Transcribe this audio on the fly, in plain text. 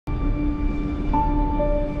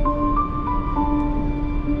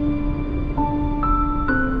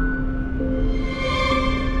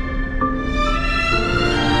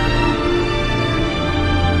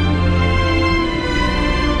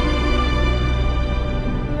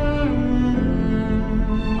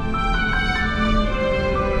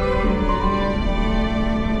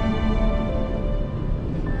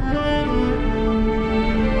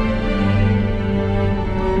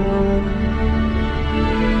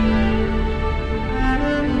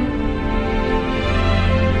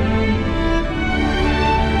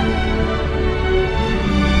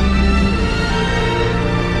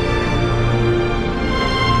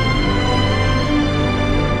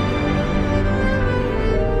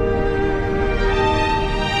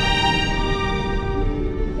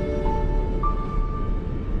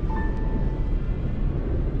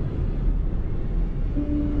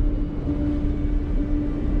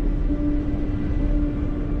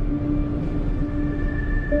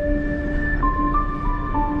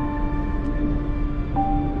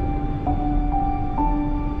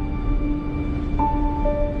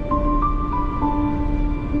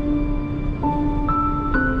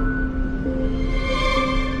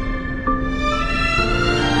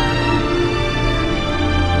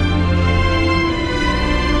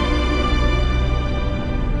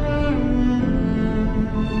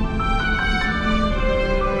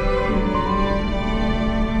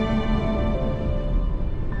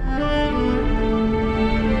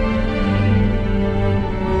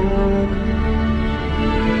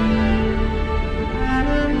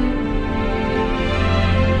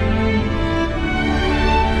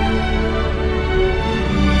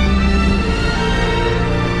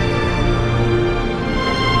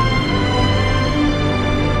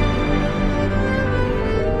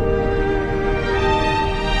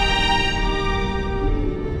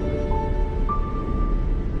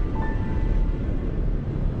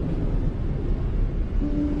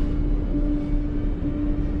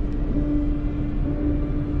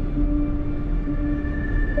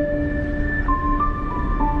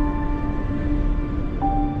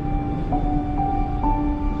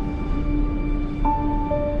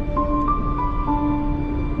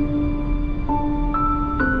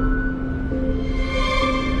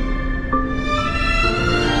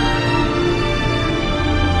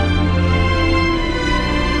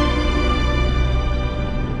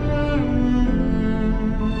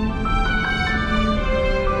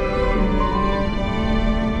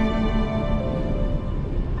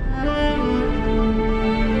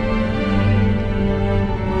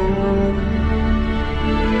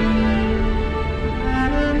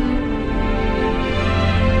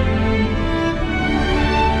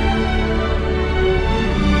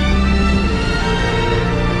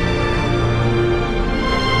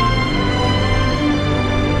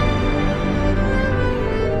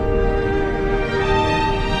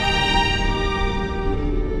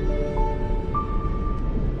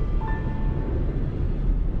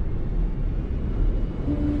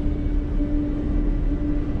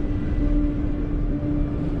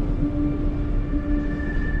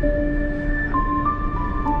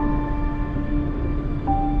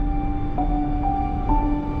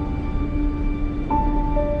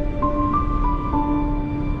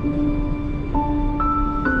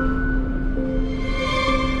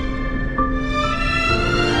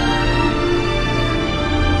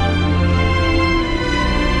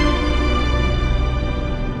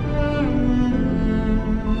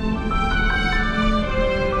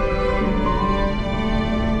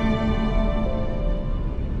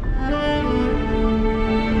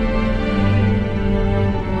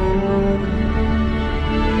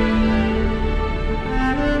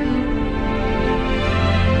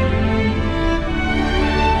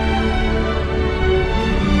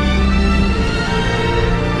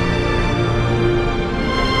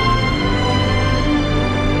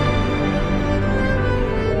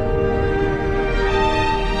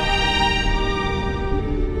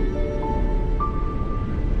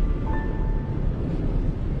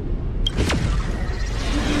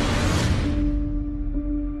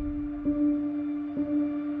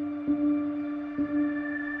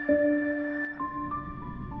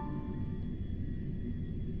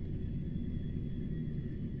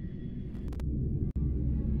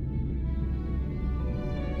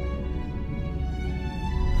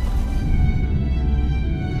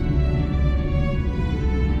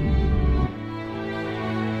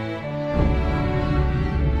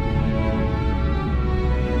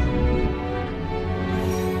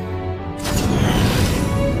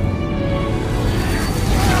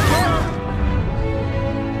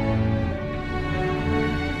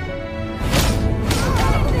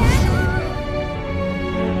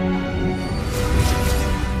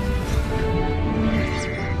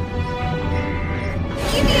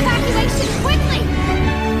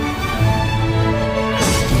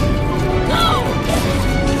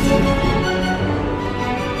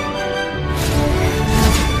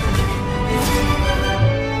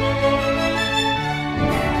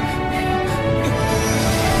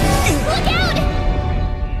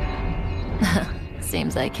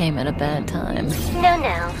came at a bad time.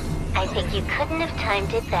 No. I think you couldn't have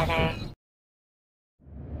timed it better.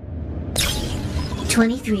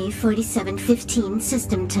 23:47:15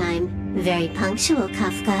 system time. Very punctual,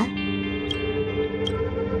 Kafka.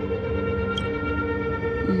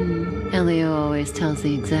 Elio always tells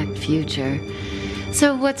the exact future.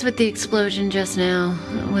 So what's with the explosion just now?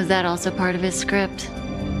 Was that also part of his script?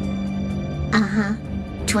 Uh-huh.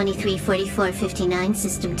 23:44:59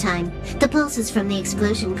 system time. The pulses from the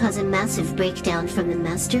explosion cause a massive breakdown from the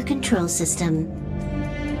master control system.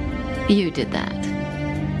 You did that.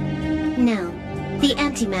 No. The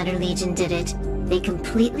Antimatter Legion did it. They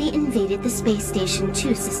completely invaded the space station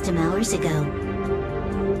 2 system hours ago.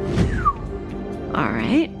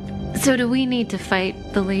 Alright. So do we need to fight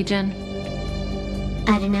the Legion?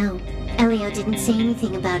 I don't know. Elio didn't say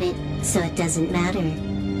anything about it, so it doesn't matter.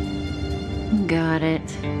 Got it.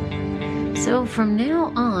 So from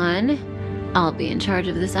now on, I'll be in charge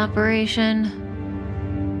of this operation.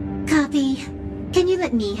 Copy. Can you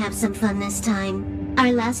let me have some fun this time?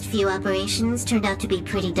 Our last few operations turned out to be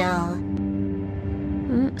pretty dull.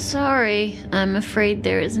 Sorry, I'm afraid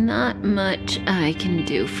there is not much I can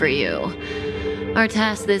do for you. Our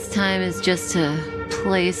task this time is just to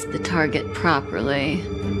place the target properly.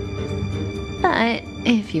 But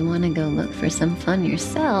if you want to go look for some fun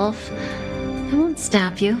yourself, I won't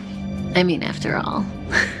stop you. I mean, after all.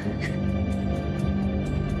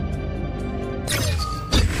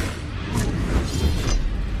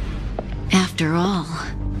 After all,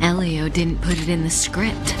 Elio didn't put it in the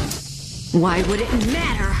script. Why would it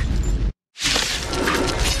matter?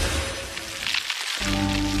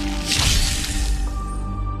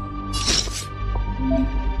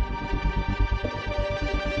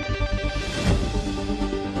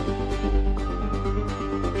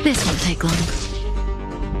 This won't take long.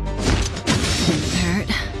 Didn't hurt.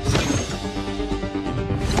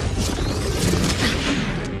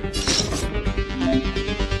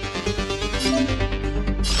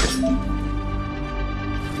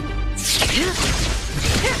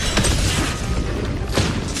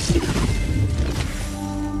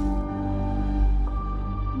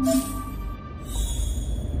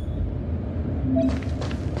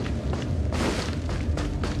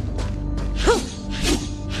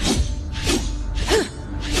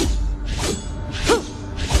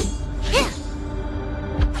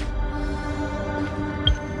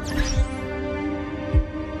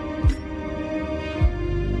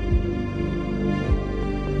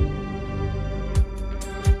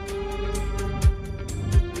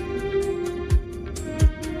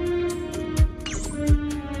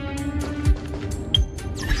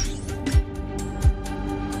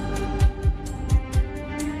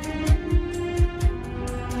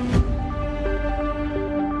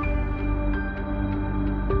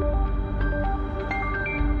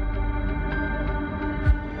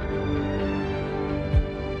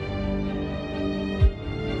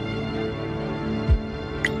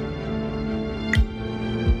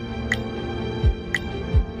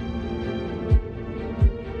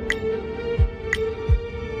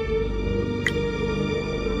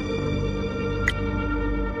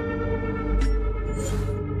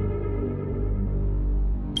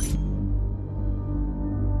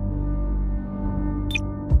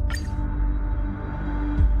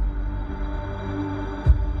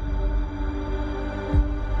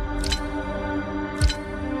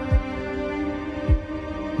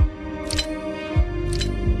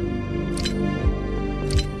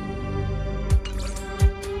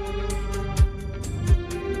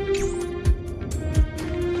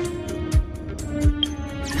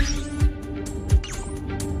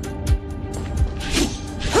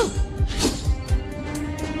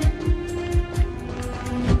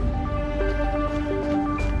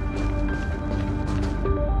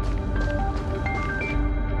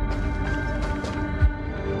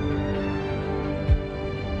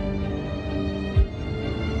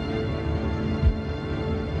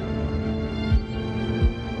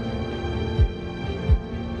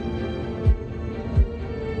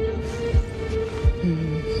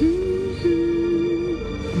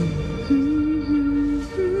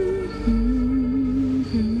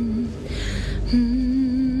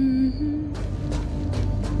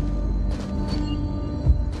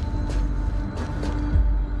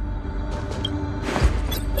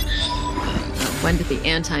 When did the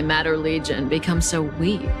Antimatter Legion become so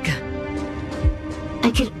weak?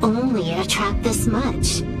 I could only attract this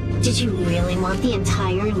much. Did you really want the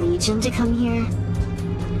entire Legion to come here?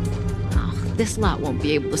 Oh, this lot won't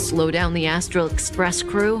be able to slow down the Astral Express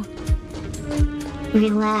crew.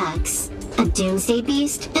 Relax. A Doomsday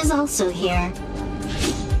Beast is also here.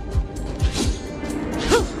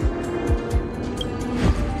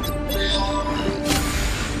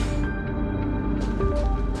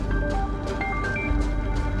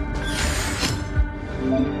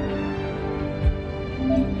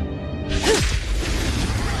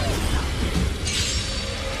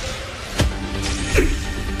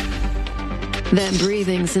 That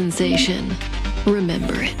breathing sensation.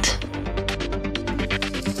 Remember it.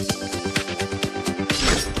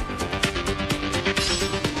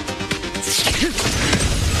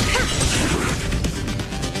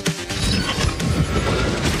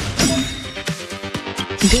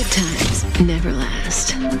 Good times never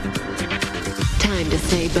last. Time to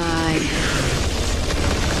say bye.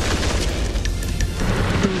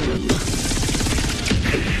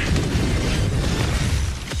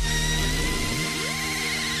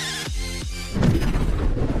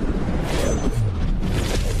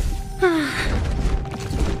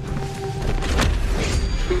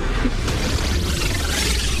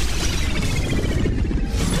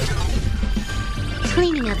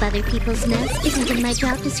 Cleaning up other people's mess isn't in my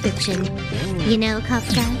job description. You know,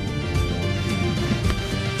 Kafka?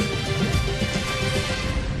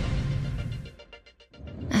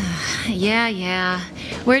 Yeah.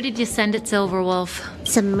 Where did you send it, Silverwolf?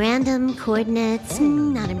 Some random coordinates,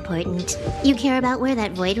 not important. You care about where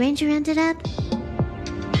that Void Ranger ended up?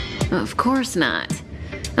 Of course not.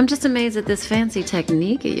 I'm just amazed at this fancy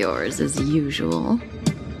technique of yours, as usual.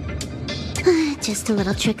 Just a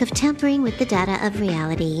little trick of tampering with the data of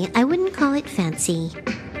reality. I wouldn't call it fancy.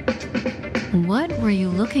 What were you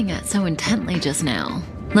looking at so intently just now?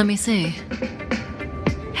 Let me see.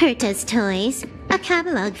 Herta's Toys, a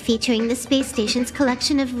catalog featuring the space station's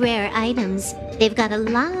collection of rare items. They've got a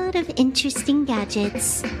lot of interesting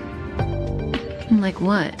gadgets. Like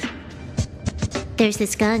what? There's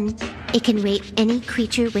this gun. It can rate any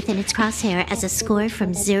creature within its crosshair as a score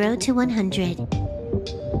from 0 to 100.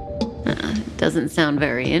 Doesn't sound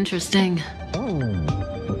very interesting.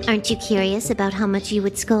 Aren't you curious about how much you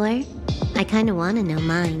would score? I kinda wanna know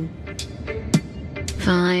mine.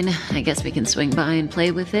 Fine, I guess we can swing by and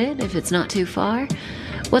play with it if it's not too far.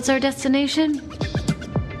 What's our destination?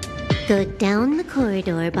 Go down the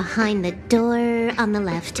corridor behind the door on the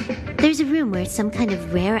left. There's a room where some kind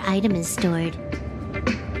of rare item is stored.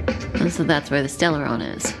 So that's where the Stellaron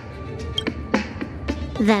is.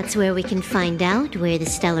 That's where we can find out where the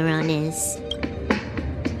Stellaron is.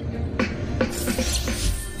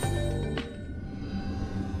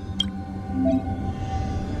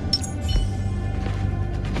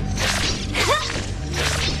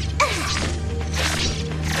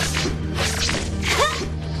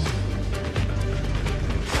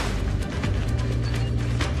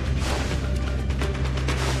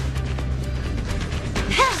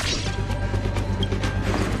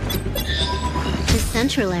 The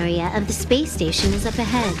central area of the space station is up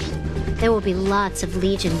ahead. There will be lots of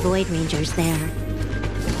Legion Void Rangers there.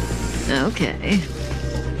 Okay.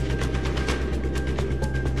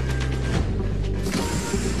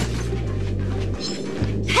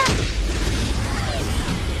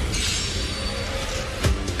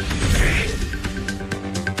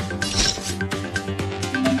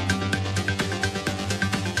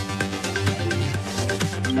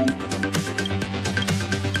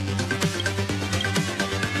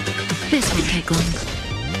 This won't take long.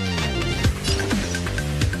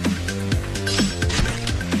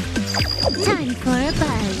 Time for a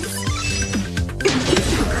buzz.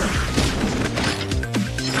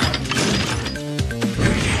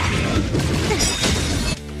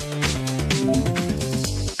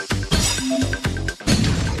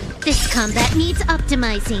 This combat needs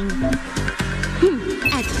optimizing.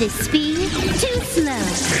 At this speed, too slow.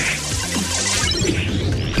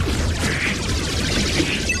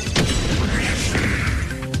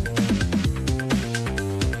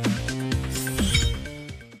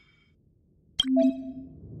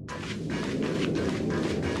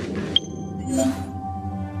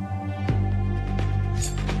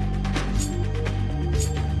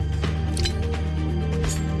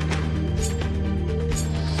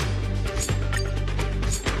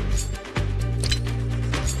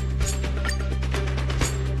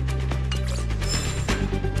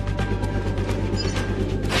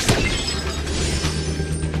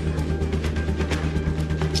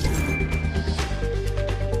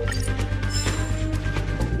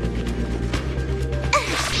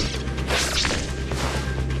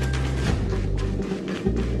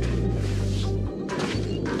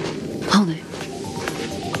 Hold it.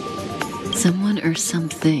 Someone or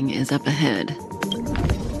something is up ahead.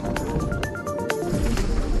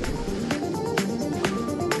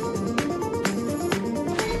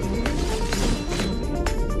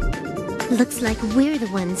 Looks like we're the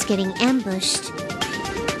ones getting ambushed.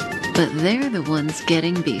 But they're the ones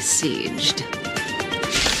getting besieged.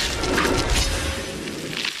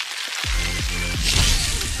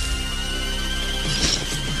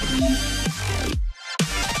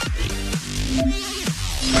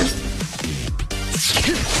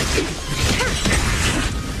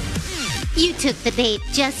 You took the bait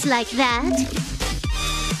just like that.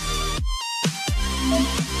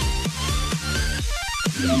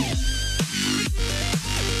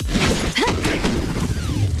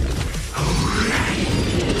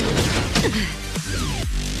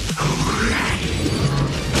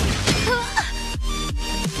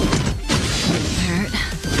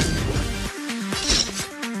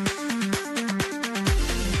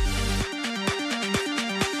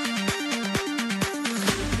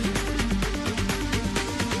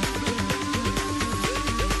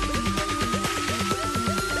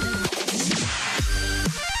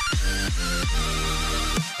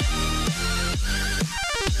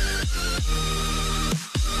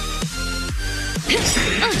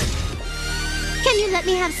 Can you let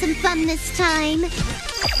me have some fun this time?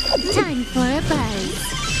 Time for a buzz.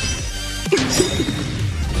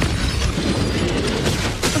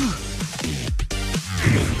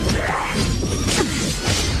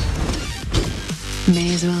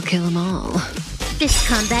 May as well kill them all. This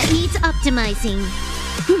combat needs optimizing.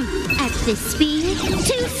 At this speed,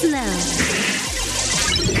 too slow.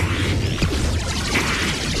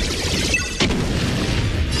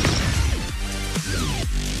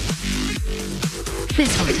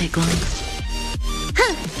 This won't take long.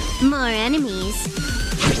 Huh, more enemies.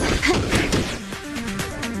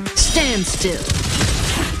 Stand still.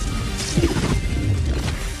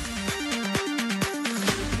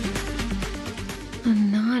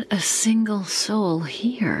 Not a single soul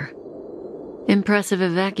here. Impressive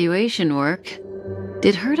evacuation work.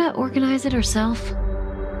 Did Herta organize it herself?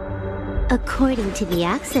 According to the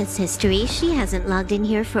access history, she hasn't logged in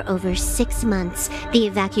here for over 6 months. The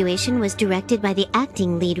evacuation was directed by the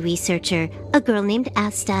acting lead researcher, a girl named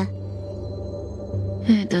Asta.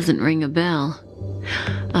 It doesn't ring a bell.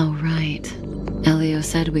 Oh, right. Elio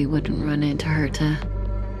said we wouldn't run into Herta.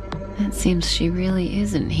 It seems she really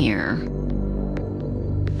isn't here.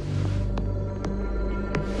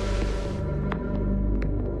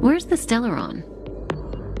 Where's the Stellaron?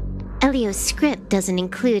 Elio's script doesn't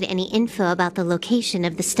include any info about the location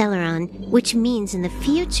of the Stellaron, which means in the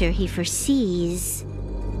future he foresees...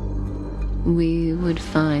 We would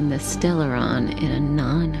find the Stellaron in a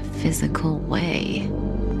non-physical way.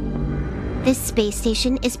 This space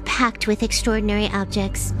station is packed with extraordinary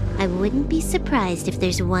objects. I wouldn't be surprised if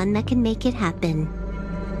there's one that can make it happen.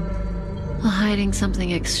 Well, hiding something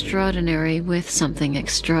extraordinary with something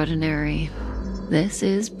extraordinary. This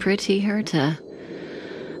is pretty Herta.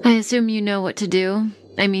 I assume you know what to do.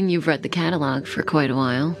 I mean, you've read the catalog for quite a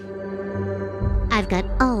while. I've got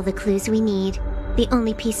all the clues we need. The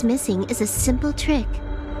only piece missing is a simple trick.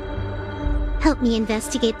 Help me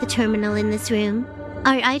investigate the terminal in this room.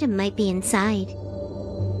 Our item might be inside.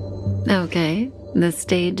 Okay, the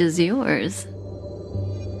stage is yours.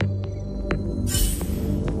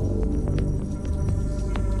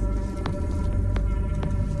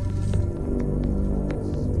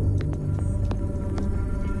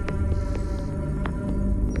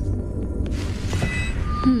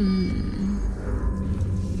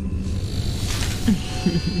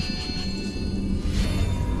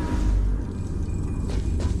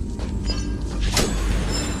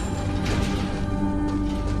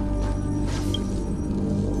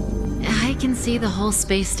 I can see the whole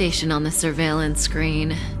space station on the surveillance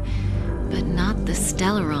screen, but not the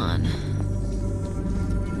Stellaron.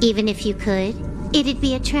 Even if you could, it'd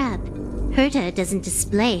be a trap. Herta doesn't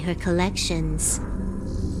display her collections.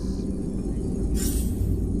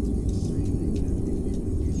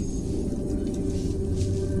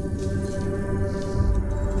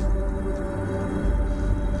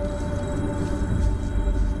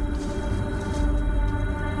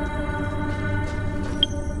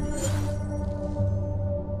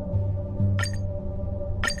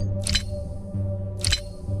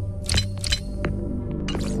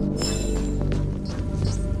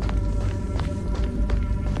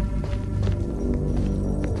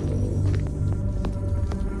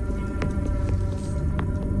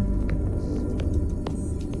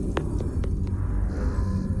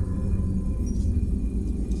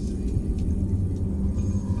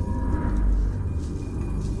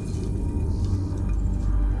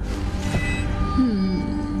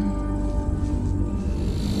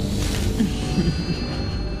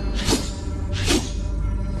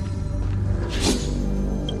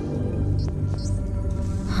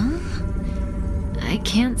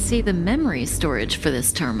 Can't see the memory storage for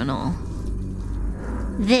this terminal.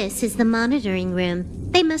 This is the monitoring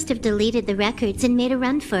room. They must have deleted the records and made a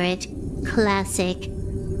run for it. Classic.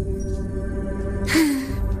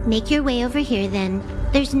 Make your way over here then.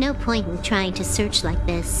 There's no point in trying to search like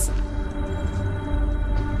this.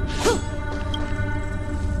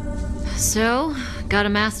 So, got a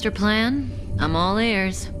master plan? I'm all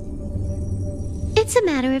ears. It's a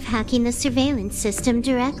matter of hacking the surveillance system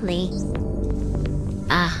directly.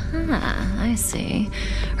 Aha, I see.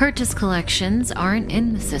 Herta's collections aren't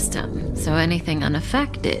in the system, so anything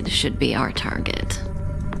unaffected should be our target.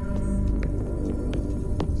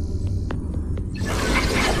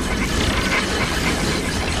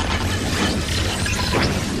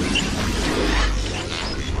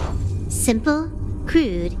 Simple,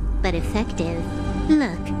 crude, but effective.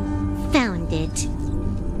 Look, found it.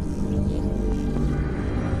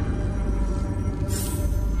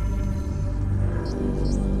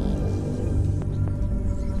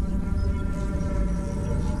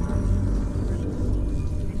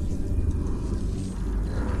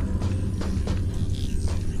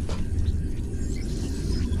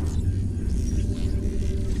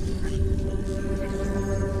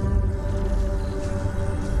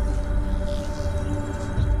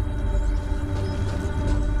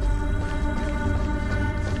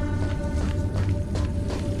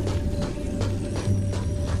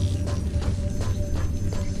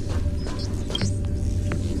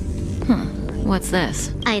 What's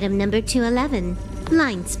this? Item number 211,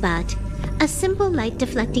 Line Spot. A simple light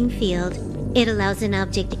deflecting field. It allows an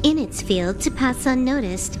object in its field to pass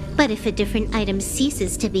unnoticed, but if a different item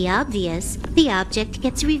ceases to be obvious, the object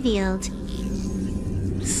gets revealed.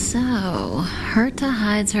 So, Herta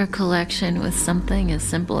hides her collection with something as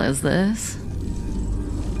simple as this?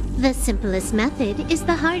 The simplest method is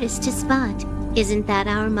the hardest to spot. Isn't that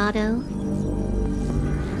our motto?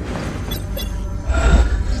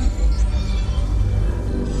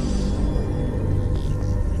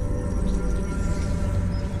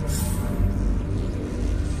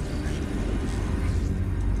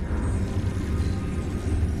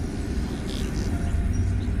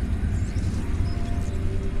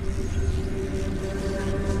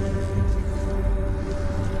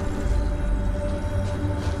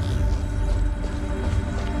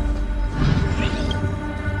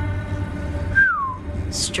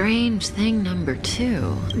 Strange thing number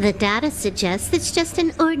 2. The data suggests it's just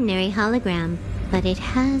an ordinary hologram, but it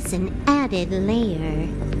has an added layer.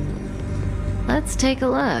 Let's take a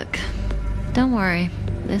look. Don't worry,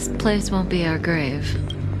 this place won't be our grave.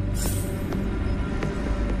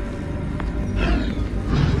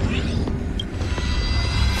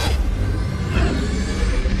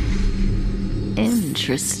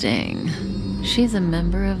 Interesting. She's a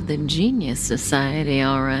member of the Genius Society,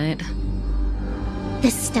 all right. The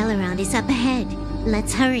Stellaround is up ahead.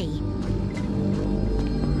 Let's hurry.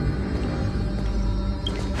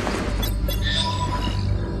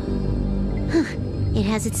 It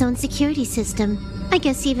has its own security system. I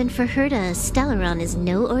guess even for Herta, a Stellaround is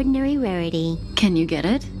no ordinary rarity. Can you get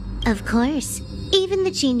it? Of course. Even the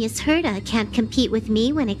genius Herta can't compete with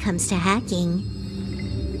me when it comes to hacking.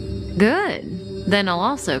 Good. Then I'll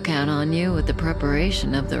also count on you with the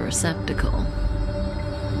preparation of the receptacle.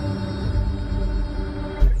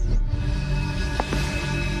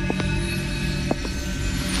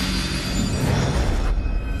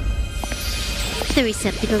 The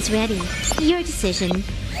receptacle's ready. Your decision.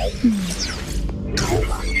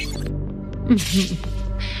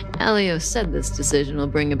 Elio said this decision will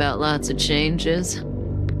bring about lots of changes.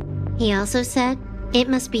 He also said, it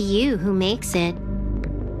must be you who makes it.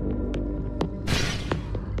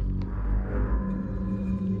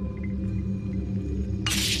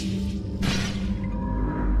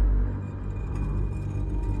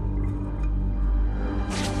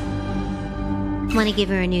 Want to give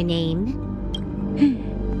her a new name?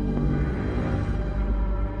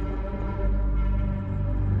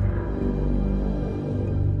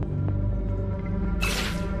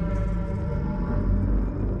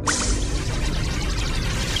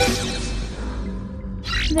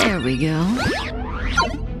 There we go.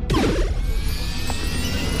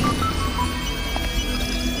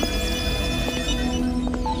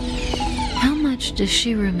 How much does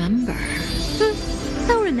she remember?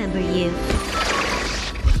 I'll remember you.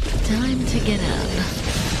 Time to get up.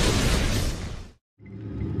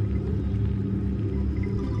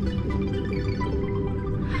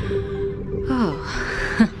 Oh.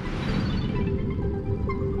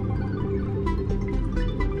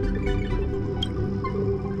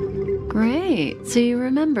 Great, so you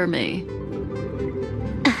remember me.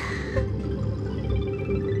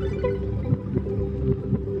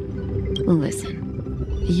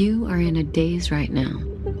 Listen, you are in a daze right now.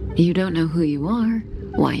 You don't know who you are,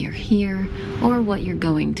 why you're here, or what you're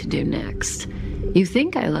going to do next. You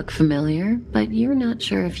think I look familiar, but you're not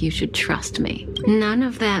sure if you should trust me. None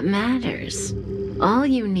of that matters. All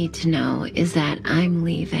you need to know is that I'm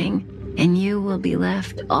leaving. and you will be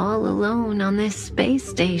left all alone on this space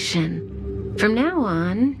station. From now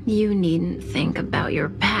on, you needn't think about your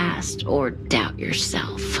past or doubt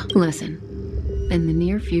yourself. Listen, in the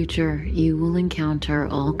near future, you will encounter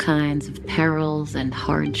all kinds of perils and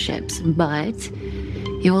hardships, but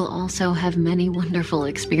you will also have many wonderful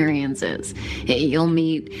experiences. You'll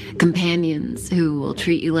meet companions who will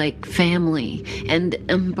treat you like family and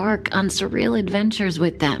embark on surreal adventures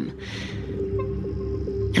with them.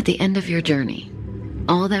 At the end of your journey,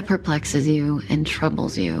 all that perplexes you and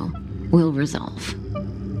troubles you will resolve.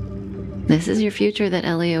 This is your future that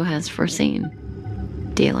Elio has foreseen.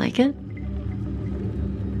 Do you like it?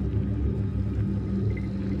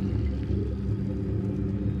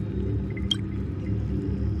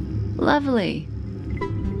 Lovely.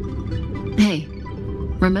 Hey,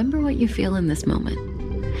 remember what you feel in this moment.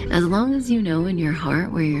 As long as you know in your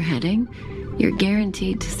heart where you're heading, you're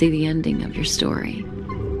guaranteed to see the ending of your story.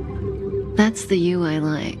 That's the you I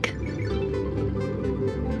like.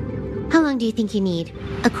 How long do you think you need?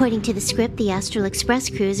 According to the script, the Astral Express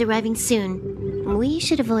crew is arriving soon. We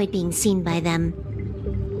should avoid being seen by them.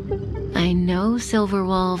 I know,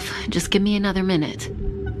 Silverwolf. Just give me another minute.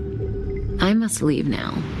 I must leave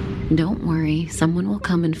now. Don't worry, someone will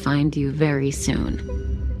come and find you very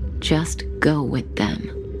soon. Just go with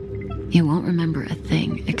them. You won't remember a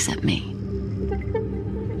thing except me.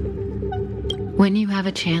 When you have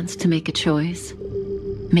a chance to make a choice,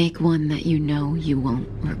 make one that you know you won't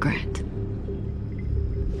regret.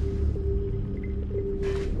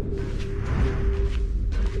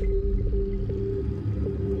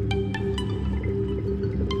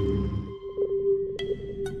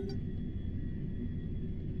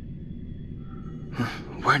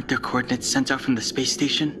 Weren't their coordinates sent out from the space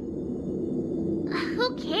station?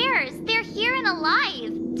 Who cares? They're here and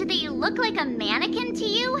alive. Do they look like a mannequin to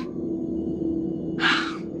you?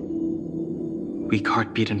 Weak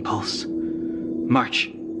heartbeat and pulse. March,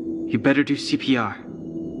 you better do CPR.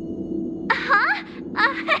 Huh?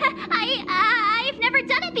 I've never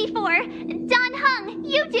done it before. Don Hung,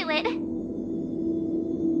 you do it.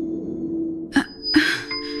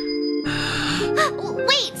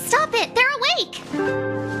 Wait, stop it! They're awake!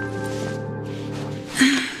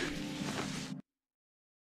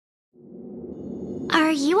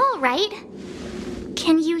 Are you all right?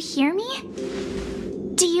 Can you hear me?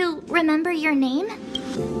 Do you remember your name?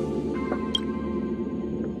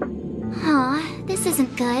 Aw, this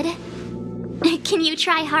isn't good. Can you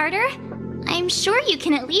try harder? I'm sure you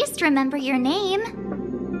can at least remember your name.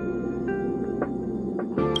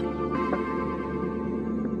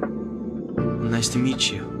 Nice to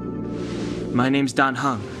meet you. My name's Don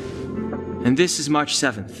Hung, and this is March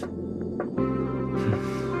 7th.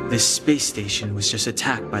 This space station was just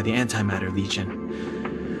attacked by the Antimatter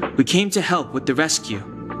Legion. We came to help with the rescue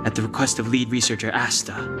at the request of lead researcher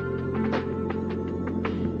Asta.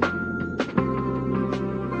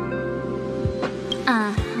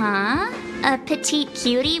 Uh-huh. A petite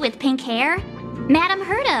cutie with pink hair? Madame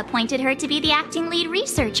Herta appointed her to be the acting lead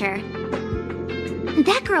researcher.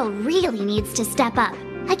 That girl really needs to step up.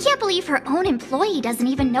 I can't believe her own employee doesn't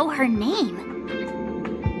even know her name.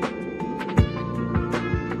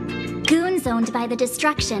 Goons owned by the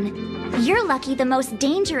destruction. You're lucky the most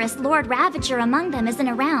dangerous Lord Ravager among them isn't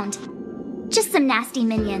around. Just some nasty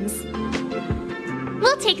minions.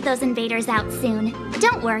 We'll take those invaders out soon.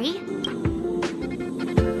 Don't worry.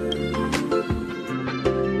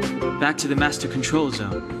 Back to the Master Control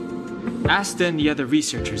Zone. Asta and the other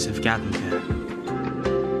researchers have gathered there.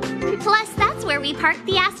 Plus, that's where we parked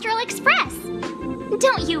the Astral Express.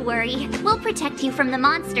 Don't you worry. We'll protect you from the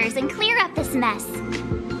monsters and clear up this mess.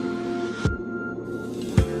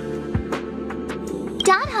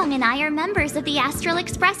 Don Hung and I are members of the Astral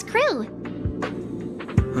Express crew.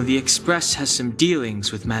 Well, the Express has some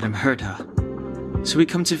dealings with Madame Herta, so we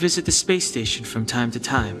come to visit the space station from time to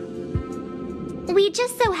time. We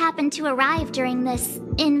just so happened to arrive during this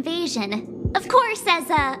invasion. Of course, as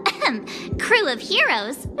a crew of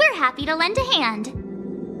heroes, we're happy to lend a hand.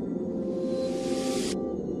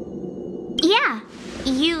 Yeah,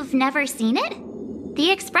 you've never seen it?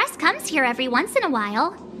 The Express comes here every once in a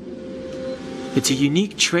while. It's a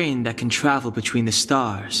unique train that can travel between the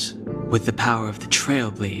stars with the power of the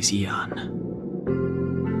Trailblazer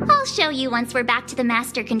Eon. I'll show you once we're back to the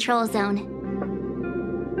Master Control Zone.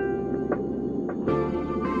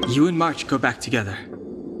 You and March go back together.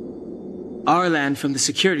 Arlan from the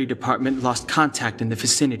security department lost contact in the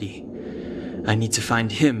vicinity. I need to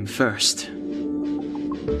find him first.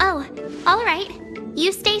 Oh, all right.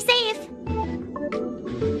 You stay safe.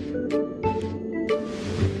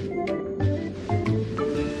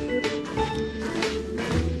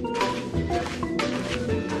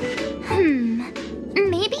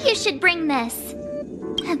 should bring this.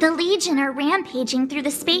 The Legion are rampaging through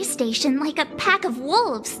the space station like a pack of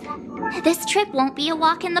wolves. This trip won't be a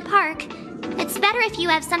walk in the park. It's better if you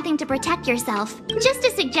have something to protect yourself. Just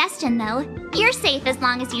a suggestion, though. You're safe as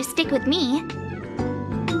long as you stick with me.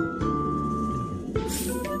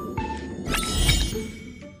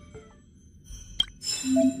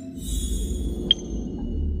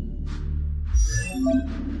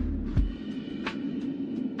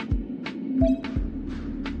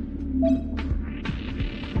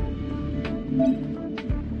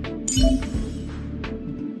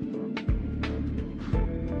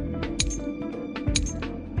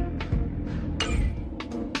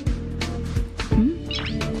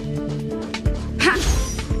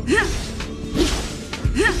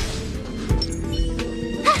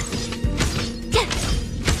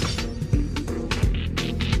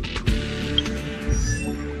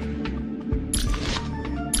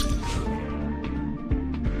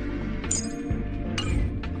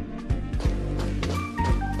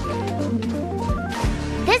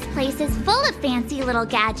 Little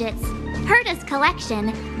gadgets. Herta's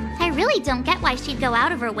collection. I really don't get why she'd go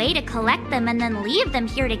out of her way to collect them and then leave them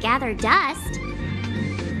here to gather dust.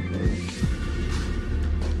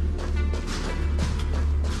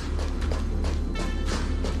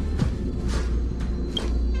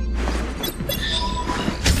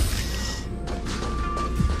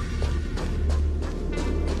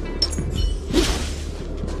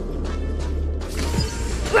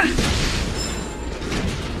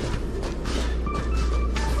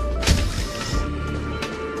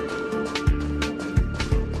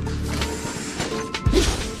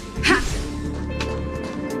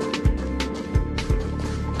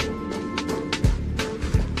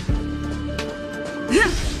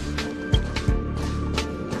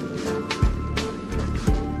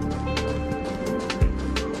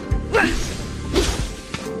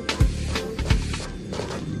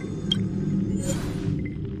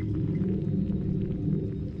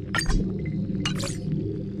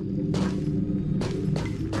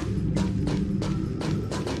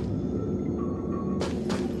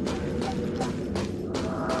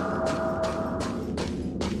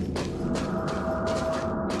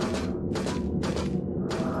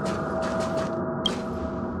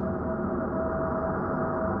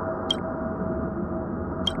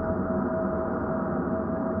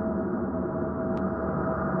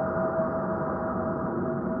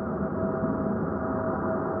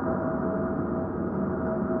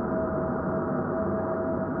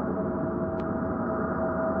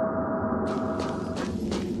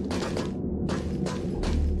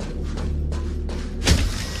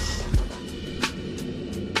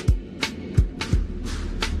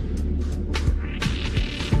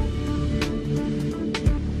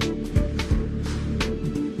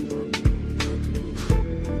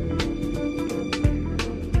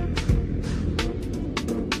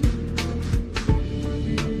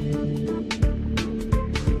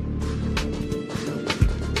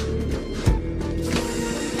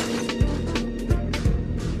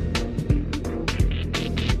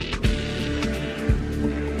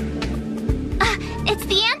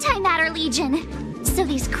 So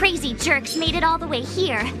these crazy jerks made it all the way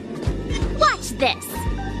here. Watch this!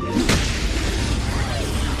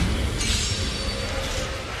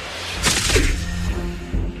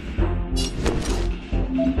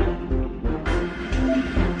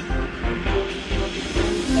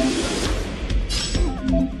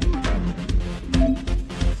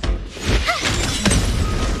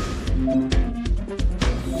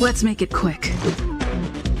 Let's make it quick.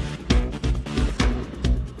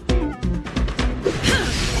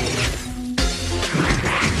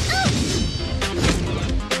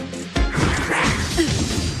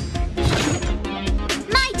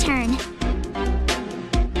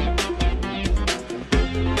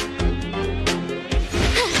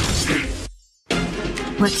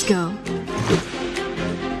 Let's go.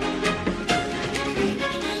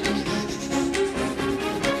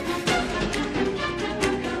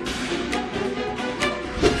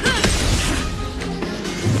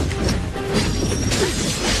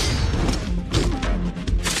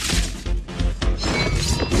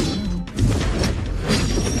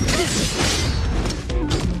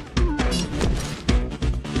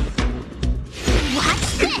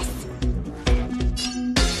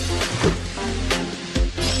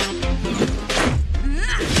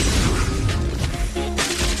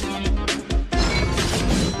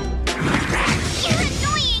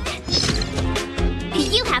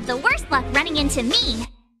 To me.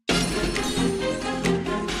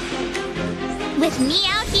 With me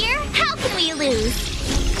out here, how can we lose?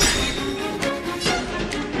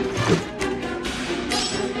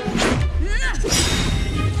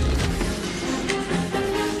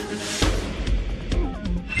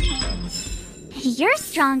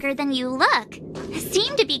 stronger than you look.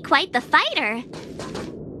 Seem to be quite the fighter.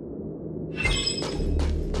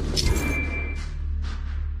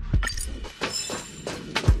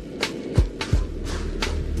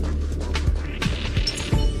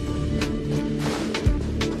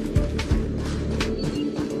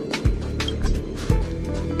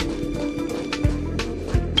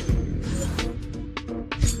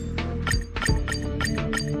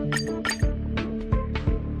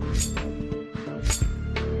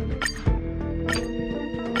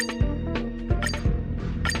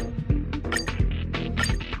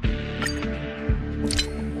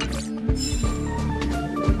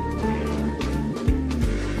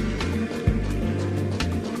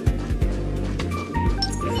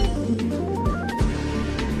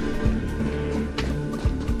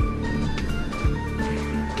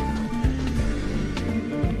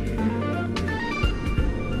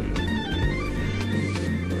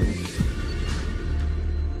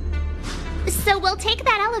 So we'll take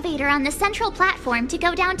that elevator on the central platform to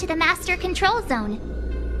go down to the master control zone.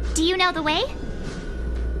 Do you know the way?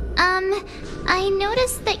 I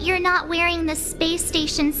noticed that you're not wearing the space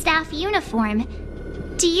station staff uniform.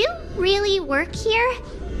 Do you really work here?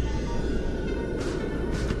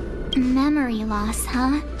 Memory loss,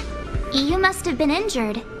 huh? You must have been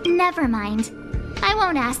injured. Never mind. I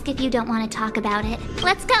won't ask if you don't want to talk about it.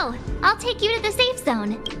 Let's go. I'll take you to the safe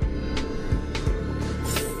zone.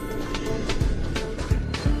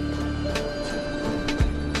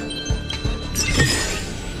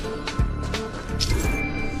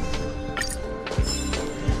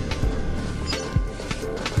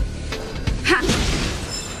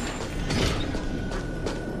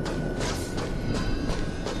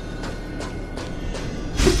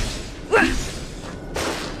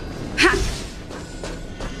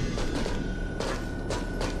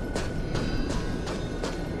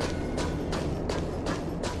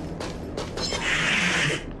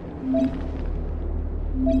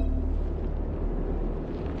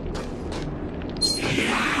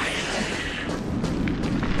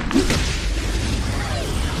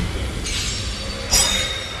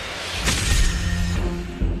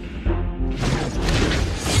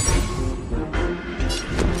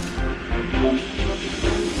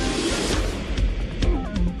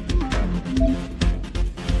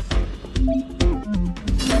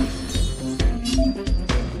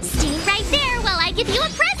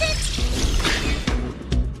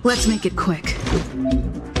 Let's make it quick.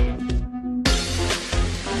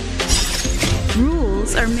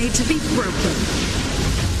 Rules are made to be broken.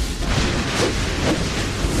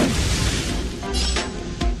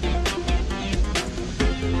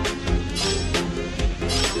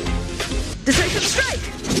 Decisive strike!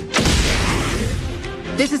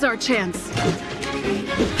 This is our chance.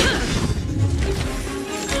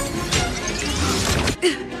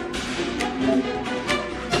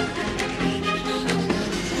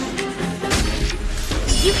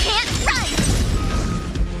 You can't run!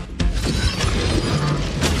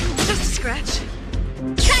 Just a scratch.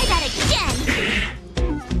 Try that again!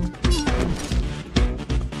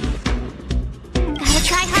 Gotta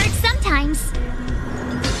try hard sometimes.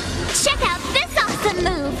 Check out this awesome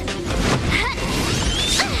move!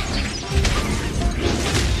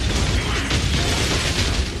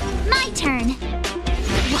 My turn.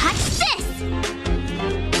 Watch this!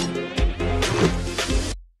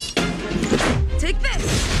 Take this!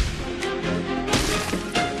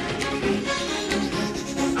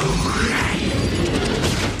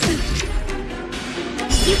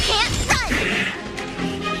 You can't run!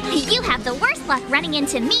 You have the worst luck running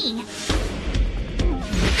into me.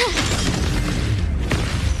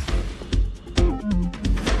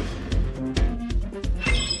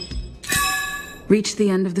 Reach the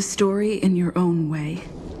end of the story in your own way.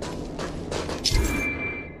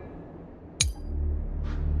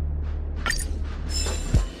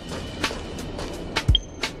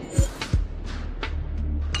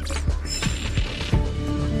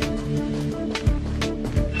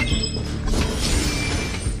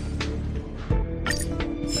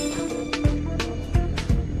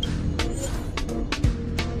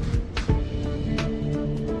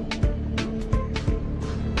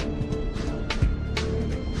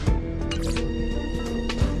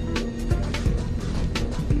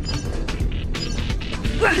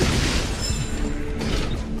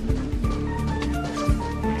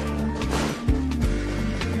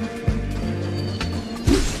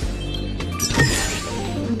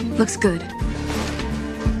 Looks good.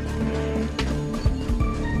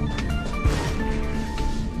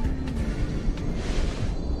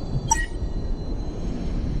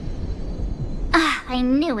 Ah, I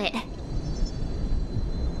knew it.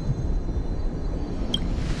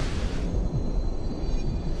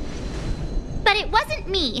 But it wasn't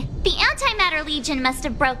me. The Antimatter Legion must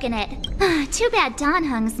have broken it. Too bad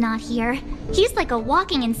Danhung's not here. He's like a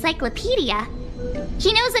walking encyclopedia.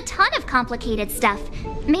 He knows a ton of complicated stuff.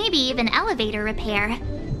 Maybe even elevator repair.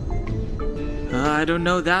 I don't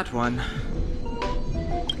know that one.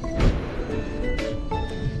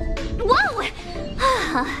 Whoa!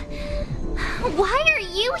 Why are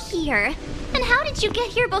you here? And how did you get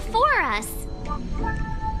here before us?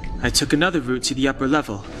 I took another route to the upper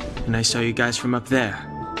level, and I saw you guys from up there.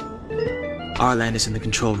 Arlan is in the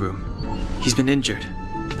control room. He's been injured,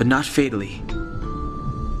 but not fatally.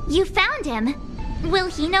 You found him. Will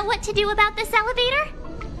he know what to do about this elevator?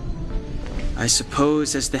 I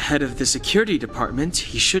suppose as the head of the security department,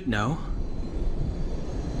 he should know.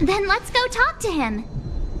 Then let's go talk to him.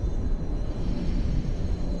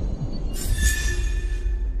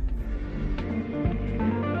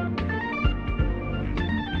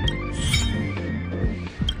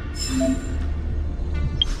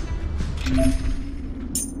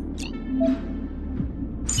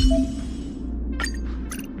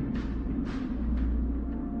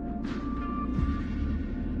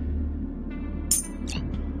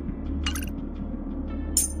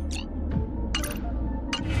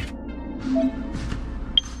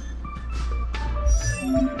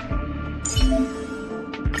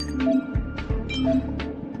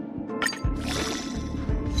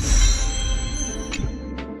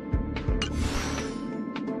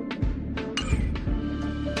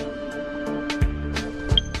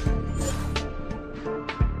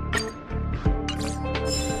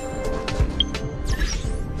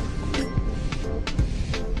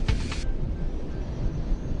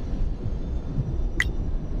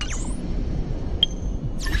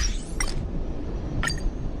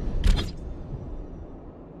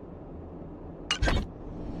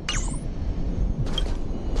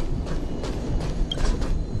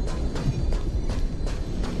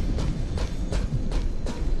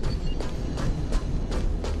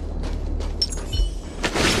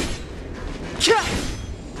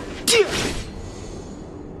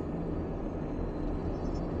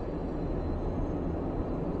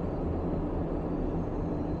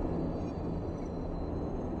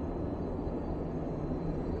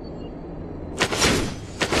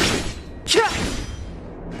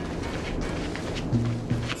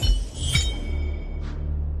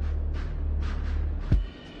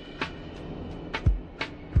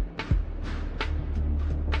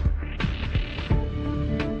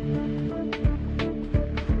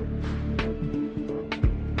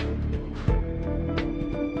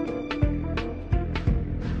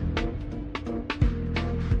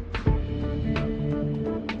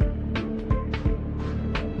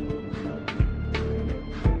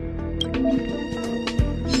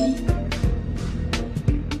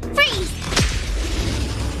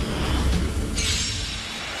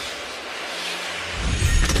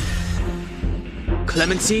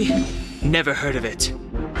 Clemency? Never heard of it.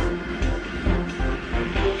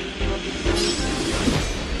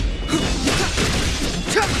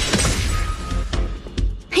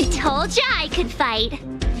 I told ya I could fight.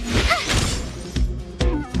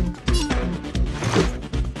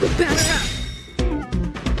 Batter up!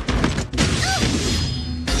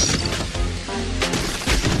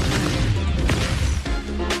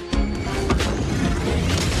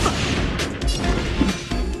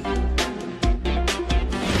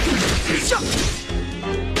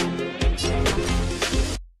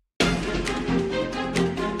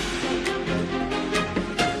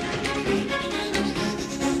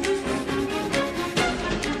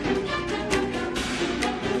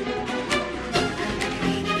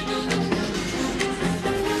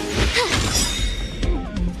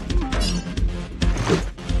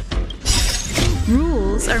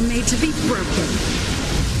 Rules are made to be broken.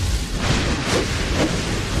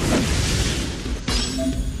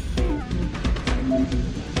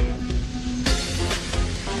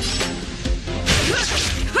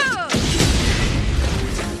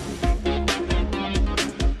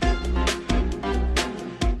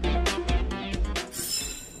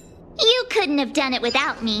 You couldn't have done it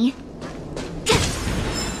without me.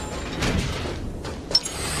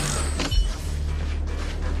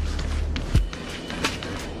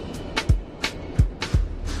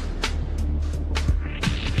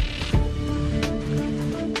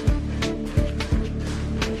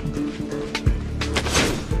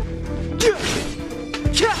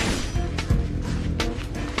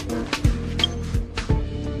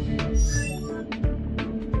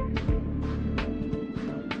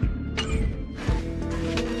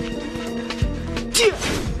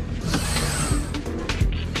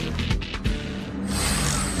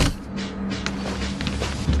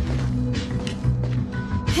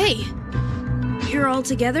 Hey, you're all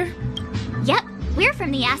together? Yep, we're from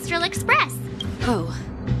the Astral Express. Oh.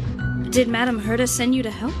 Did Madame Herta send you to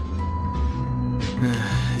help?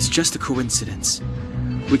 It's just a coincidence.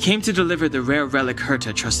 We came to deliver the rare relic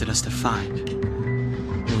Herta trusted us to find.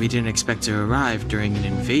 We didn't expect to arrive during an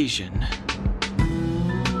invasion.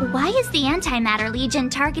 Why is the Antimatter Legion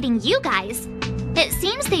targeting you guys? It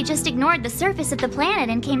seems they just ignored the surface of the planet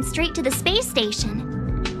and came straight to the space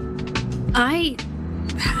station. I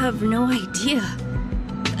have no idea.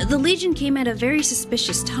 The Legion came at a very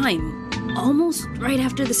suspicious time, almost right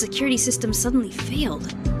after the security system suddenly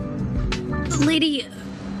failed.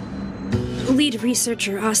 Lead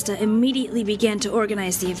researcher Asta immediately began to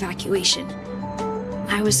organize the evacuation.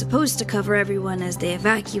 I was supposed to cover everyone as they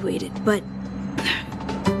evacuated, but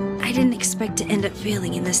I didn't expect to end up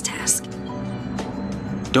failing in this task.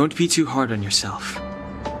 Don't be too hard on yourself.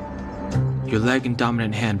 Your leg and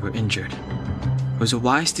dominant hand were injured. It was a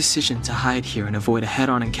wise decision to hide here and avoid a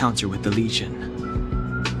head-on encounter with the Legion.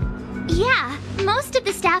 Yeah, most of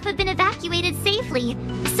the staff have been evacuated safely.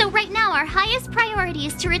 So right now our highest priority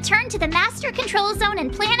is to return to the Master Control Zone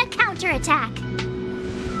and plan a counterattack.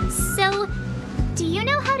 So, do you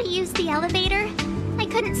know how to use the elevator? I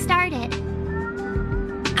couldn't start it.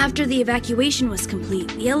 After the evacuation was complete,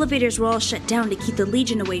 the elevators were all shut down to keep the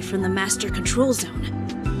Legion away from the Master Control Zone.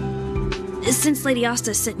 Since Lady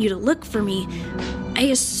Asta sent you to look for me, I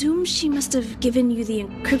assume she must have given you the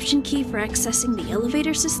encryption key for accessing the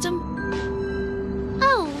elevator system?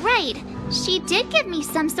 Oh, right. She did give me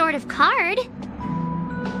some sort of card.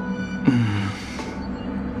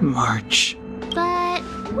 March. But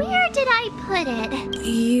where did I put it?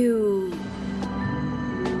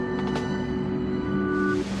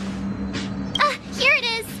 Here it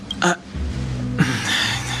is.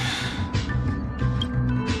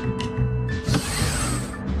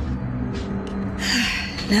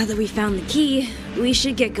 Now that we found the key, we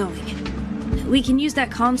should get going. We can use that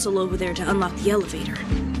console over there to unlock the elevator.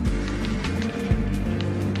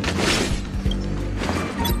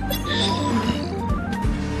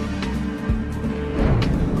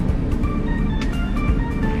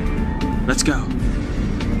 Let's go.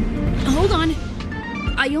 Hold on.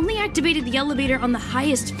 I only activated the elevator on the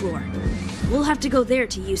highest floor. We'll have to go there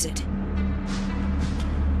to use it.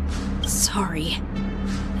 Sorry.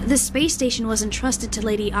 The space station was entrusted to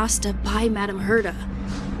Lady Asta by Madame Herta.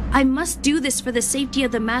 I must do this for the safety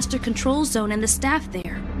of the Master Control Zone and the staff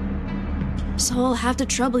there. So I'll have to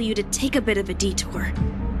trouble you to take a bit of a detour.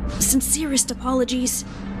 Sincerest apologies.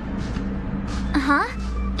 Huh?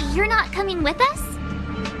 You're not coming with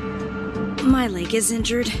us? My leg is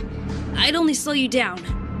injured. I'd only slow you down.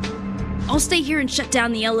 I'll stay here and shut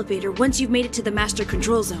down the elevator once you've made it to the Master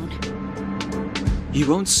Control Zone. You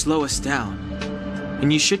won't slow us down.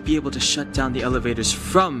 And you should be able to shut down the elevators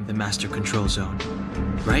from the Master Control Zone,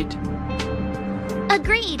 right?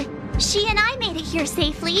 Agreed. She and I made it here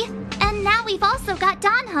safely, and now we've also got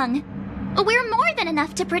Danhung. We're more than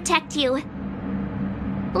enough to protect you.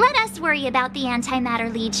 Let us worry about the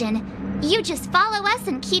Antimatter Legion. You just follow us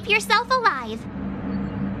and keep yourself alive.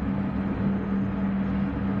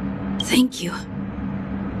 Thank you.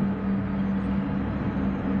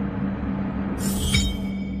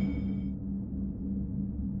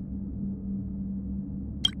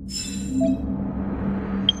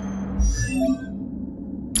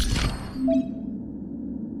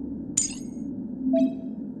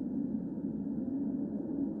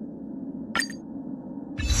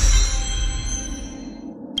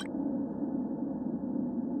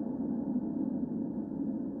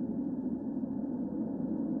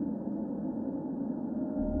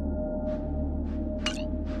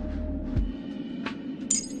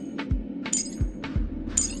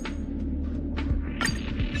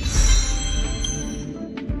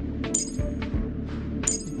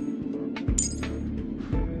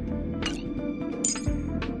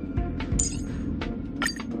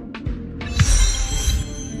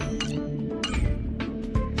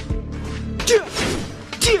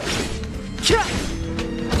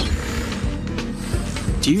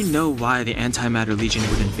 Do you know why the Antimatter Legion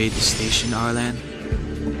would invade the station, Arlan?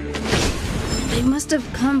 They must have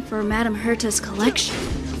come for Madame Herta's collection.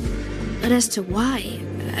 But as to why,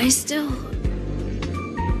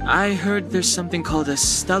 I heard there's something called a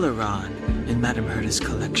Stellaron in Madame Herta's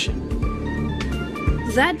collection.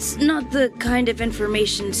 That's not the kind of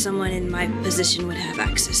information someone in my position would have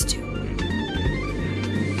access to.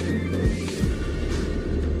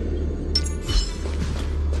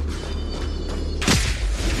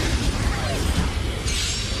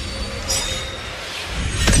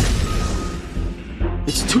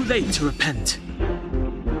 It's too late to repent.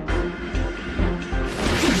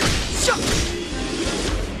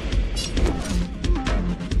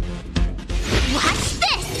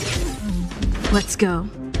 Let's go.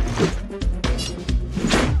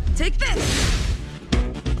 Take this!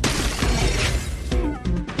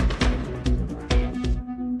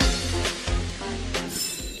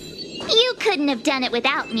 You couldn't have done it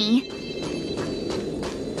without me.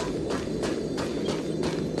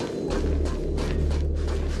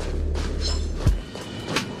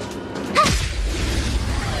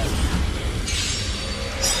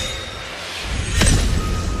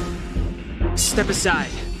 Step aside.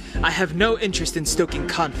 I have no interest in stoking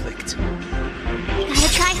conflict.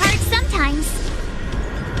 Gotta try hard sometimes.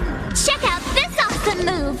 Check out this awesome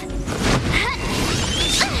move!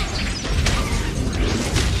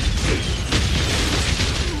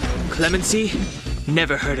 Clemency?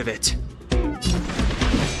 Never heard of it.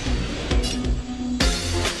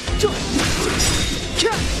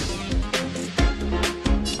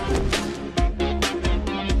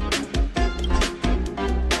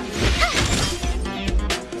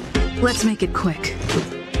 Let's make it quick.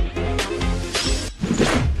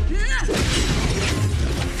 You're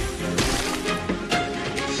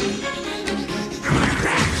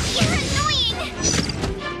annoying!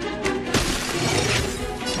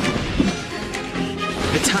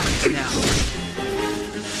 The time is now.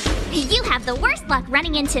 You have the worst luck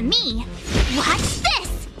running into me. Watch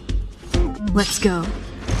this! Let's go.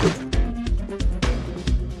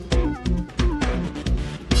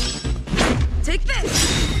 Take this!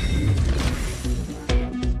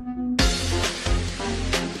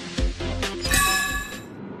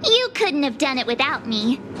 You couldn't have done it without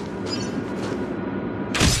me.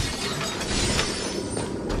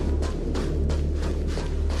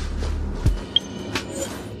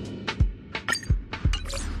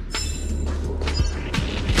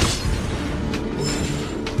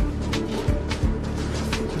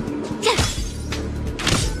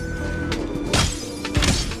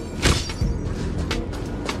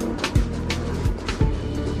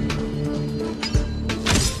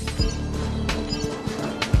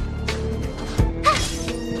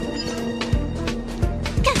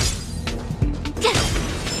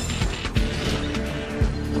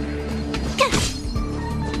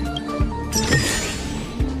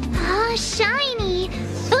 Oh, shiny!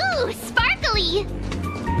 Ooh, sparkly!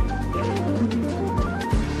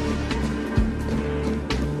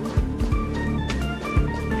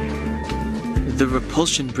 The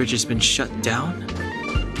repulsion bridge has been shut down?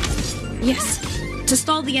 Yes, to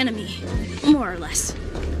stall the enemy, more or less.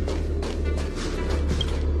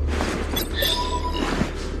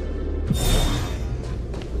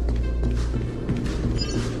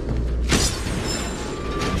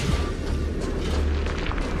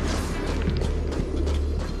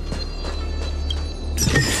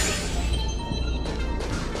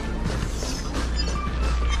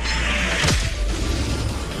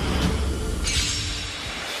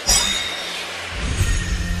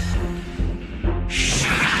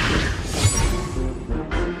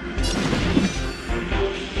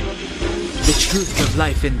 The truth of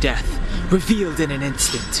life and death, revealed in an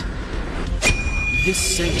instant. This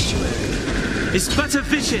sanctuary is but a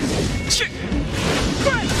vision.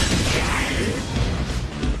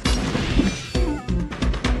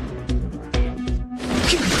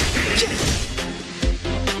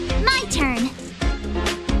 My turn.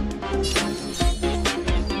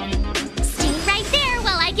 Stay right there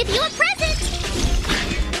while I give you a present.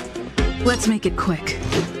 Let's make it quick.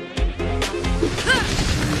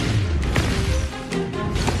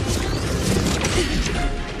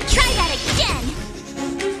 Try that again.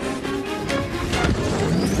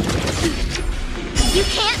 You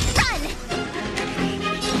can't run.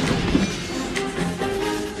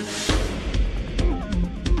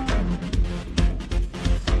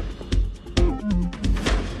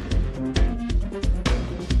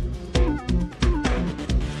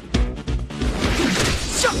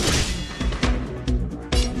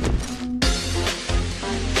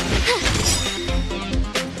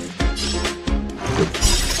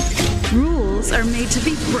 Rules are made to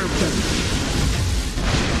be broken.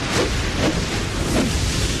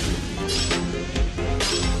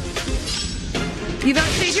 You've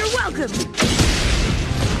outstayed your welcome!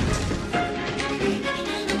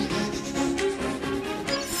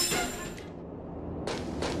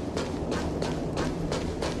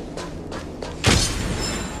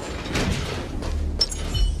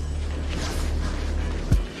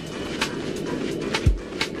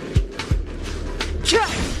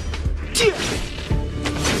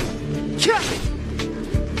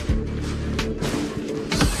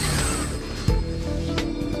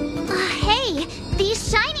 Hey, these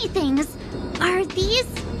shiny things. Are these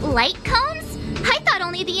light cones? I thought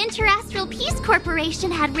only the Interastral Peace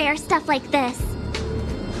Corporation had rare stuff like this.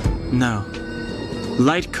 No,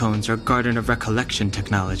 Light cones are Garden of Recollection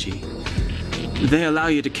technology. They allow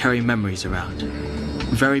you to carry memories around.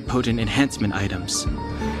 Very potent enhancement items.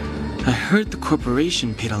 I heard the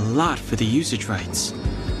corporation paid a lot for the usage rights,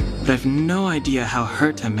 but I've no idea how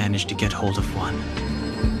Herta managed to get hold of one.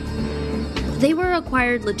 They were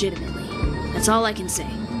acquired legitimately. That's all I can say.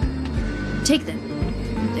 Take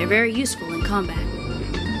them. They're very useful in combat.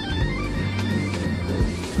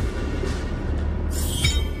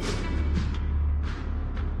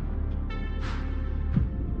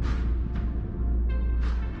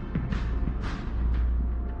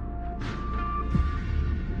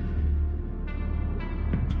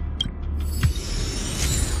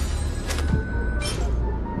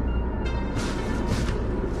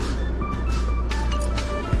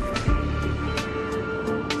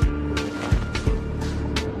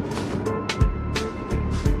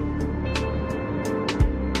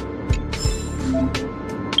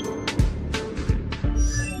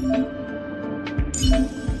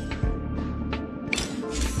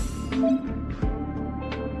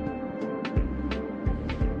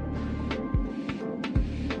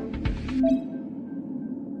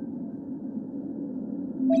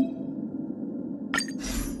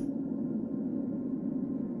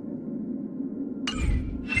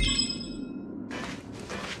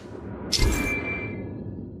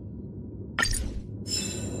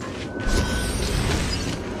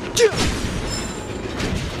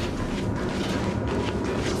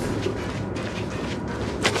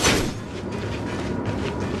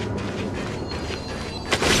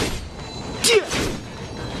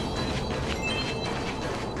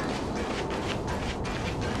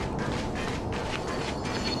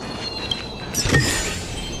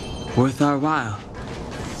 Worth our while.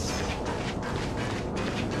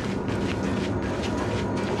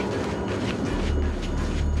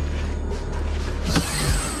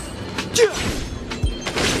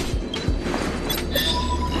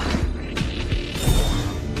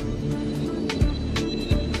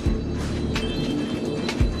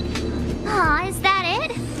 Aw, is that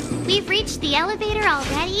it? We've reached the elevator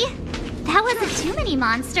already? That wasn't too many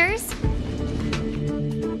monsters.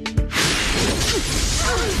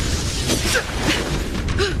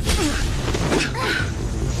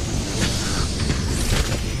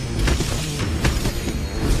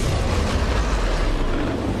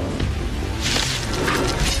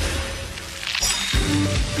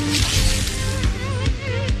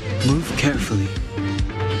 Move carefully.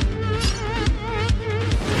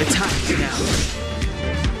 Attack now.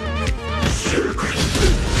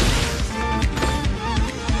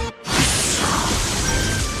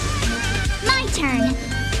 My turn.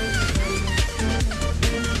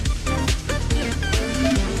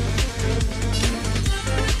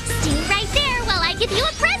 Stay right there while I give you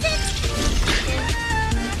a present.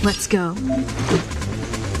 Let's go.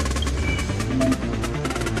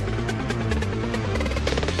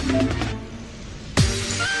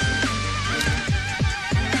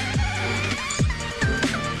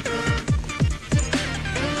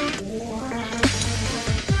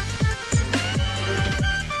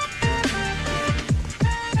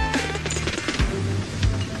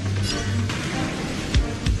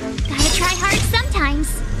 Gotta try hard sometimes.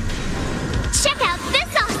 Check out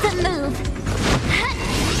this awesome move.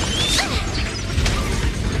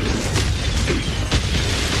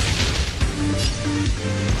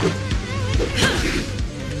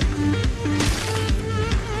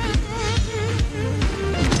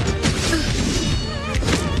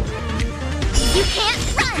 You can't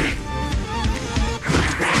run.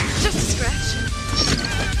 Just a scratch.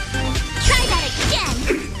 Try that again.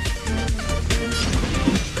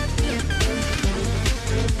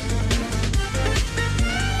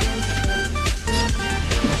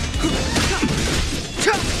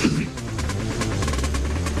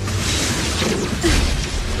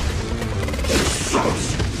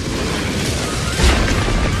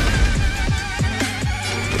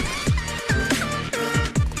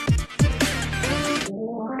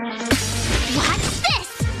 What's this?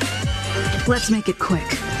 Let's make it quick.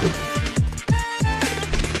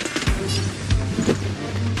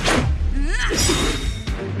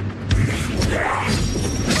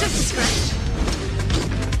 Just a scratch.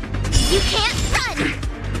 You can't run.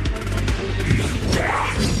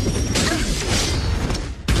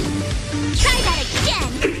 Try that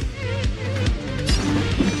again.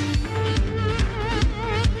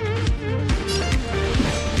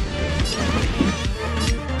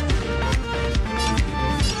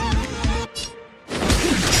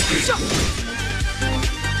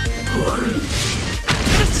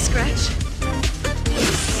 Just a scratch.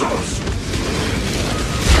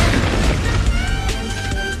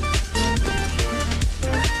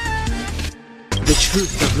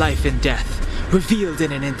 truth of life and death, revealed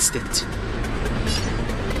in an instant.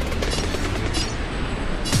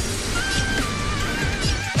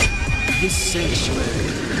 This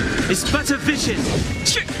sanctuary is but a vision.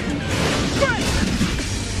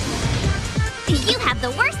 You have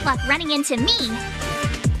the worst luck running into me.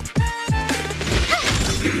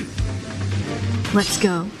 Let's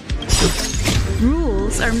go.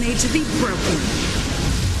 Rules are made to be broken.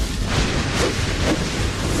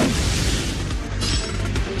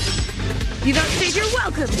 You don't think you're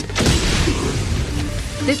welcome.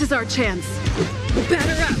 This is our chance.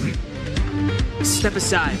 Batter up. Step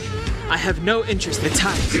aside. I have no interest in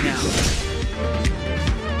times now.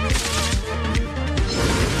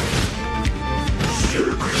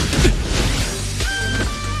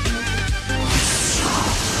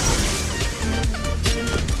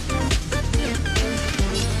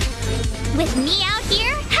 With me out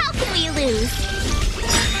here, how can we lose?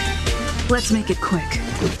 Let's make it quick.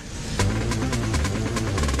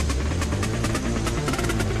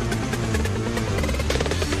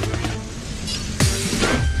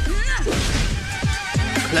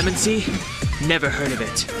 Clemency? Never heard of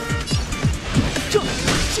it.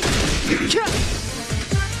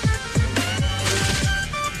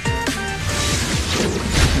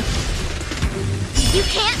 You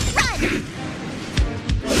can't run!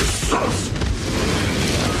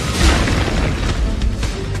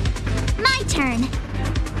 My turn.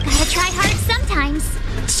 Gotta try hard sometimes.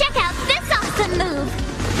 Check out this awesome move!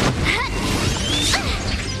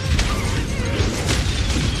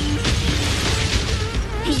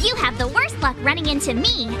 You have the worst luck running into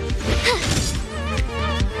me.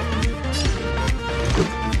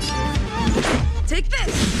 Take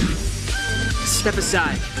this! Step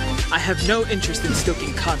aside. I have no interest in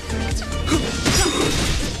stoking conflict.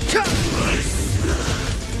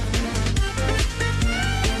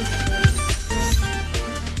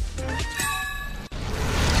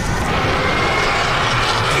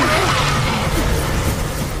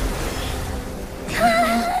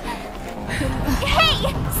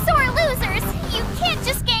 Hey, sore losers! You can't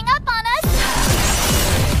just gang up on us!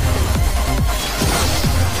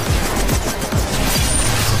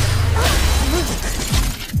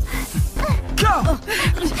 Go!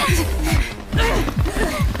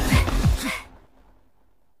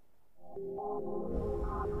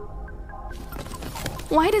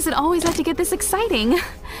 Why does it always have to get this exciting?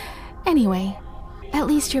 Anyway, at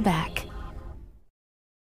least you're back.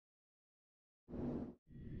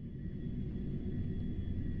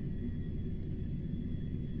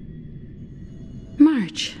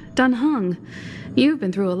 March, Dunhung, you've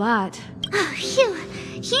been through a lot. Oh, phew.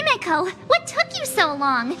 Himeko, what took you so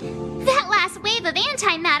long? That last wave of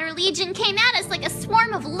Antimatter Legion came at us like a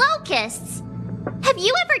swarm of locusts. Have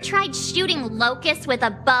you ever tried shooting locusts with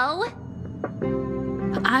a bow?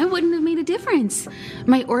 I wouldn't have made a difference.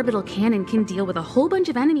 My orbital cannon can deal with a whole bunch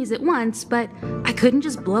of enemies at once, but I couldn't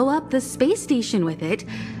just blow up the space station with it.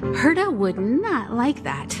 Herta would not like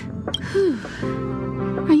that. Whew.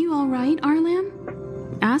 Are you all right, Arlam?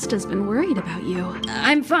 Asta's been worried about you.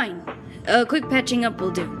 I'm fine. A quick patching up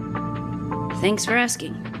will do. Thanks for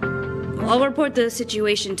asking. I'll report the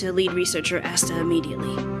situation to lead researcher Asta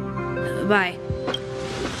immediately. Bye.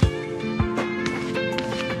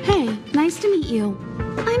 Hey, nice to meet you.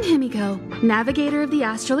 I'm Himiko, navigator of the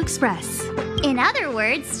Astral Express. In other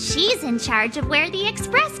words, she's in charge of where the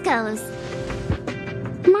express goes.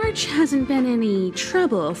 March hasn't been any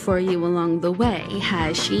trouble for you along the way,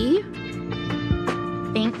 has she?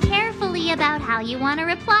 Think carefully about how you want to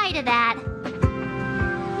reply to that.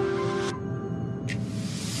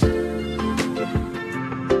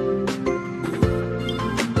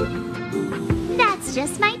 That's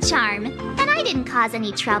just my charm, and I didn't cause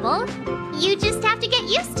any trouble. You just have to get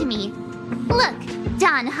used to me. Look,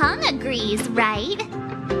 Dunhung agrees, right?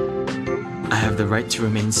 I have the right to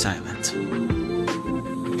remain silent.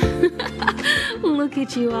 Look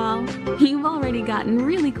at you all. You've already gotten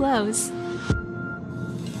really close.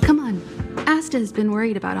 Come on. Asta has been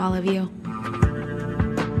worried about all of you.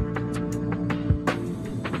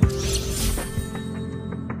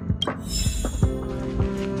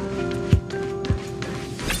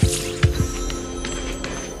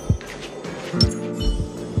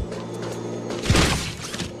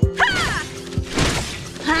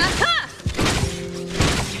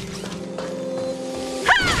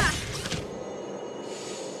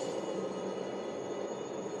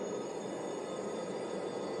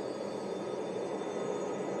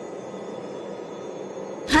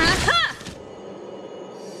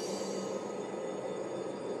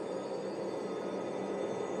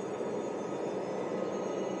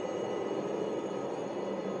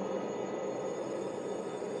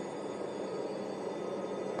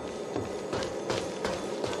 I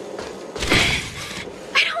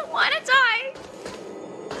don't want to die!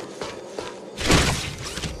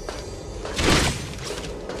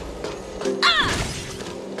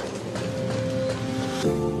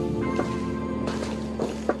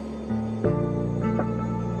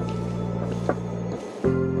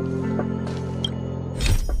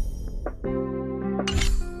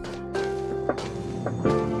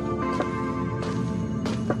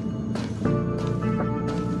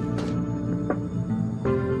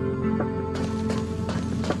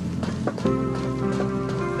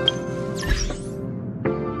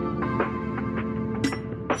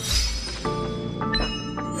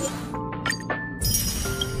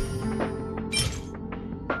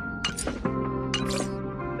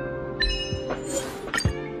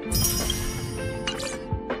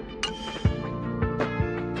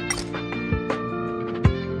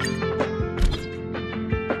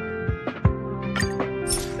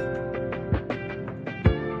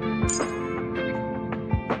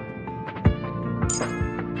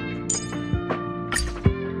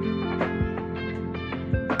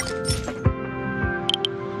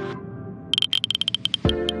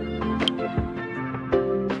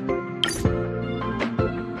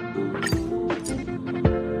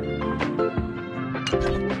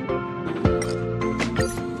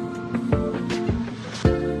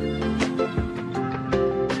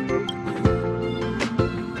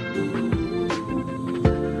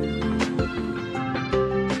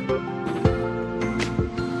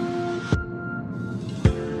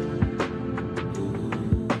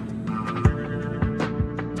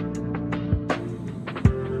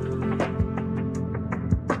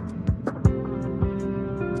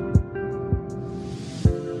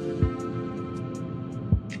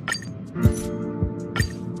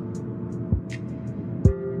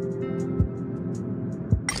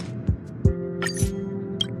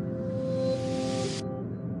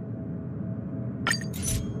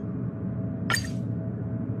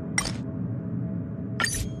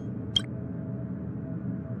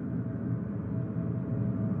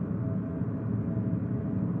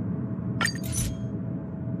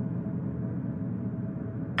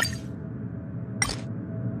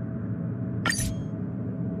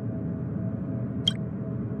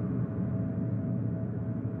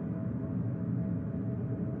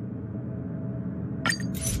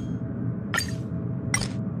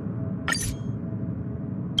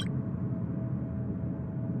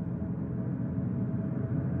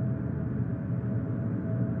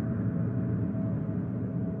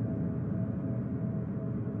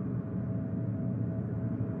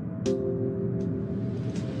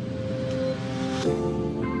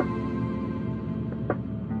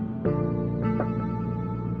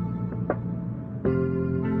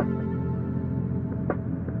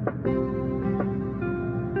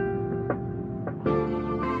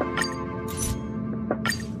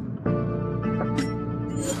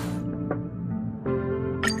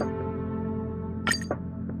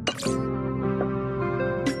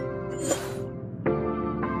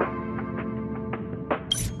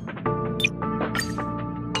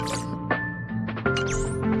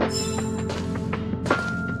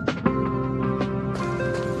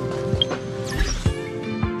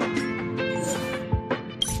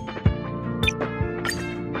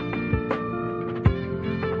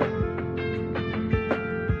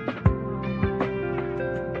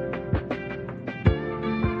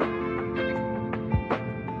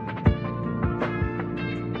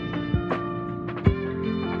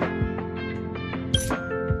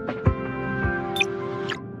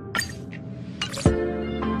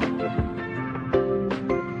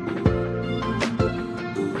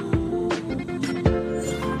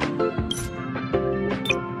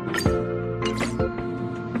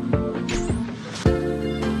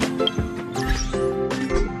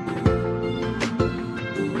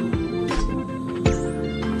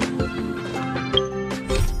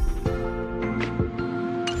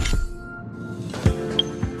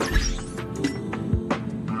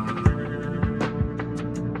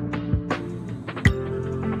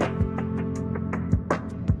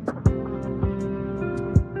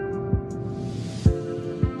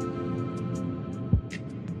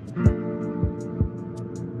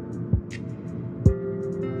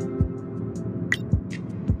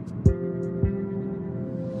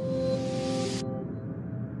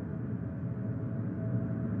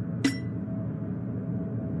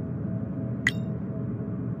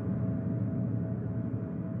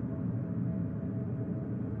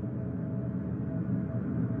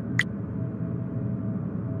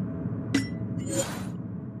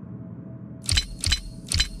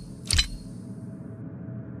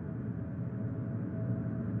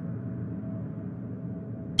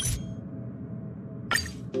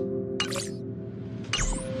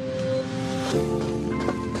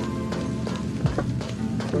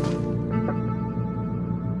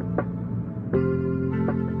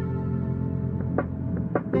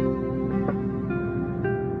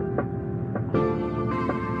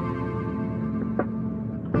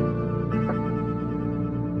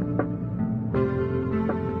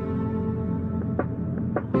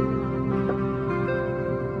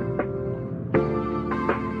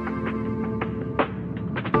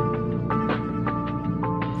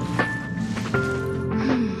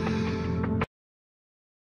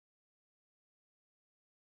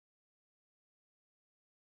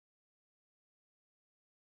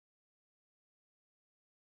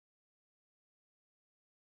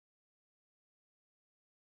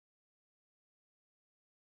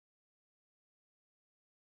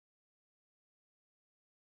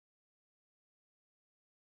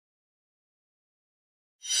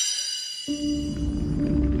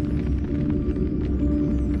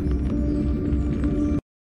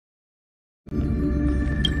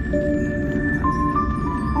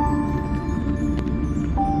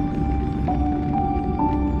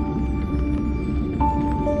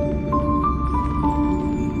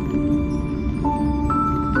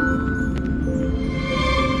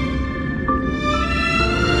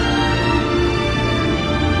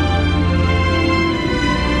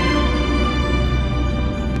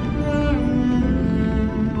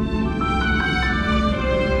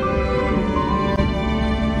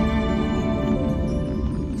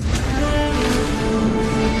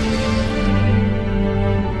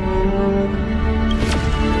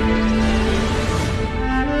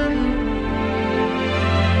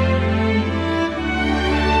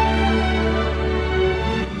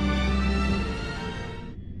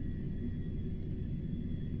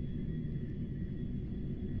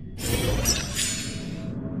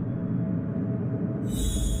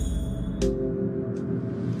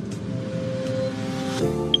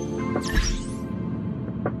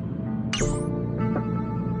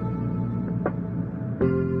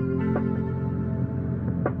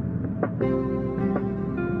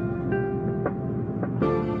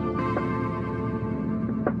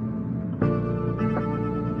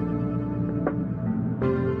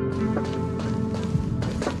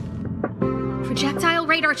 Projectile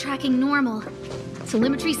radar tracking normal.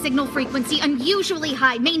 Telemetry signal frequency unusually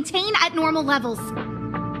high. Maintain at normal levels.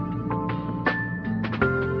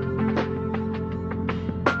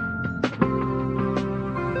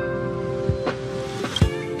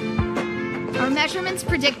 Our measurements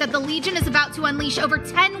predict that the Legion is about to unleash over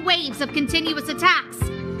 10 waves of continuous attacks.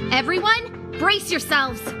 Everyone, brace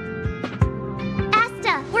yourselves.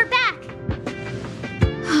 Asta, we're back!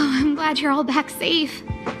 Oh, I'm glad you're all back safe.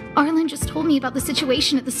 Arlen just told me about the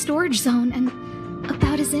situation at the storage zone and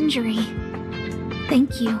about his injury.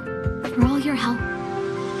 Thank you for all your help.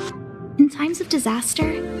 In times of disaster,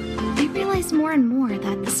 I realize more and more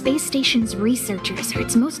that the space station's researchers are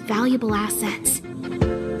its most valuable assets.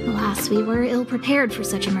 Alas, we were ill-prepared for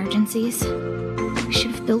such emergencies. We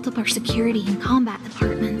should have built up our security and combat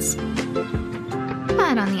departments.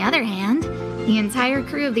 But on the other hand, the entire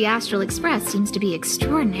crew of the Astral Express seems to be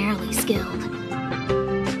extraordinarily skilled.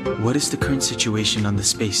 What is the current situation on the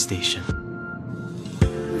space station?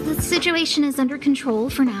 The situation is under control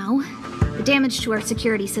for now. The damage to our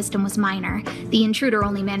security system was minor. The intruder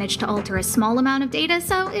only managed to alter a small amount of data,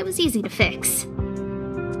 so it was easy to fix.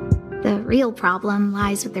 The real problem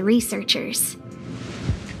lies with the researchers.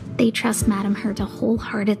 They trust Madame Herta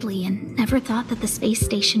wholeheartedly and never thought that the space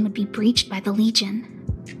station would be breached by the Legion.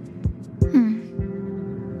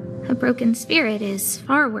 A broken spirit is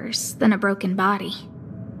far worse than a broken body.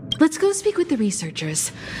 Let's go speak with the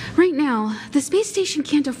researchers. Right now, the space station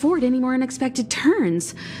can't afford any more unexpected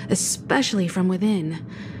turns, especially from within.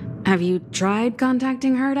 Have you tried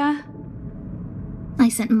contacting Herta? I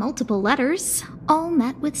sent multiple letters, all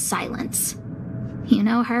met with silence. You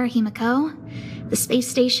know her, Himiko. The space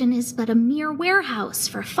station is but a mere warehouse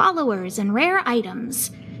for followers and rare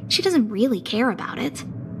items. She doesn't really care about it.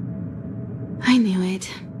 I knew it.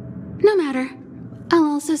 No matter. I'll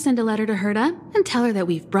also send a letter to Herta and tell her that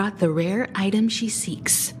we've brought the rare item she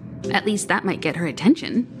seeks. At least that might get her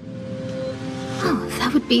attention. Oh,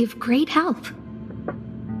 that would be of great help.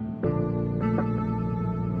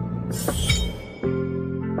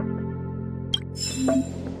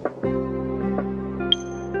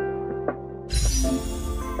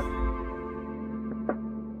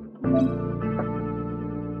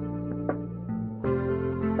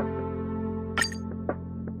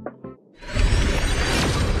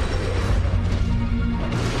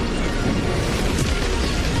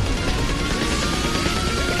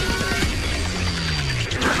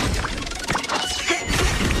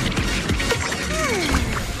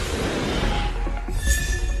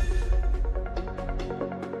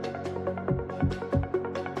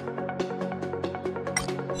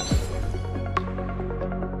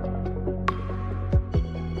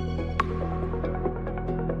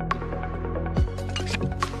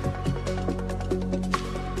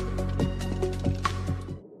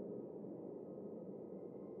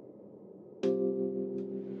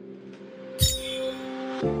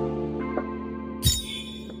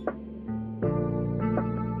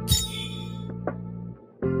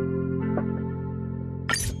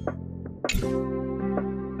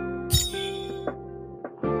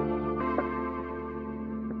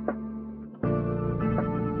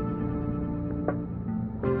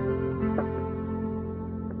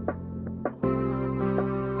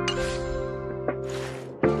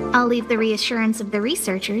 I'll leave the reassurance of the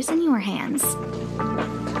researchers in your hands.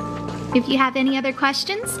 If you have any other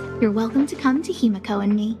questions, you're welcome to come to Himiko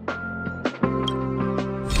and me.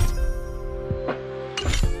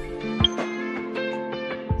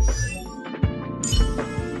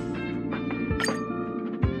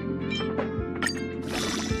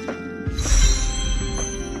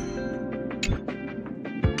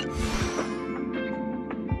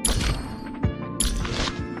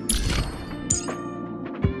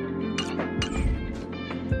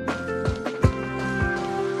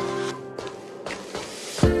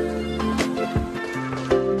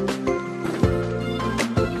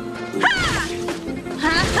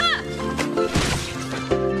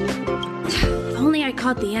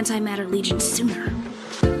 The Antimatter Legion sooner.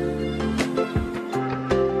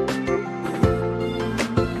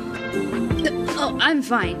 Oh, I'm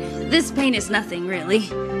fine. This pain is nothing, really.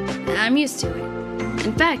 I'm used to it.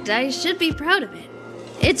 In fact, I should be proud of it.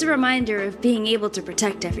 It's a reminder of being able to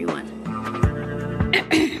protect everyone.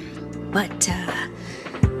 But,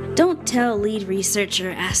 don't tell lead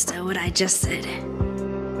researcher Asta what I just said.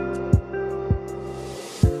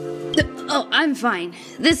 Oh, I'm fine.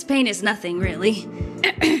 This pain is nothing, really.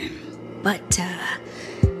 But,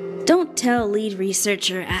 don't tell lead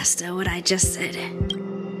researcher Asta what I just said.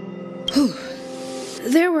 Whew.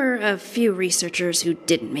 There were a few researchers who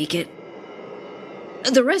didn't make it.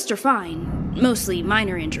 The rest are fine, mostly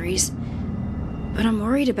minor injuries. But I'm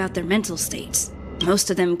worried about their mental states.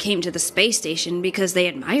 Most of them came to the space station because they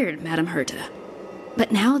admired Madame Herta.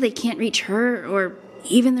 But now they can't reach her or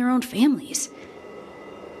even their own families.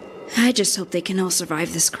 I just hope they can all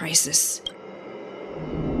survive this crisis.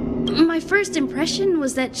 My first impression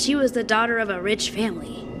was that she was the daughter of a rich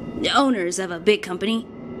family, owners of a big company.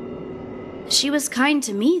 She was kind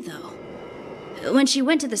to me, though. When she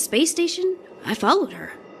went to the space station, I followed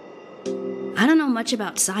her. I don't know much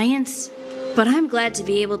about science, but I'm glad to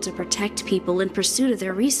be able to protect people in pursuit of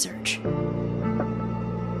their research.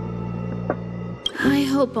 I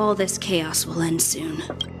hope all this chaos will end soon.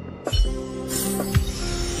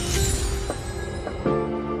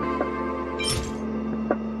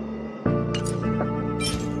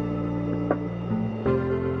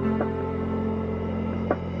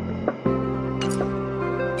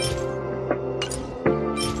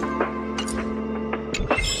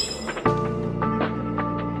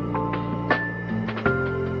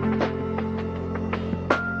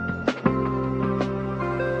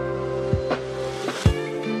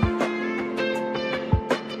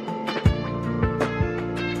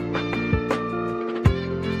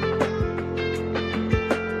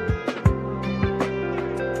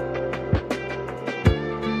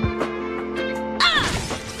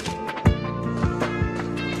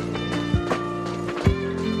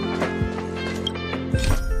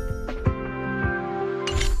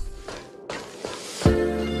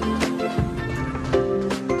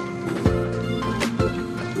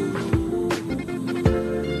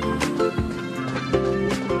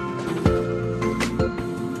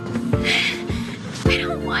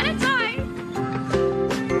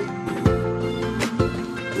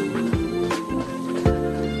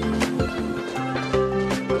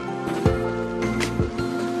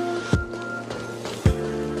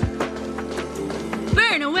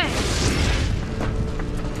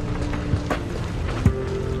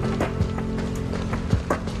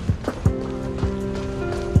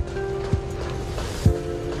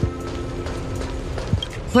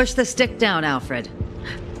 Push the stick down, Alfred.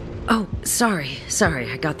 Oh, sorry,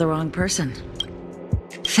 I got the wrong person.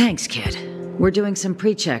 Thanks, kid. We're doing some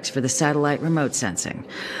pre-checks for the satellite remote sensing.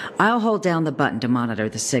 I'll hold down the button to monitor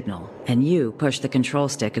the signal, and you push the control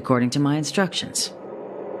stick according to my instructions.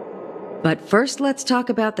 But first, let's talk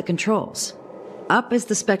about the controls. Up is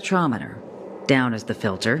the spectrometer, down is the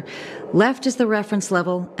filter, left is the reference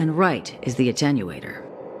level, and right is the attenuator.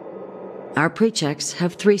 Our pre-checks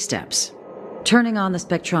have 3 steps. Turning on the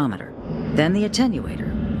spectrometer, then the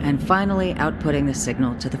attenuator, and finally outputting the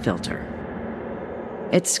signal to the filter.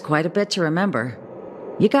 It's quite a bit to remember.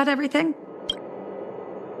 You got everything?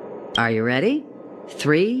 Are you ready?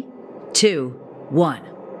 3, 2, 1.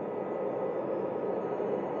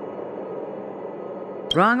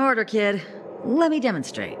 Wrong order, kid. Let me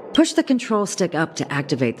demonstrate. Push the control stick up to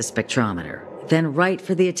activate the spectrometer, then right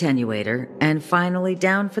for the attenuator, and finally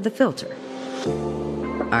down for the filter.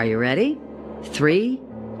 Are you ready? 3,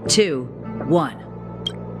 2,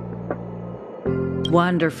 1.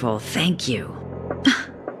 Wonderful, thank you.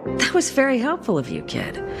 That was very helpful of you,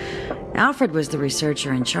 kid. Alfred was the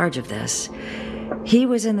researcher in charge of this. He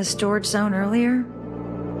was in the storage zone earlier.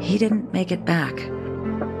 He didn't make it back.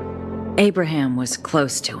 Abraham was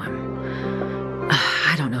close to him.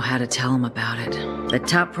 I don't know how to tell him about it. The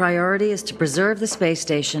top priority is to preserve the space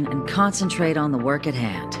station and concentrate on the work at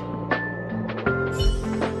hand.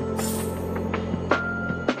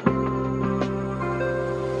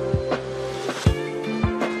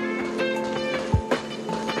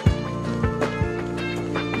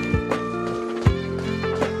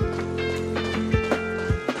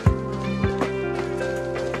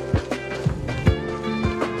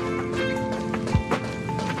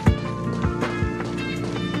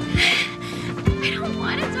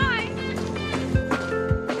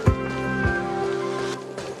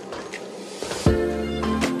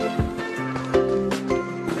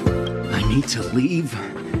 To leave.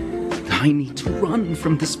 I need to run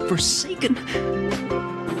from this forsaken...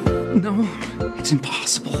 No, it's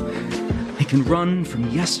impossible. I can run from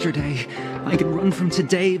yesterday, I can run from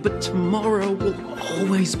today, but tomorrow will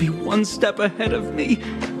always be one step ahead of me.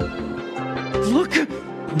 Look!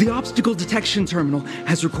 The obstacle detection terminal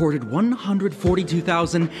has recorded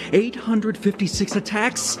 142,856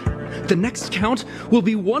 attacks. The next count will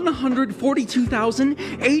be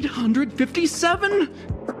 142,857!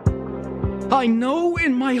 I know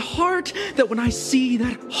in my heart that when I see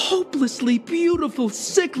that hopelessly beautiful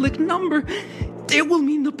cyclic number, it will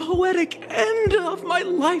mean the poetic end of my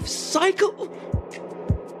life cycle.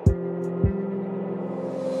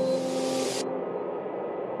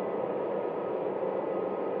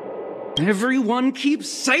 Everyone keeps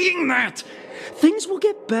saying that! Things will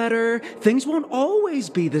get better, things won't always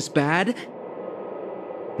be this bad.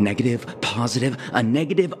 Negative, positive, a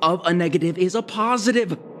negative of a negative is a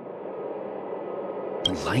positive.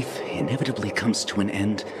 Life inevitably comes to an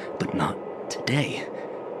end, but not today.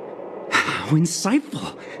 How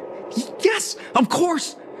insightful! Yes, of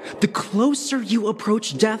course! The closer you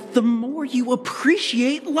approach death, the more you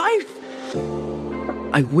appreciate life!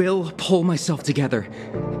 I will pull myself together.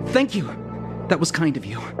 Thank you. That was kind of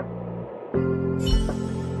you.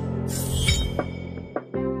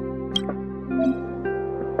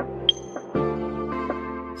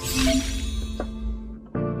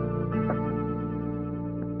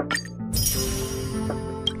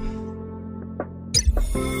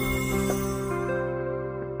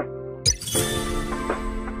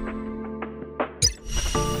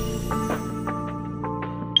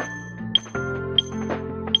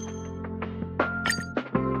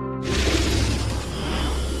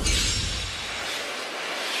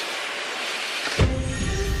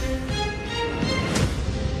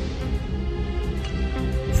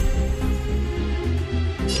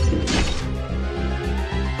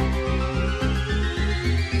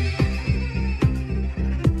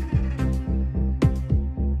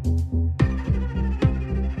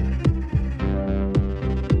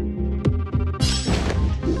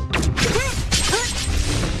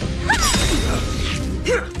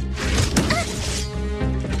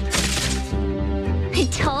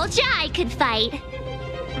 Could fight.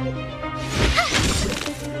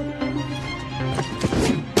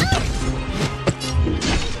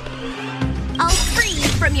 I'll free you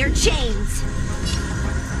from your chains.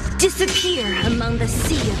 Disappear among the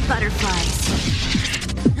sea of butterflies.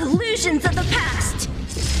 Illusions of the past.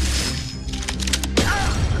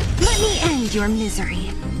 Let me end your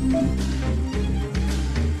misery.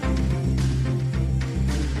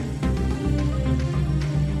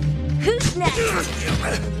 Who's next?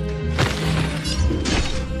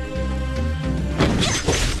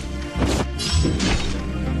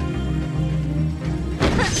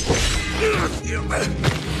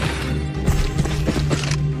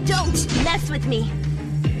 Don't mess with me.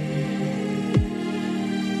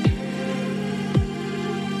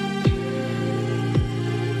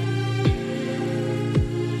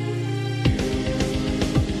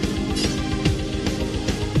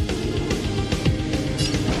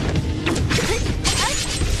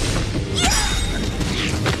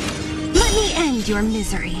 Let me end your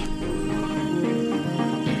misery.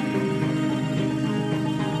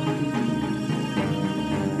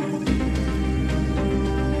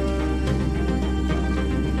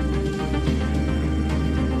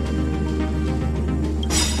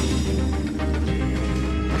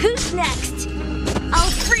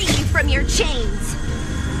 Your chains.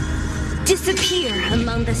 Disappear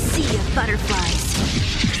among the sea of butterflies.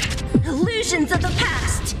 Illusions of the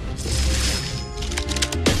past.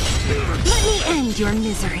 Let me end your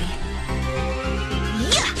misery.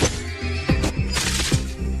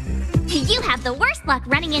 You have the worst luck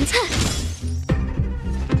running into...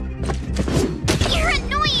 You're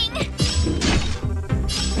annoying!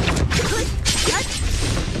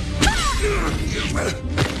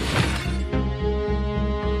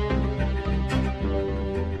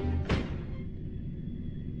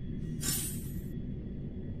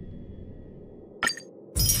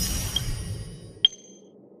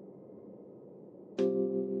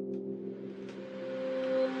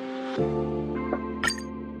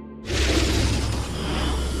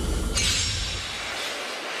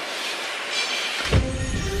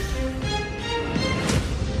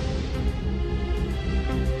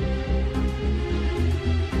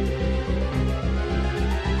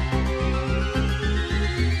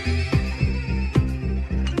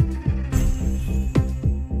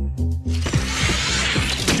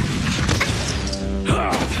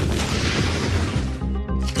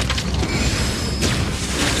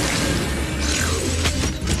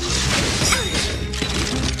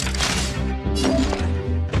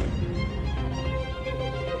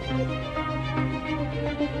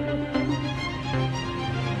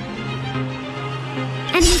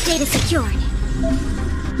 Enemy data secured.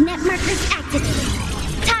 Net markers activated.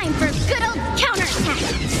 Time for good old counterattack.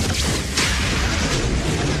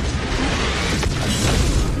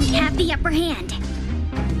 We have the upper hand.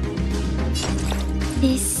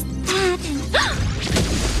 This, that, and...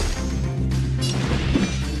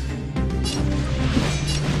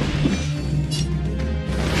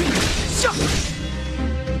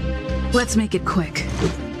 Let's make it quick.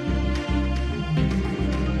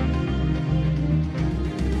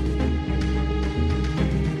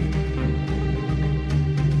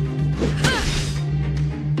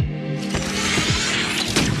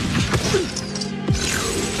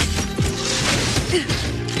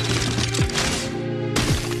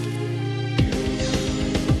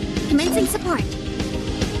 Commencing support.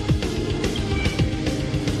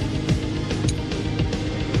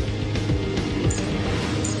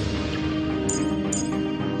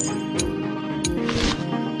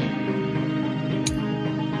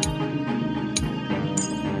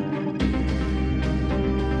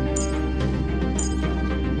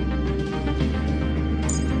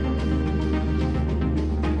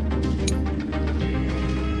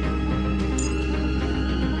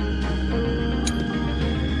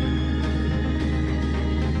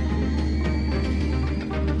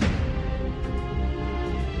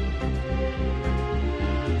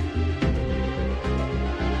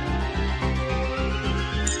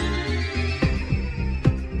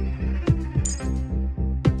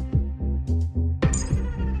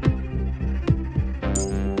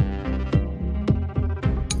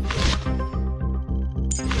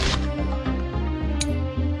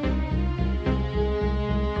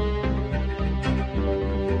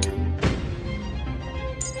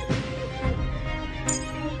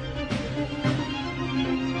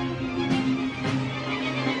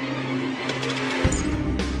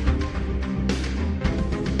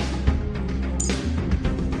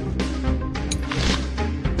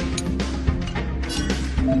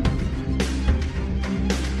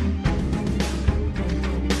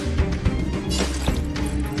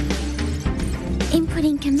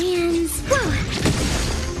 Inputting commands. Whoa.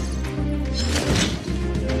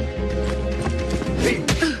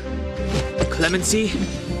 Clemency?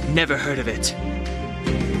 Never heard of it.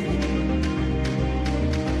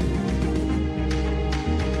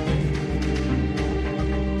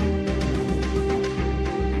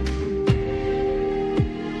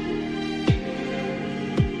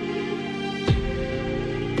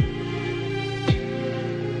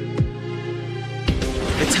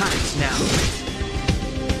 The time's now.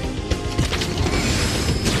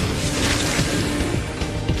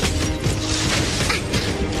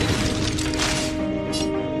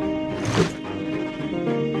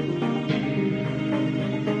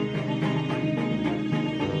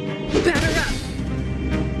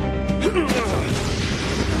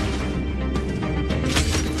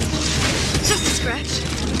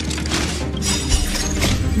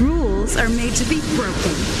 Rules are made to be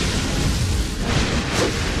broken.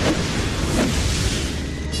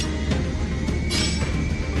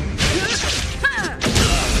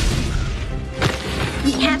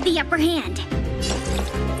 We have the upper hand.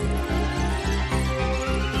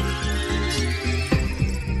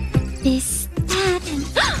 This, that, and...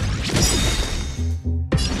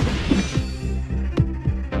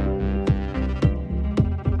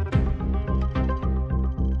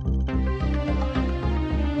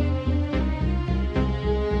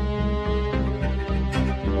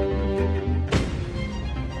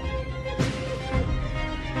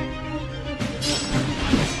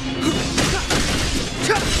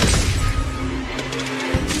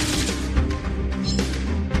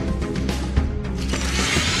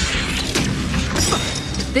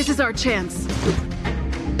 This is our chance.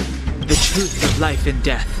 The truth of life and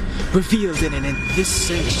death, revealed in this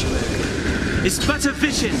sanctuary, is but a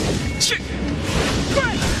vision.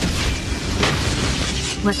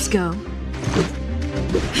 Let's go.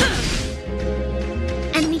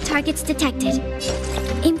 Enemy targets detected.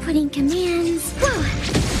 Inputting commands. Whoa.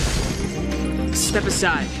 Step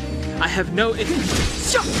aside. I have no...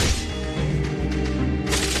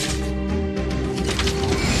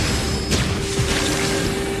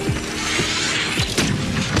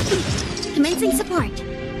 Commencing support.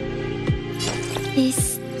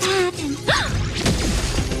 This, that, and...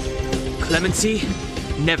 Clemency?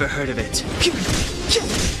 Never heard of it.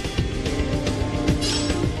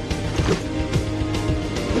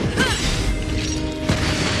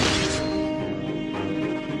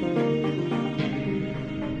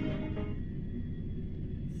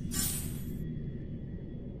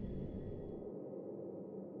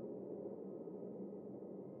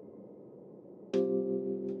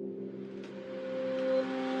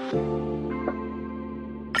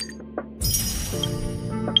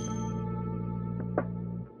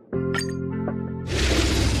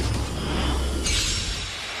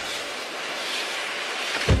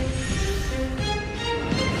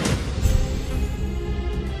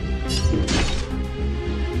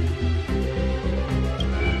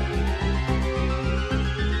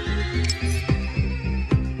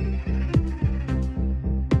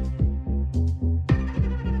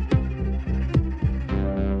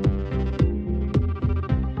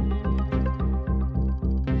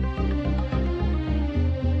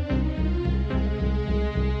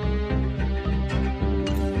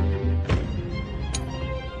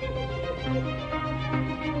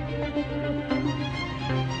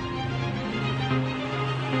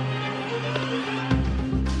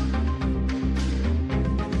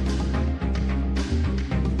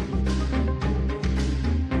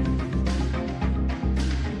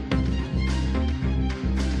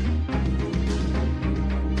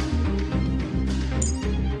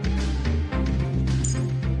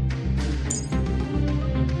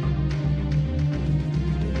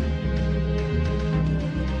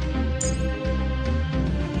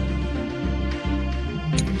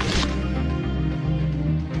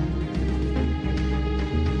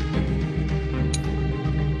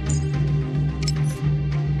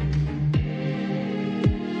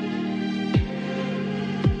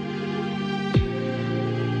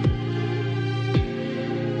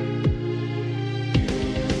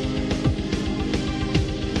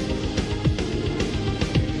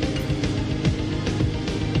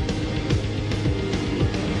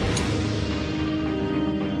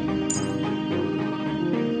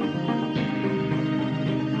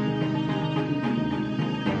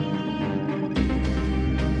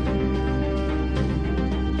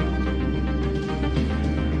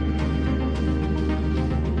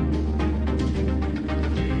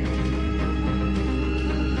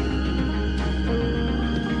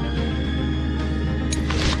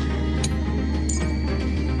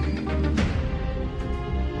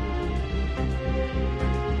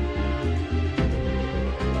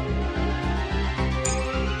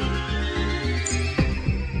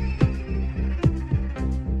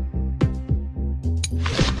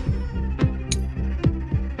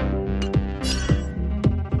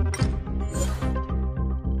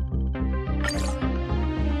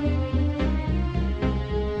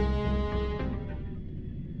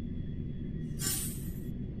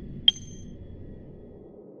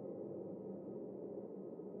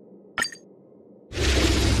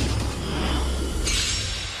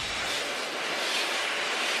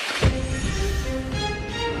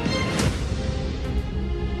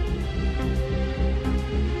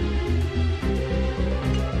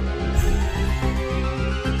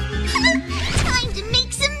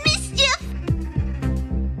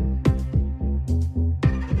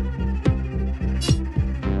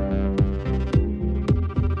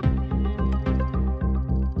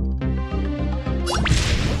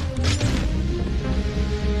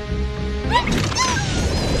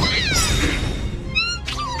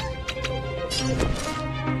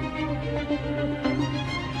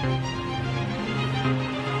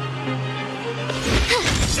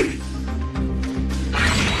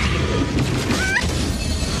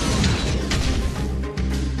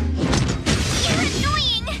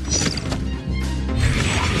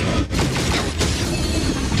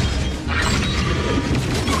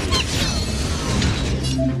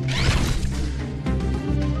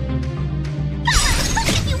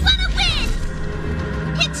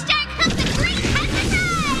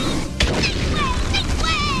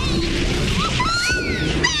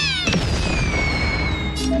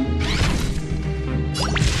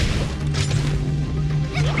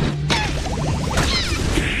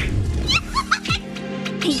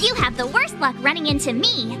 luck running into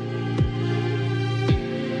me.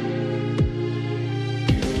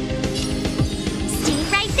 Stay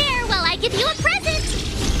right there while I give you a present!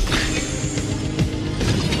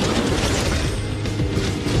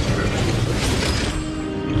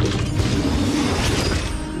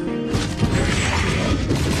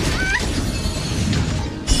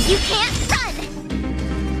 You can't run!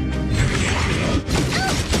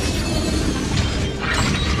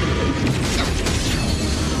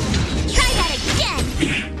 Try that again!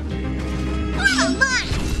 Come on,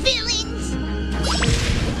 villains!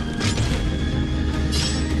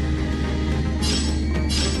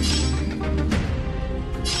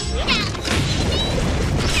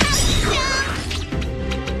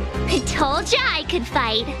 I told ya I could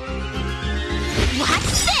fight.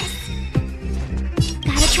 Watch this!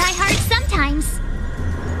 Gotta try hard sometimes.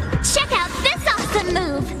 Check out this awesome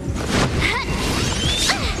move!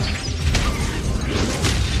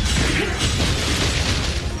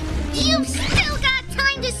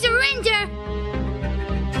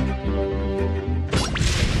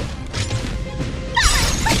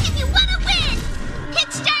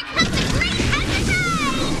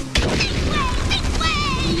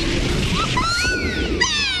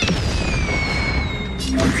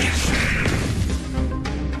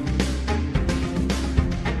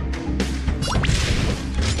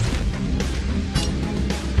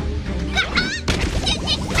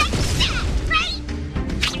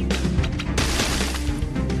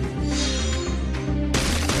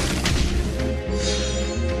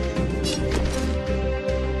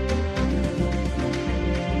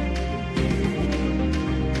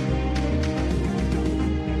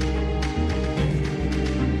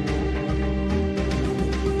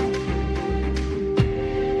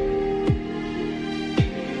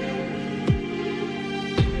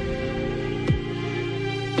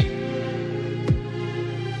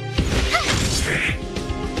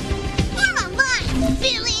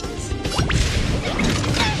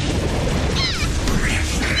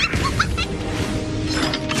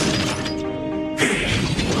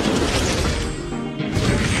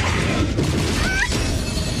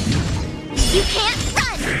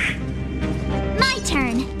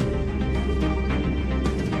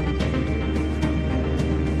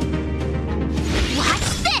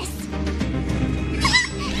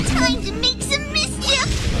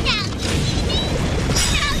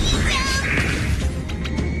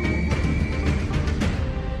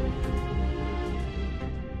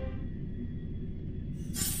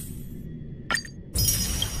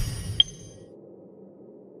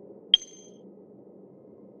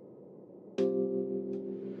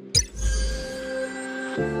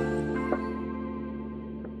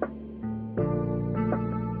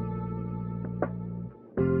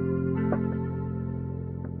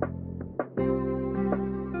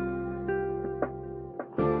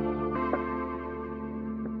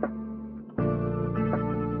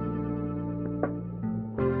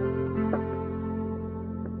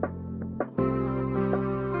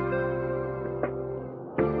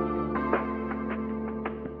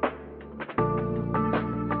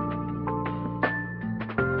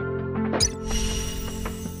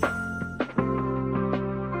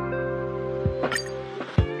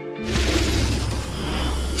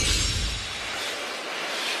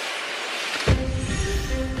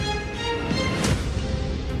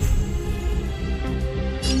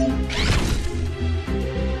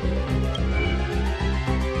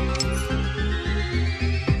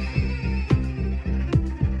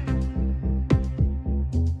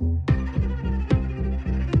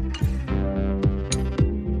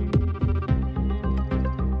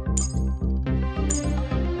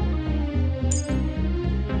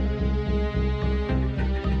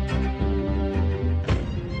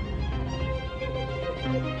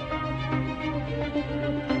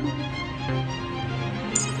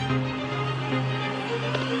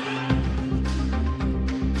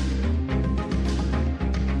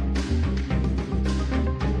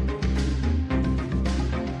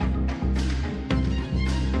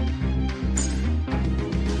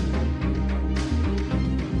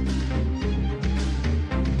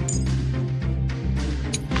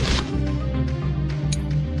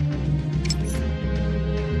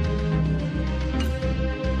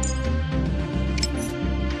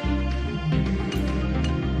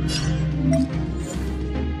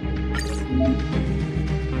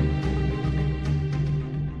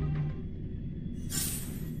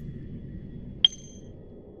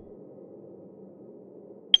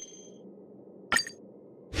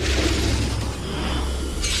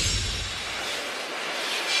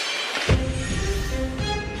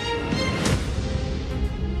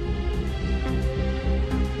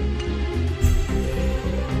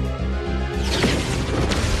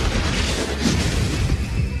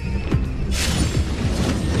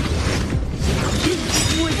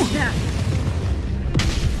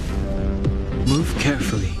 Move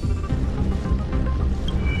carefully.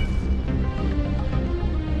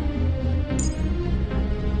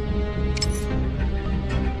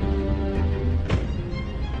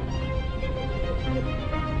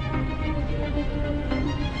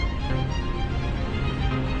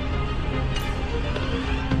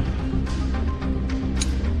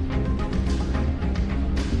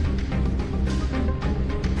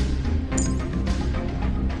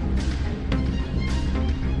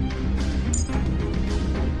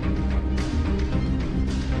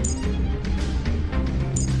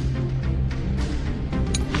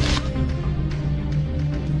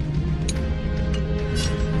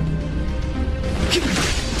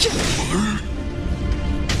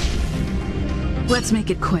 Let's make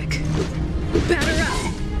it quick. Batter up!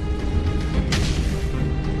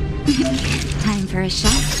 Time for a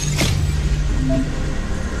shot?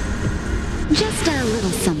 Just a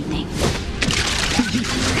little something.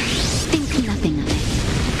 Think nothing of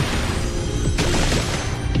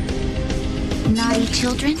it. Naughty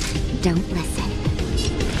children, don't listen.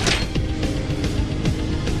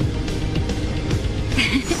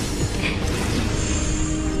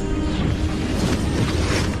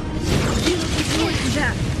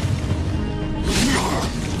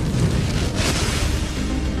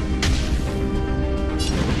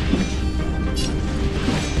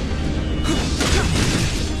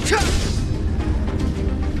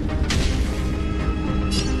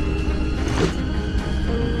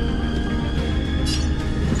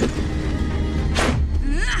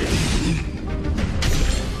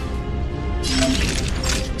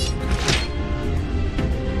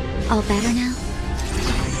 All better now?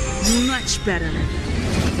 Much better.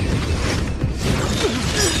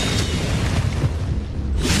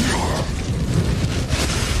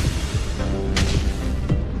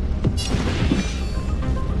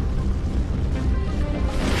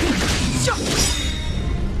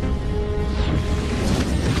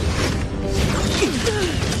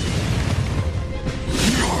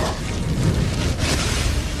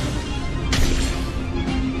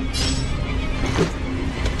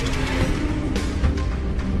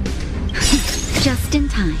 Just in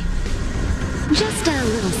time. Just a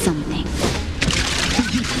little something.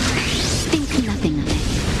 Think nothing of it.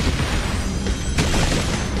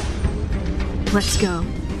 Let's go.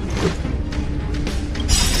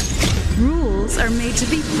 Rules are made to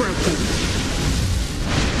be broken.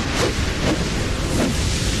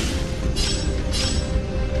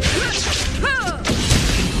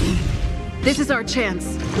 This is our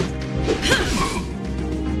chance.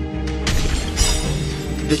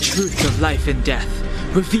 The truth of life and death,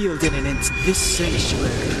 revealed in an instant. This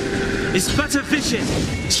sanctuary is but a vision.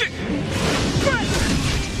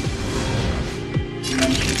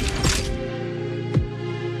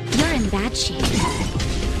 You're in bad shape.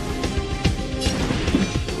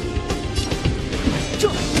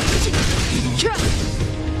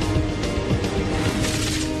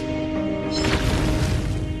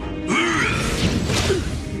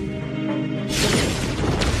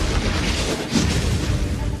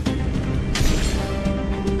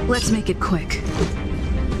 Let's make it quick.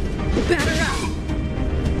 Batter up!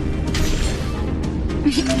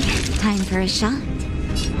 Time for a shot.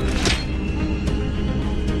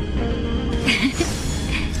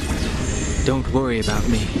 Don't worry about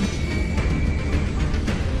me.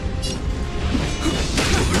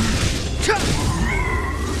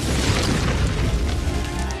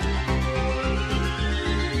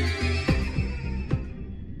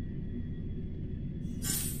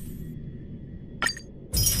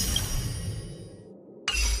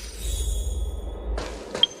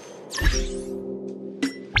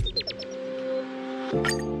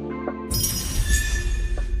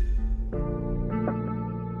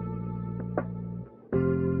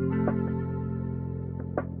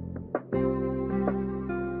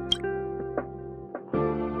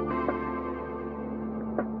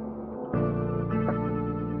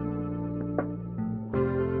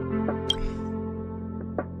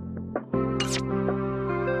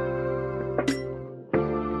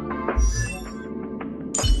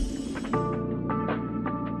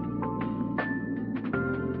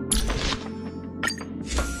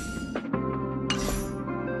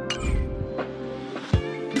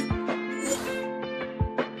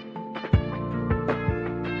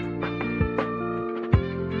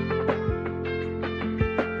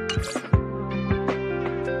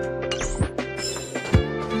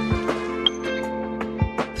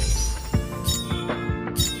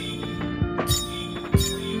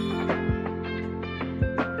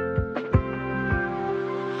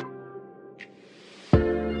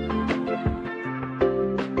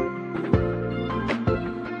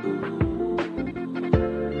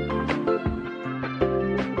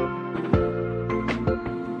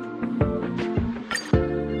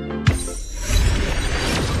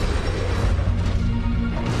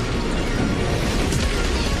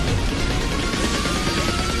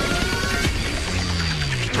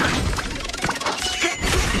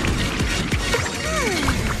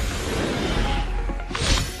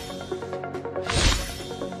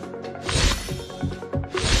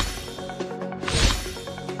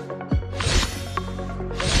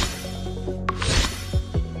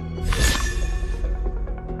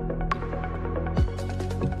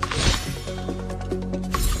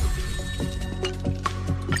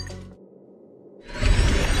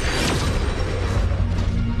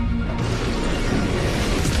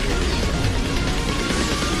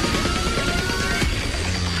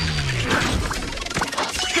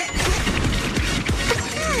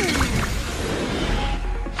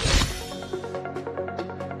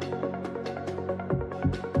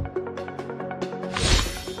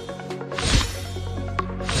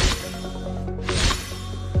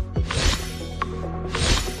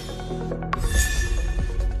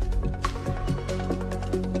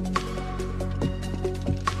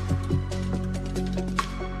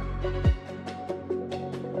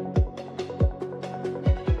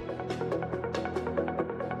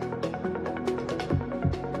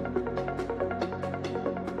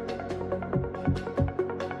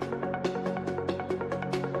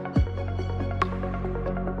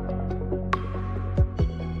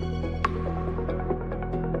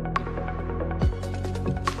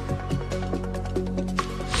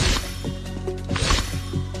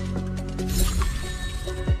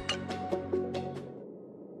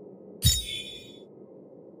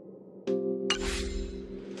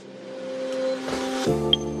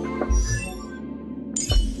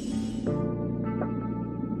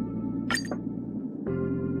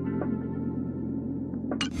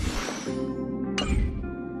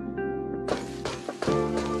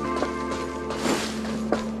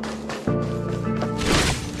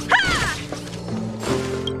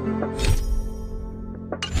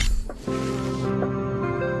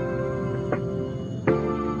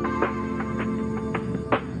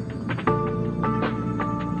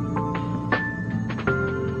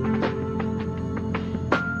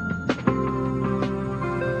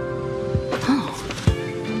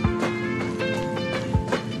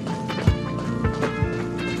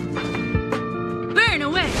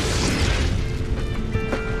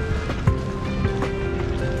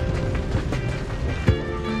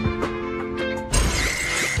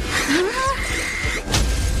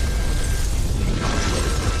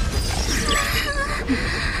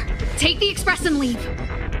 Take the express and leave.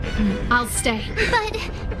 I'll stay. But...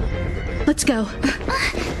 Let's go. My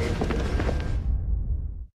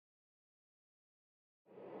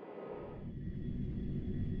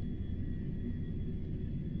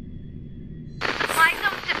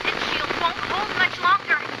zone's defense shield won't hold much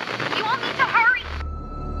longer. You all need to hurry.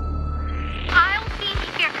 I'll be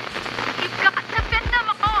here. You've got to fend them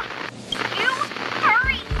off. You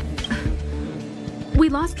hurry. We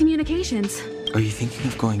lost communications. Are you thinking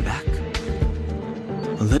of going back?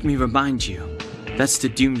 Well, let me remind you. That's the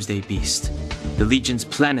Doomsday Beast, the Legion's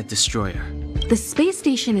planet destroyer. The space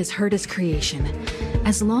station is Herta's creation.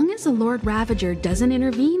 As long as the Lord Ravager doesn't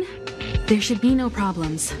intervene, there should be no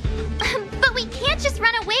problems. But we can't just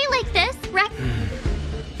run away like this, right?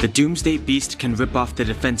 The Doomsday Beast can rip off the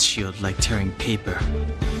defense shield like tearing paper.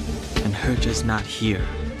 And Herta's not here.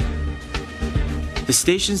 The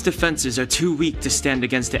station's defenses are too weak to stand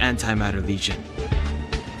against the Antimatter Legion.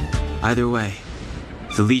 Either way,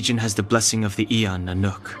 the Legion has the blessing of the Aeon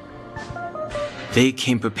Nanook. They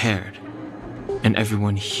came prepared, and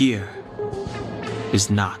everyone here is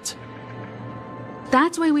not.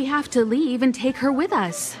 That's why we have to leave and take her with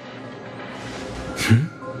us.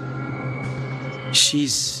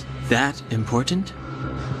 She's that important?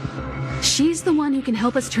 She's the one who can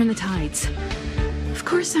help us turn the tides. Of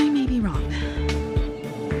course, I may be wrong.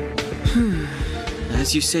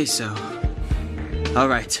 As you say so. All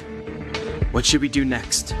right. What should we do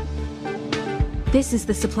next? This is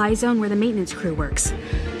the supply zone where the maintenance crew works.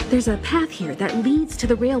 There's a path here that leads to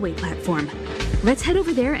the railway platform. Let's head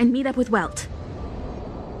over there and meet up with Welt.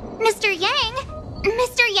 Mr. Yang?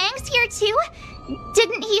 Mr. Yang's here too?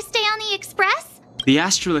 Didn't he stay on the Express? The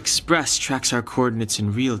Astral Express tracks our coordinates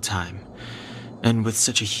in real time. And with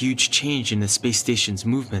such a huge change in the space station's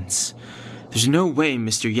movements, there's no way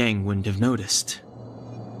Mr. Yang wouldn't have noticed.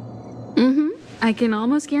 I can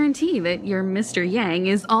almost guarantee that your Mr. Yang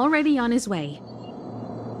is already on his way.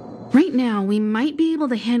 Right now, we might be able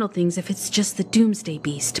to handle things if it's just the Doomsday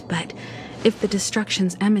Beast, but if the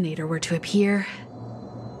Destruction's Emanator were to appear...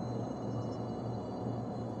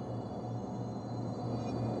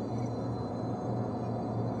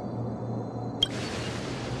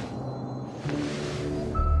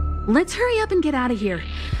 Let's hurry up and get out of here.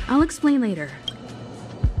 I'll explain later.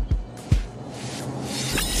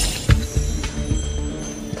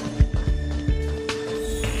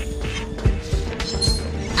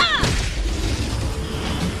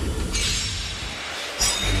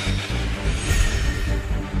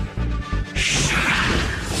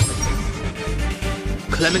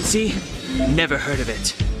 Clemency? Never heard of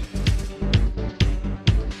it.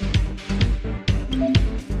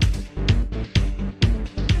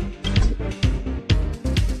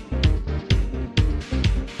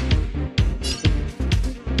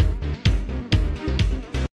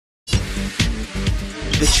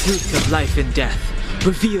 The truth of life and death,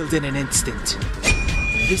 revealed in an instant.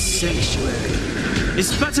 This sanctuary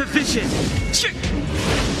is but a vision.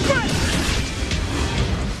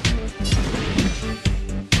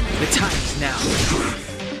 The time is now.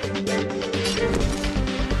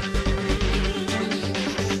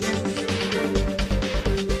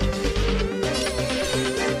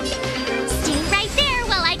 Stay right there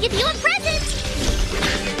while I give you a present!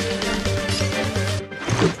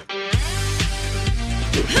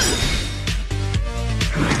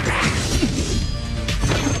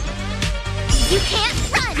 You can't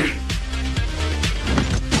run!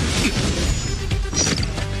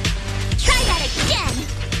 Try that again!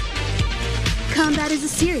 Combat is a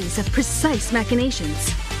series of precise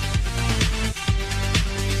machinations.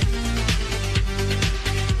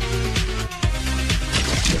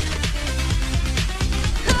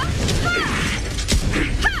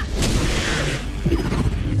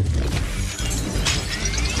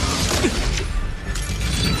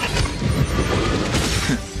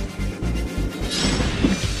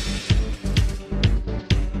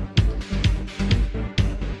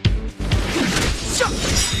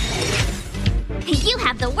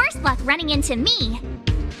 running into me.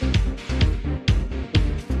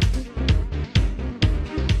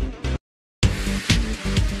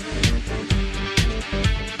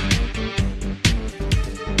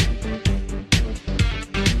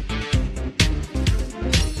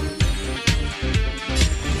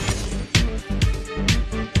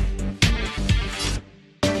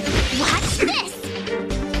 Watch this!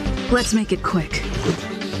 Let's make it quick.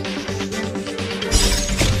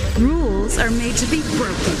 Rules are made to be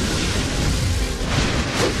broken.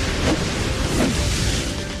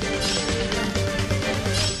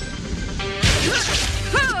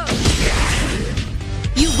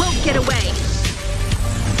 You won't get away!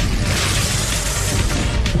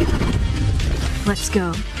 Let's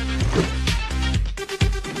go.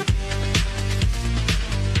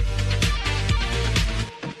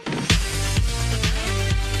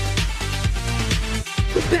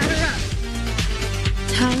 Batter up!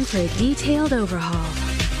 Time for a detailed overhaul.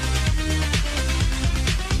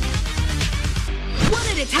 One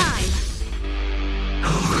at a time!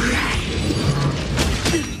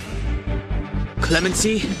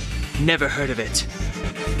 Clemency? Never heard of it.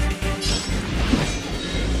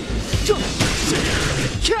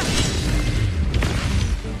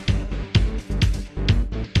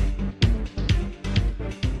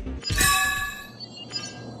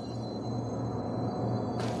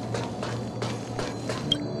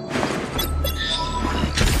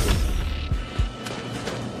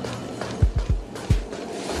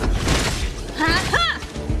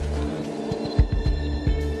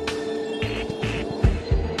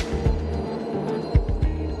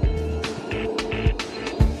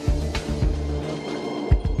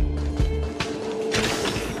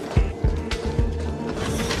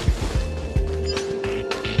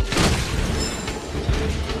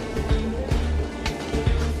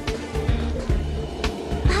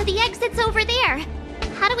 The exit's over there.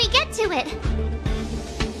 How do we get to it?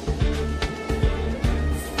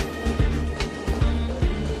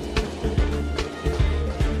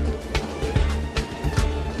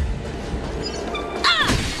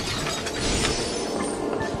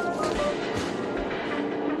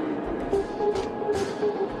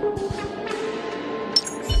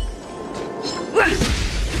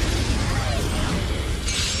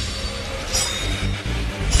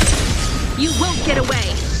 You won't get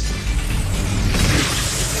away!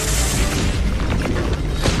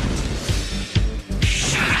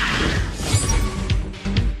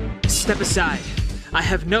 Step aside. I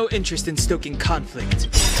have no interest in stoking conflict.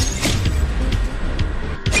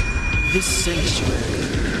 This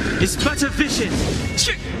sanctuary is but a vision.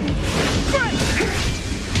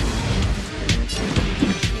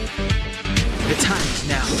 The time is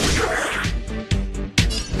now.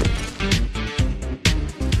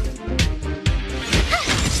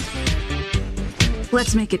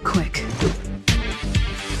 Let's make it quick.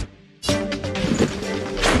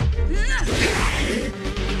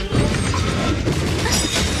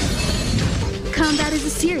 Combat is a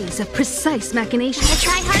series of precise machinations. I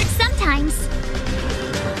try hard sometimes.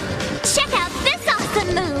 Check out this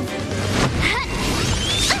awesome move!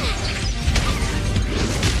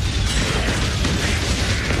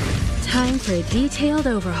 Time for a detailed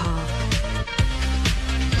overhaul.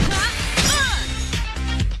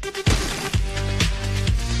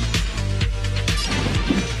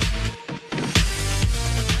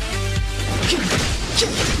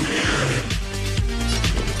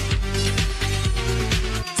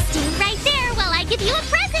 Stay right there while I give you a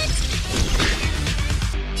present!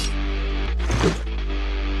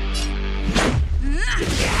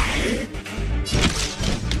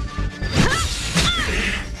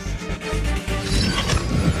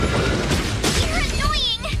 You're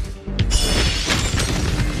annoying!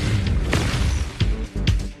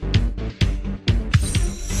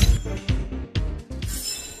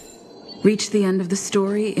 Reach the end of the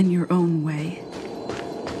story in your own way.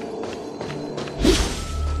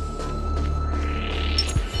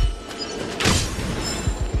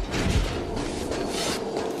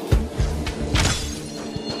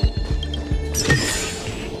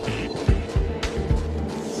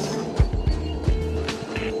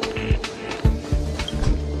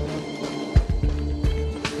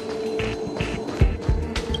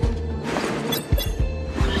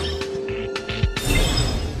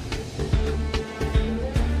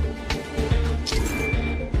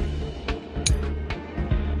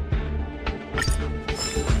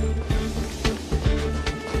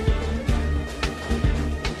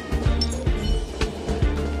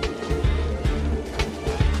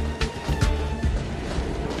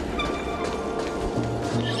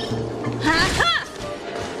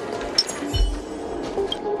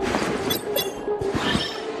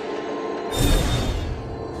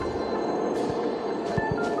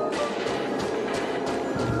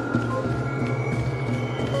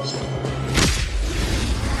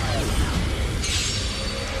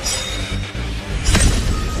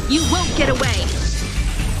 won't get away!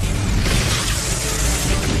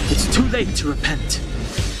 It's too late to repent.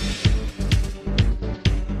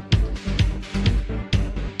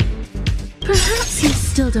 Perhaps you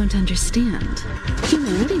still don't understand.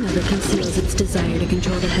 Humanity never conceals its desire to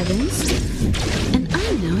control the heavens. And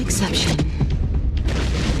I'm no exception.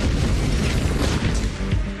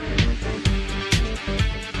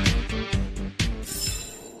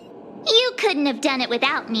 You couldn't have done it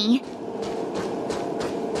without me.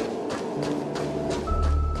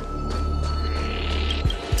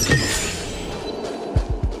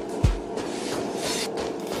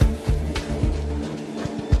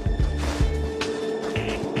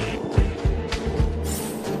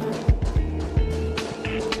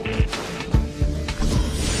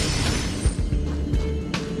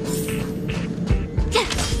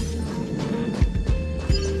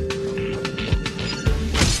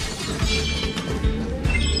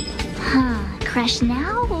 Crush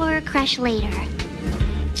now or crush later?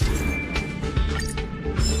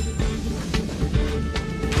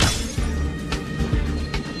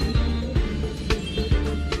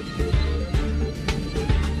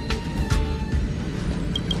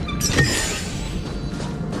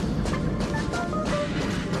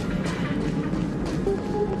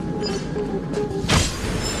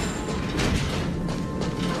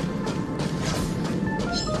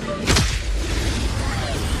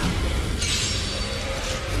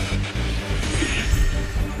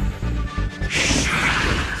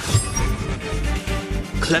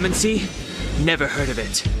 Clemency? Never heard of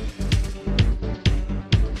it.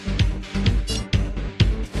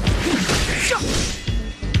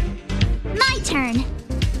 My turn.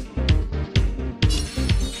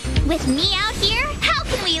 With me out here, how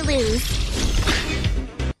can we lose?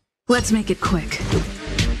 Let's make it quick.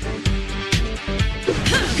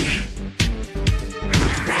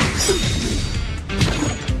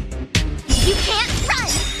 You can't run!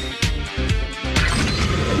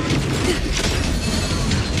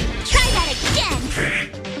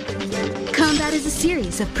 Combat is a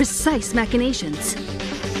series of precise machinations.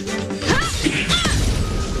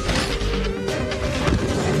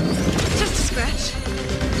 Just a scratch.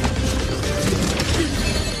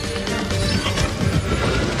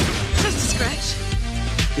 Just a scratch.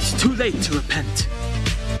 It's too late to repent.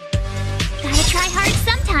 Gotta try hard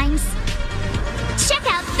sometimes. Check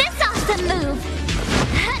out this awesome move!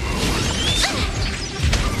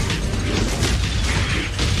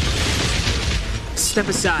 Step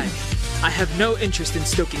aside. I have no interest in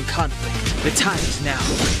stoking conflict. The time is now.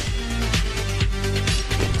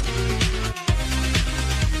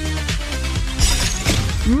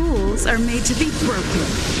 Rules are made to be broken.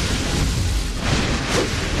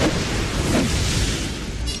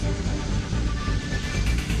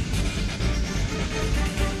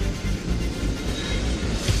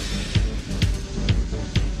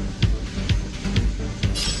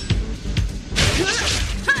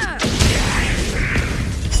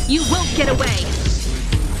 You won't get away!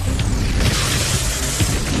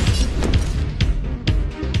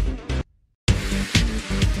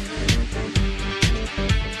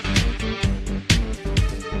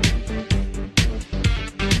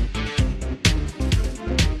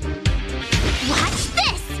 Watch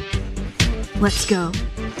this! Let's go.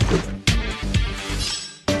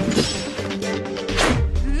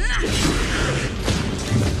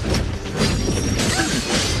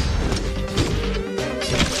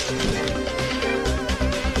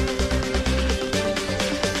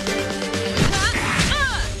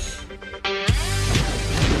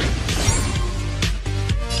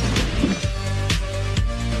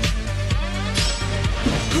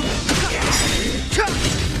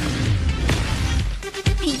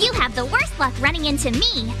 You have the worst luck running into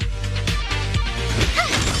me.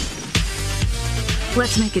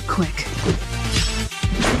 Let's make it quick.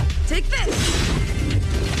 Take this!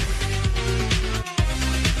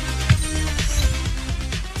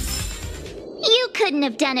 You couldn't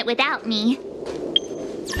have done it without me.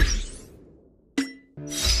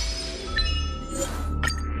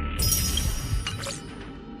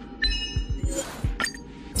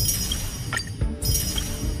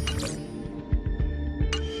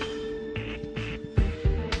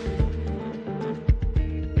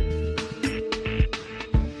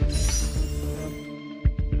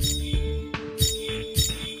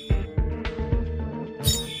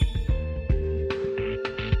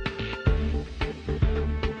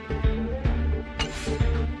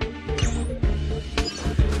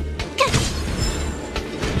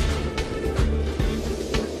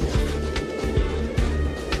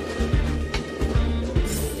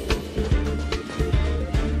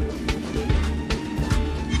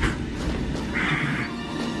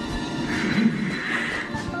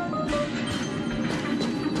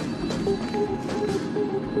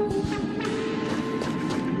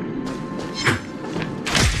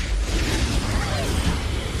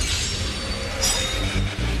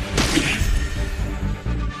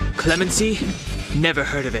 Clemency? Never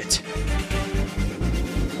heard of it.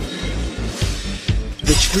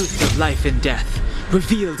 The truth of life and death,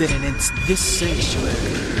 revealed in an instant. This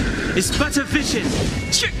sanctuary is but a vision.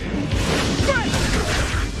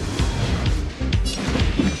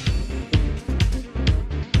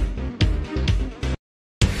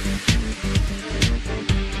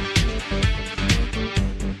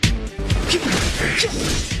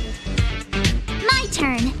 My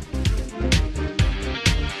turn.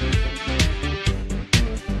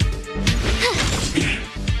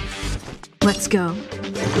 Let's go.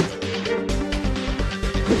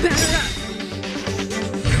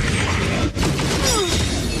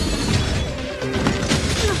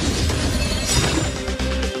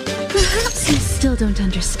 Perhaps you still don't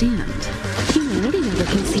understand. Humanity never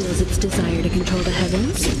conceals its desire to control the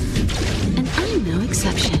heavens. And I'm no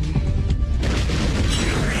exception.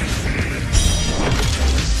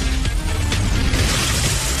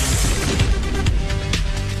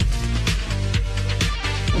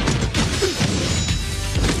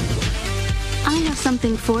 I have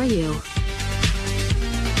something for you.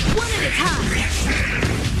 One at a time.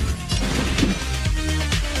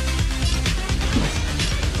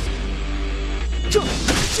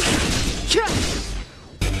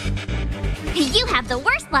 You have the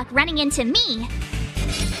worst luck running into me.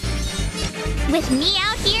 With me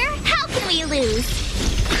out here, how can we lose?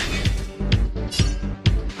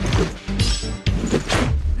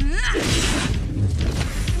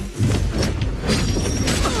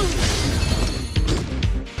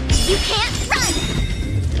 You can't run!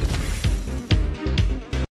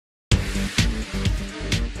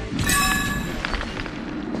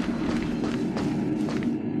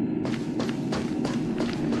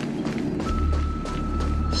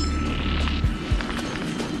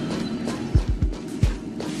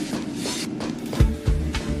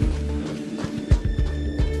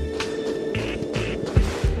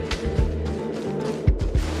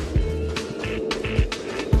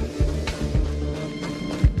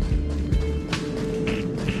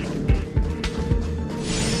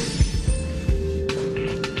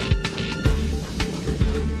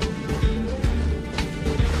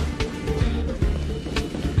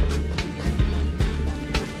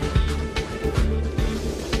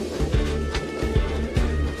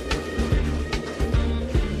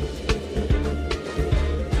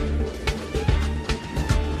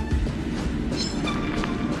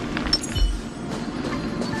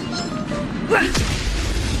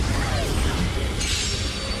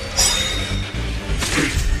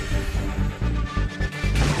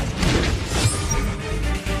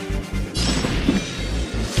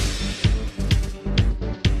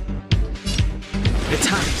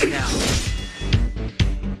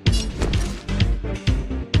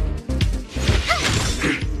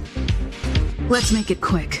 Let's make it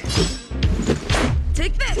quick.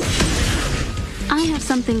 Take this! I have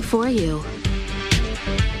something for you.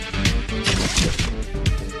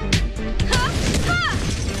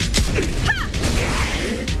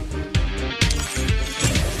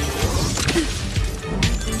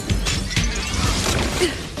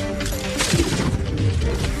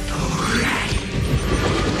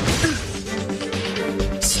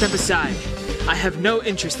 Step aside. I have no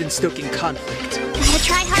interest in stoking conflict. Gotta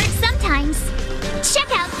try hard sometimes. Check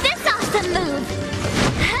out this awesome move!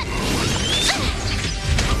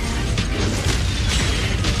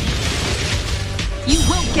 You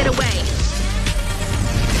won't get away!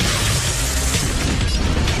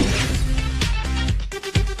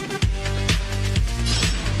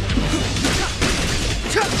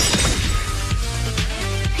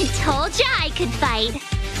 I told ya I could fight.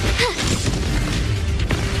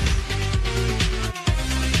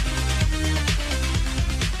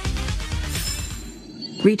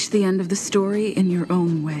 Reach the end of the story in your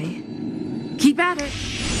own way. Keep at it.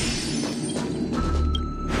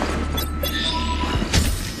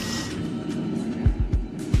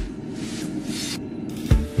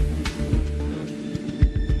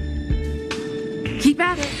 Keep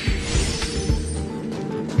at it.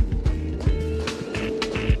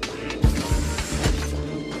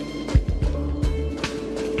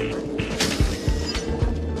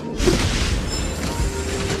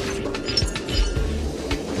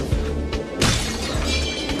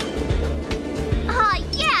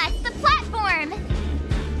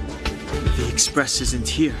 Express isn't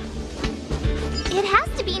here. It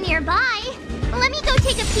has to be nearby. Let me go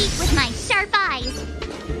take a peek with my sharp eyes.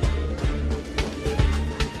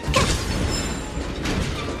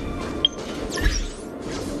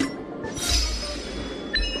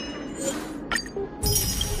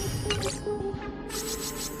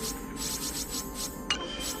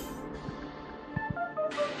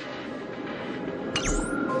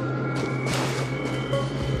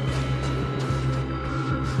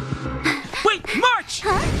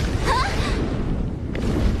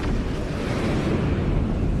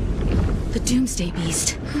 Doomsday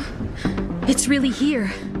Beast. It's really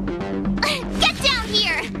here. Get down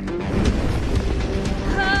here!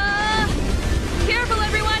 Careful,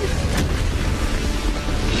 everyone!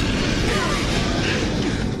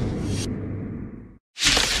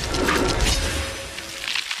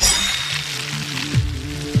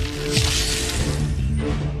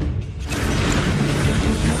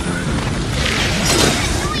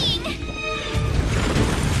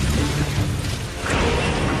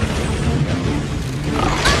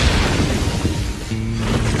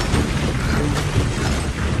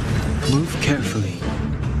 Move carefully.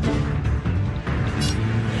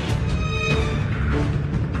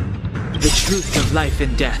 The truth of life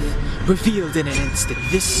and death, revealed in an instant.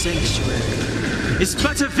 This sanctuary is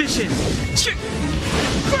but a vision.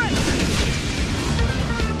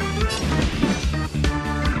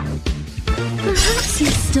 Perhaps you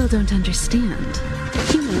still don't understand.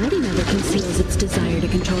 Humanity never conceals its desire to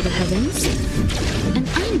control the heavens. And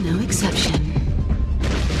I'm no exception.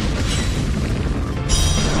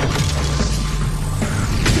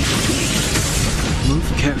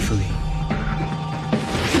 Move carefully.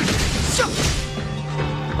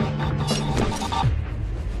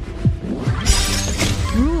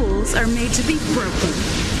 Rules are made to be broken.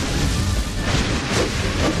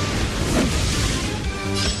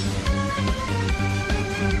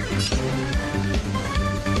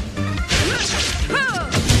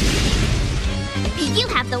 You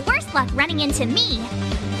have the worst luck running into me.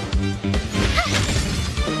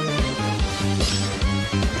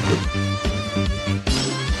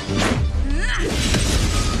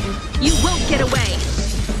 You won't get away!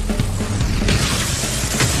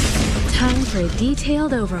 Time for a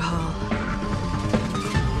detailed overhaul.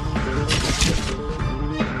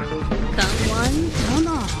 Come one, come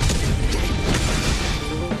all.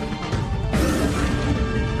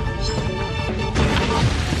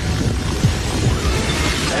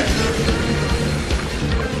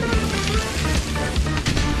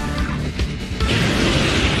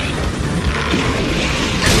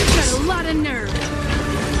 You've got a lot of nerve!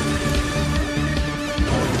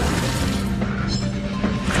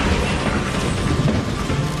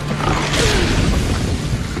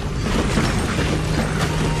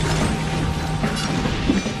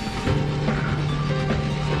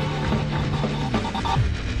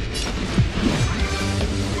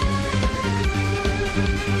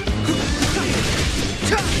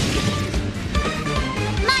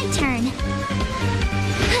 My turn.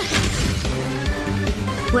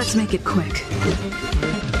 Let's make it quick.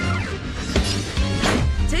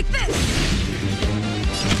 Take this!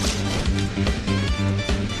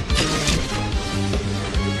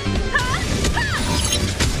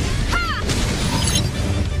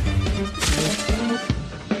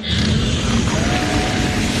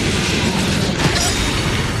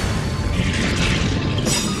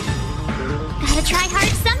 Gotta try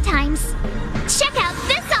hard sometimes. Check out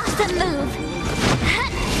this awesome move!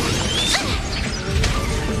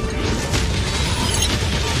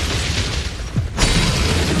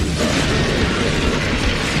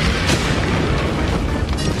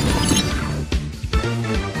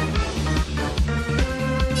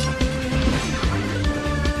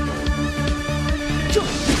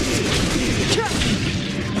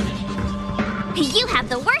 You have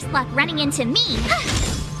the worst luck running into me.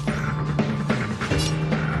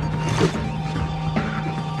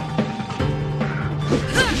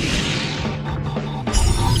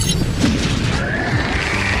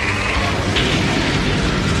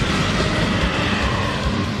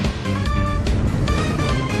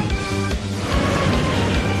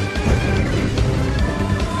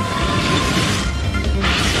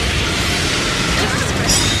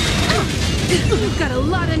 You've got a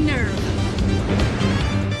lot of nerve!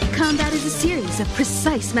 Combat is a series of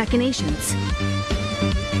precise machinations.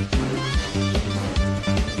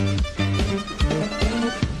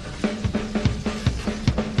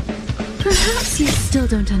 Perhaps you still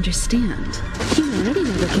don't understand. Humanity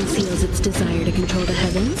never conceals its desire to control the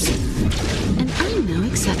heavens. And I'm no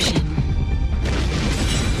exception.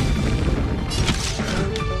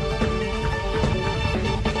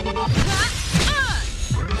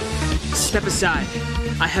 Step aside.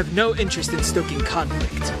 I have no interest in stoking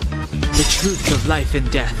conflict. The truth of life and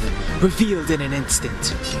death, revealed in an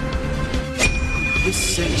instant. This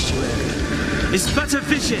sanctuary is but a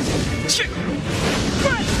vision.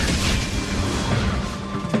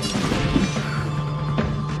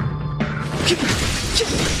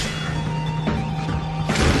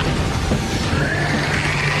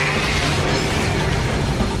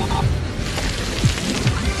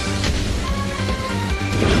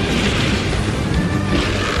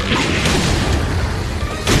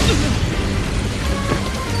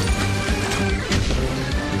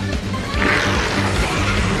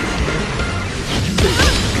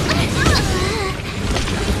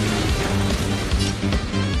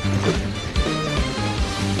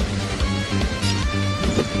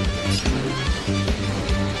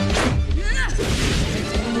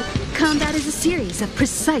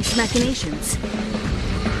 precise machinations.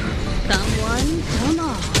 Come one, come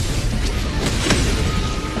all.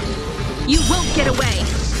 You won't get away!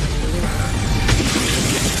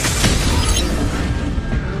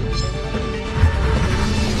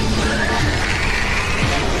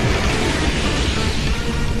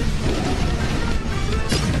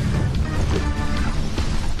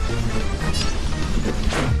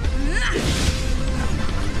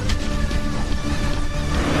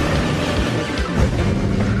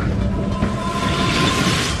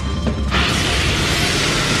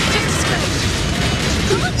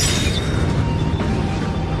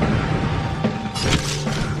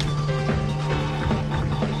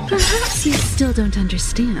 Perhaps you still don't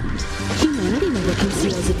understand. Humanity never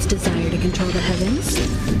conceals its desire to control the heavens.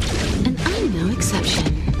 And I'm no exception.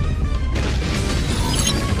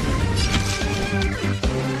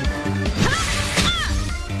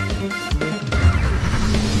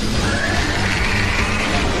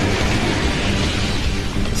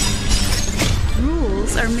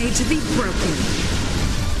 Rules are made to be broken.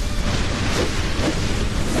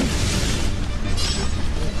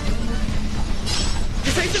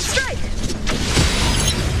 Decisive strike!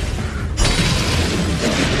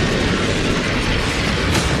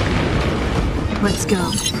 Let's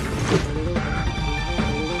go.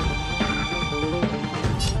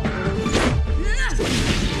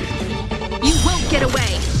 You won't get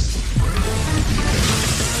away!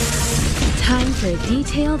 Time for a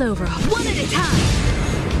detailed overhaul. One at a time!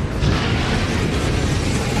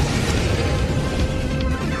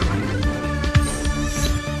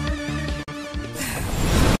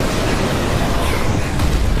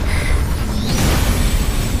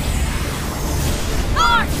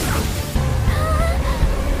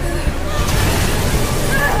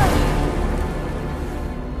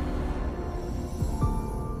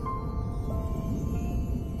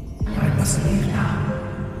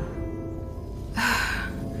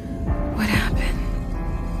 What happened?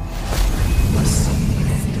 Let's see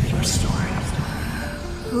the end of your story.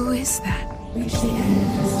 Who is that? Reach the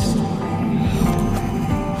end of the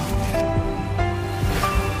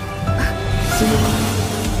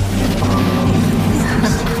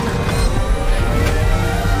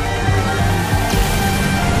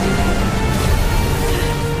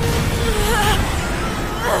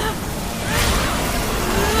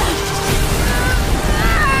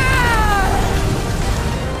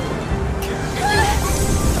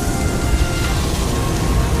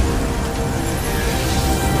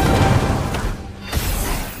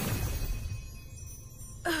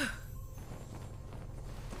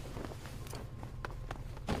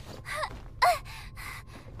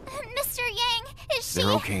Mr. Yang, is she...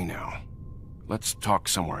 They're okay now. Let's talk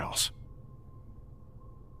somewhere else.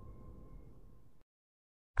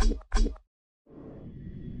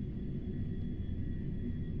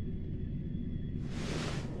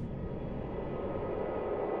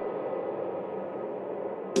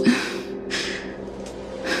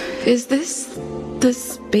 Is this the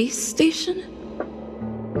space station?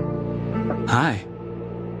 Hi.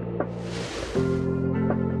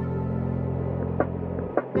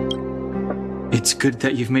 It's good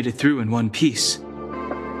that you've made it through in one piece.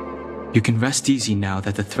 You can rest easy now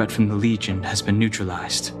that the threat from the Legion has been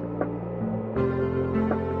neutralized.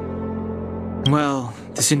 Well,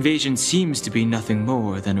 this invasion seems to be nothing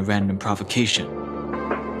more than a random provocation.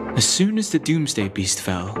 As soon as the Doomsday Beast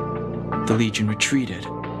fell, the Legion retreated.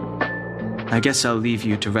 I guess I'll leave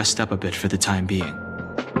you to rest up a bit for the time being.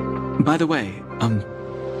 By the way,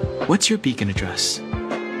 what's your beacon address?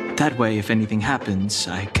 That way, if anything happens,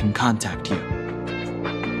 I can contact you.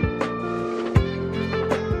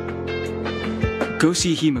 Go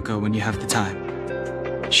see Himiko when you have the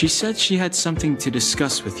time. She said she had something to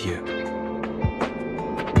discuss with you.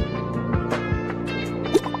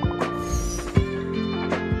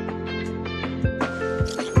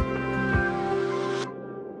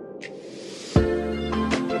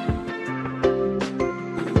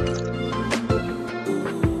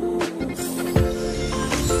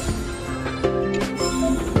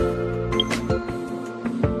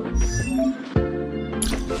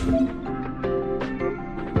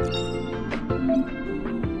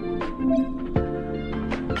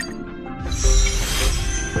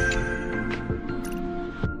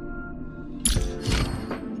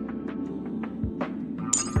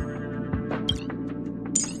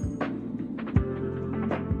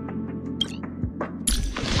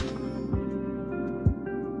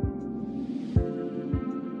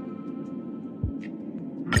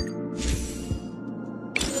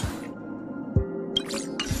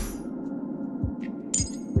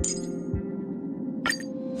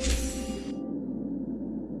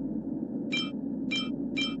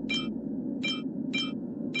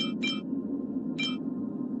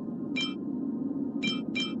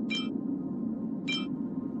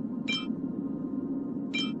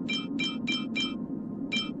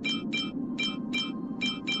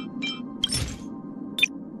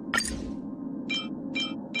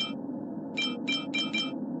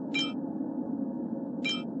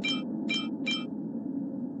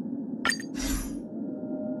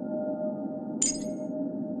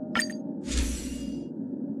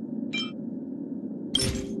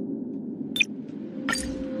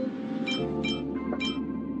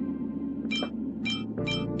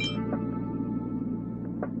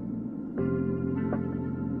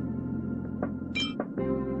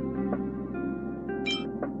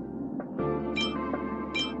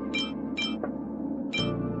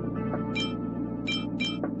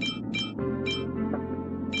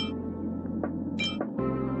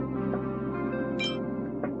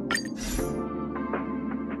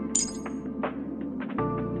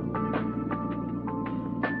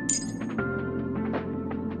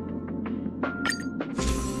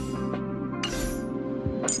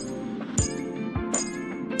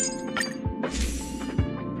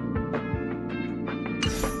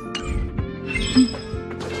 You're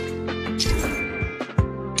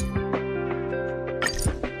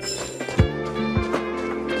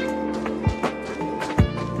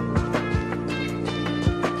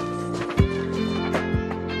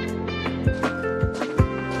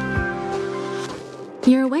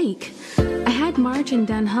awake. I had March and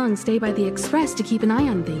Dan Hung stay by the express to keep an eye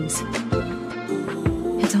on things.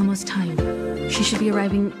 It's almost time. She should be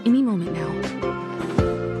arriving any moment now.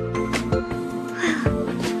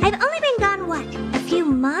 I've only been gone, what, a few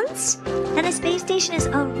months? And the space station is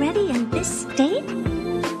already in this state?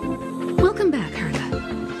 Welcome back,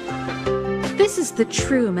 Herta. This is the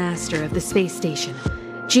true master of the space station.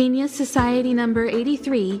 Genius Society number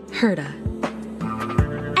 83, Herta.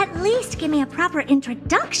 At least give me a proper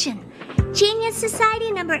introduction. Genius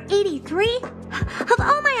Society number 83? Of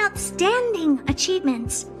all my outstanding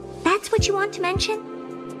achievements, that's what you want to mention?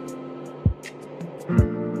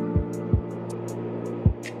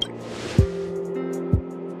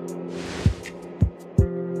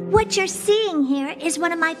 What you're seeing here is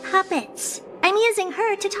one of my puppets. I'm using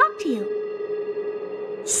her to talk to you.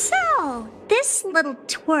 So, this little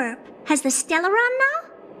twerp has the Stellaron now?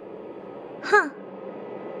 Huh.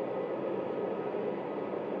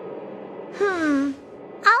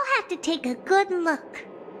 I'll have to take a good look.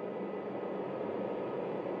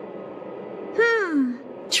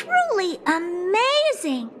 Truly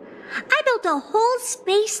amazing! I built a whole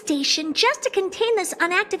space station just to contain this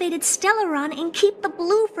unactivated Stellaron and keep the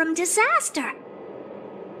blue from disaster.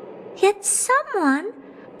 Yet someone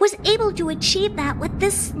was able to achieve that with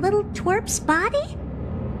this little twerp's body?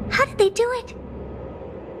 How did they do it?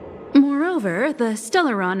 Moreover, the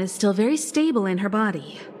Stellaron is still very stable in her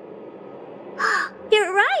body.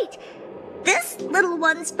 You're right. This little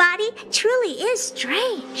one's body truly is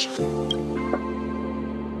strange.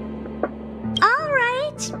 All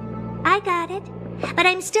right, I got it. But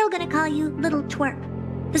I'm still gonna call you Little Twerp.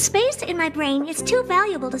 The space in my brain is too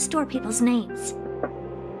valuable to store people's names.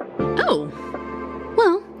 Oh.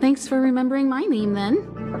 Well, thanks for remembering my name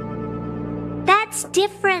then. That's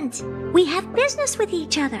different. We have business with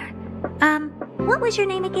each other. What was your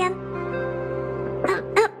name again?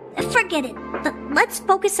 Forget it. Let's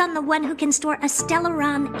focus on the one who can store a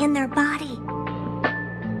Stellaron in their body.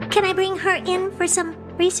 Can I bring her in for some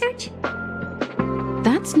research?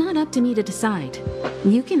 That's not up to me to decide.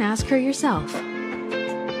 You can ask her yourself.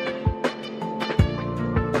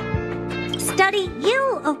 Study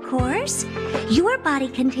you, of course. Your body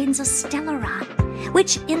contains a Stellaron,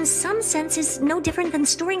 which in some sense is no different than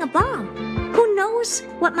storing a bomb. Who knows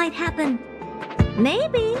what might happen?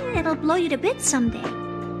 Maybe it'll blow you to bits someday.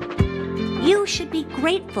 You should be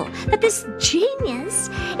grateful that this genius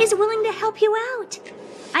is willing to help you out.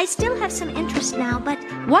 I still have some interest now, but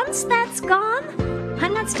once that's gone,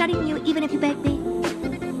 I'm not studying you even if you beg me.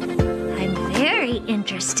 I'm very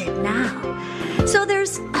interested now. So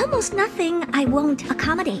there's almost nothing I won't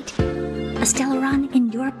accommodate. A Stellaron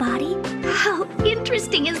in your body? How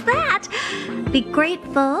interesting is that? Be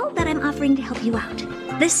grateful that I'm offering to help you out.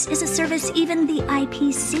 This is a service even the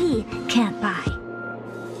IPC can't buy.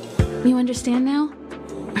 You understand now?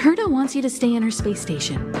 Herta wants you to stay in her space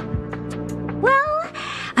station. Well,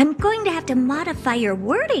 I'm going to have to modify your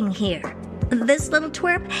wording here. This little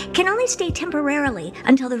twerp can only stay temporarily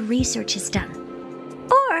until the research is done.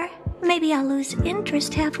 Or maybe I'll lose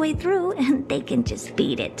interest halfway through and they can just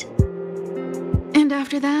beat it. And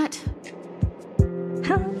after that?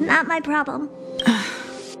 Not my problem.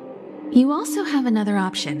 You also have another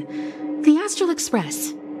option. The Astral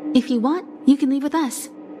Express. If you want, you can leave with us.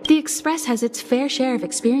 The Express has its fair share of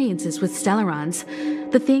experiences with Stellarons.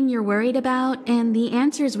 The thing you're worried about and the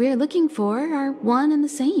answers we're looking for are one and the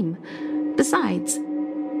same. Besides,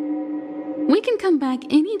 we can come back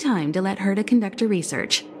any time to let Herta conduct her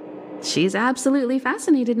research. She's absolutely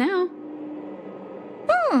fascinated now.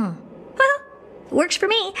 Well, works for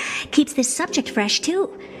me. Keeps this subject fresh,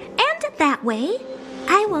 too. And that way,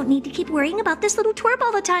 I won't need to keep worrying about this little twerp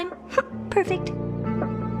all the time. Perfect.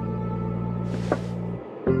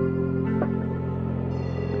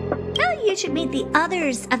 Well, you should meet the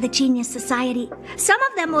others of the Genius Society. Some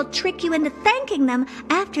of them will trick you into thanking them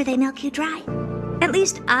after they milk you dry. At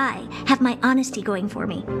least I have my honesty going for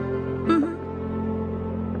me.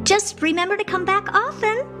 Just remember to come back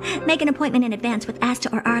often. Make an appointment in advance with Asta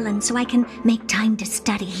or Arlen so I can make time to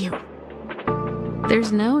study you.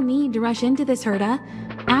 There's no need to rush into this, Herta.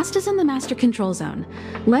 Asta's in the Master Control Zone.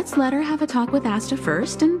 Let's let her have a talk with Asta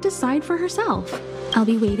first and decide for herself. I'll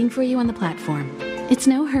be waiting for you on the platform. It's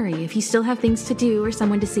no hurry if you still have things to do or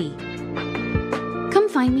someone to see. Come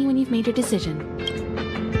find me when you've made your decision.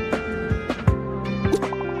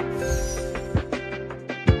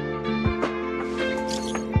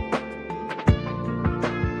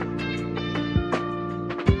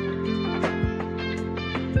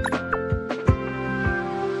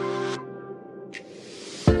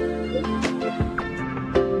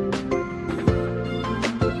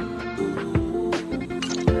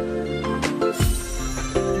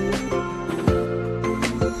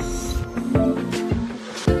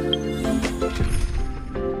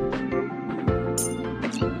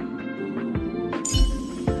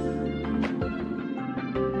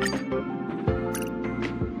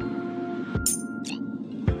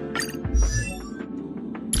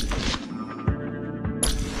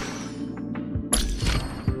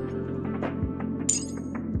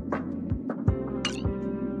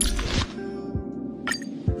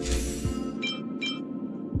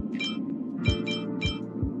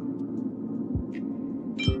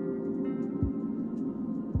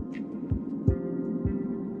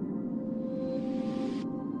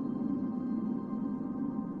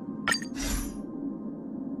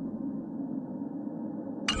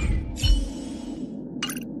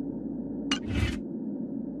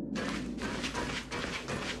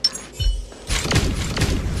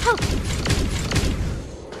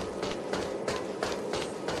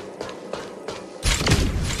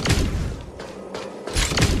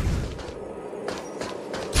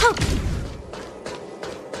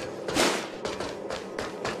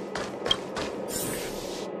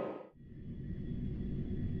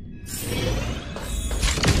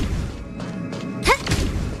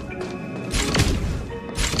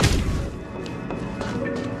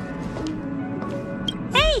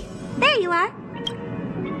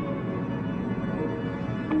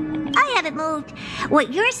 haven't moved.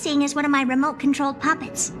 What you're seeing is one of my remote-controlled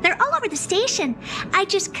puppets. They're all over the station. I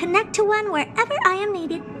just connect to one wherever I am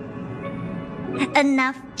needed.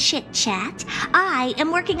 Enough chit-chat. I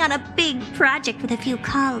am working on a big project with a few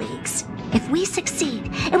colleagues. If we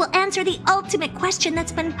succeed, it will answer the ultimate question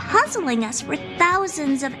that's been puzzling us for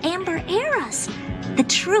thousands of amber eras. The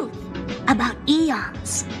truth about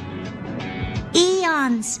eons.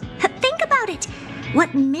 Eons. Think about it.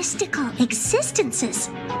 What mystical existences.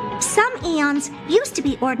 Some eons used to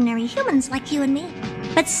be ordinary humans like you and me,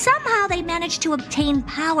 but somehow they managed to obtain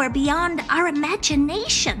power beyond our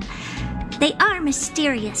imagination. They are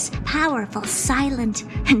mysterious, powerful, silent,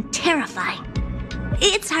 and terrifying.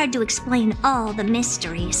 It's hard to explain all the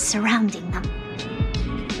mysteries surrounding them.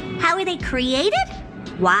 How were they created?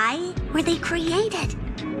 Why were they created?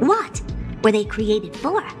 What were they created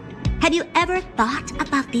for? Have you ever thought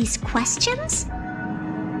about these questions?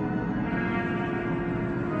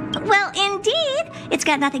 Well, indeed, it's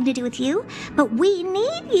got nothing to do with you, but we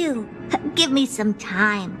need you. Give me some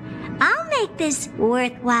time. I'll make this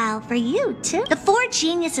worthwhile for you, too. The 4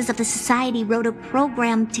 geniuses of the society wrote a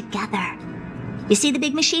program together. You see the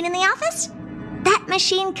big machine in the office? That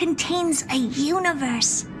machine contains a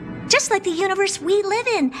universe. Just like the universe we live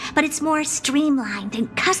in, but it's more streamlined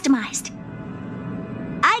and customized.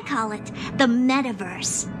 I call it the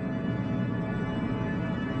metaverse.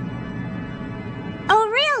 Oh,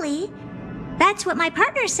 really? That's what my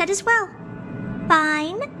partner said as well.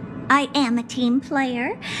 Fine. I am a team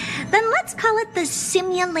player. Then let's call it the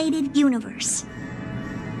simulated universe.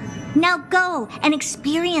 Now go and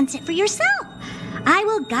experience it for yourself. I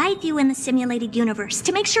will guide you in the simulated universe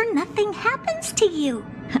to make sure nothing happens to you.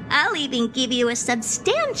 I'll even give you a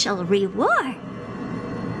substantial reward.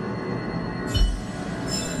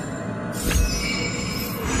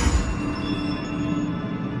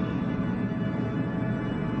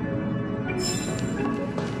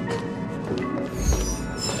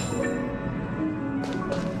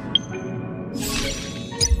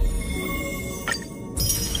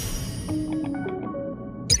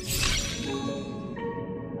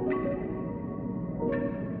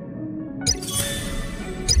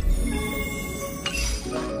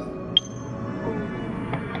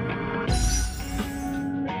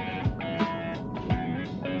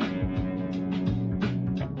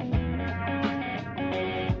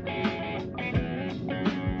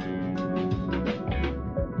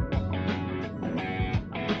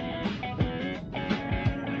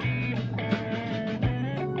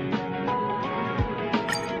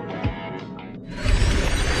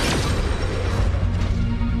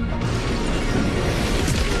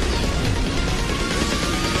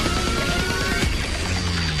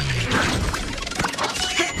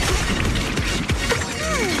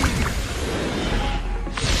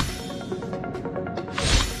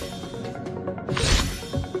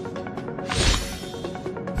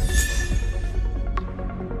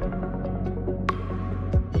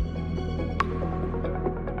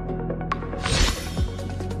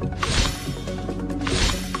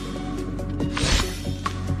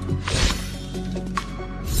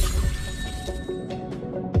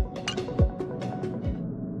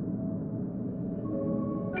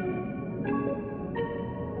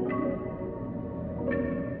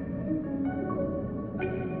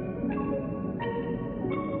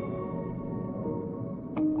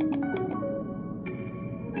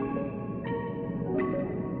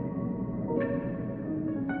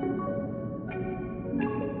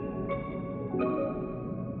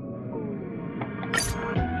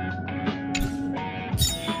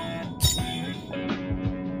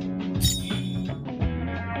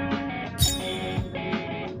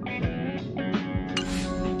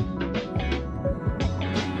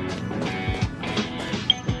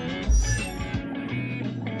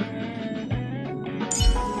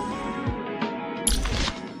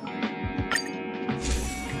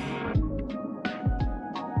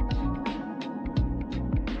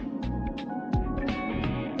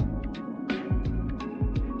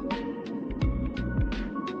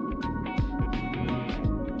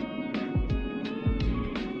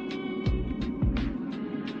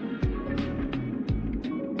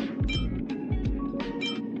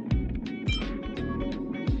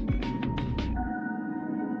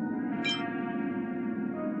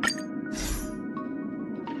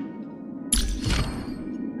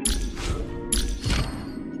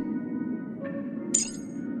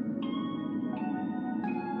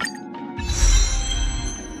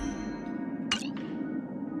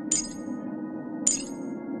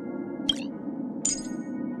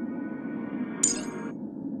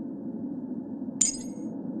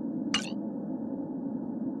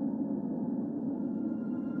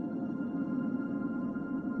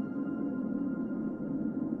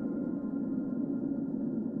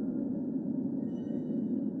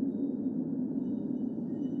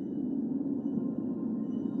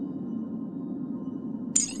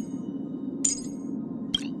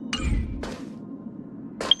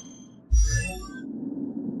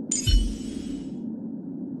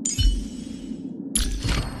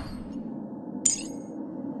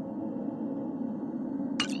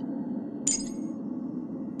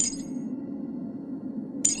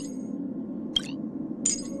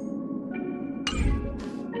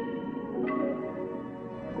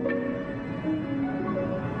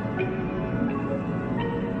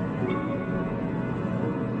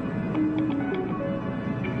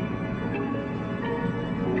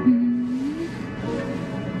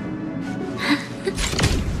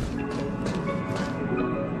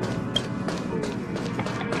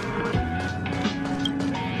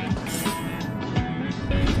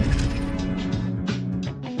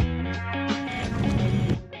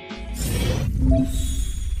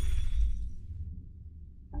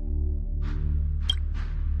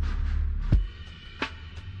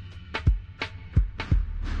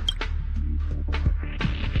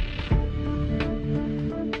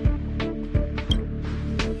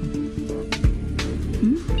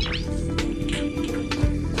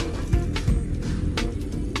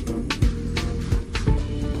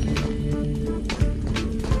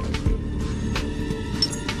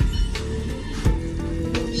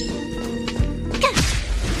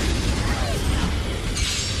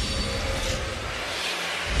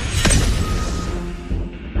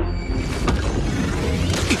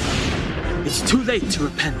 It's too late to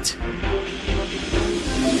repent.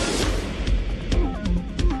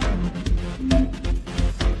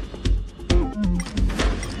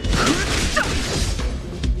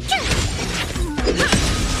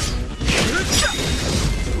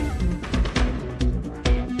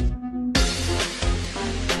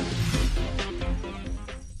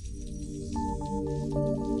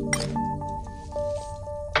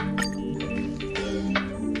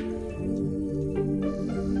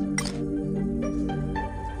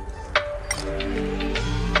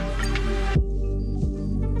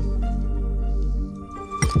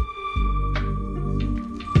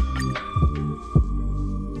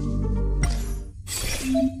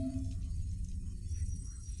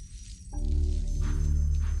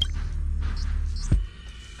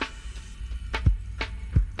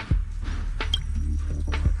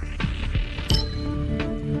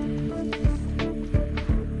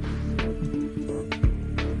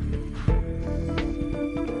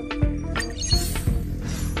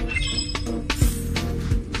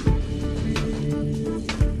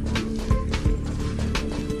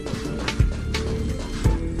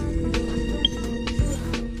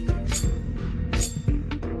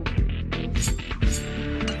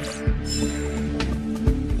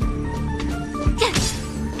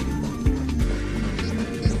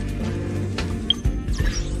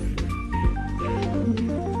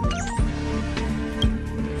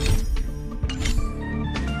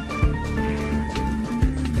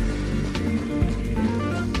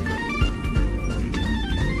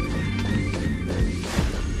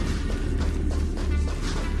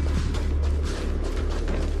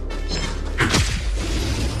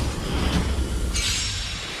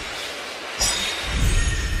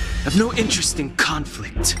 I've no interest in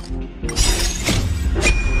conflict.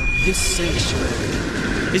 This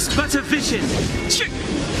sanctuary is but a vision.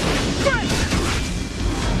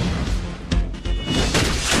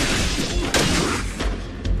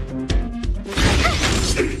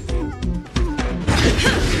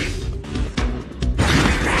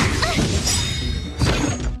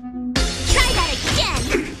 Try that again!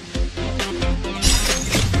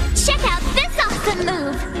 Check out this awesome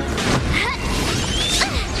move!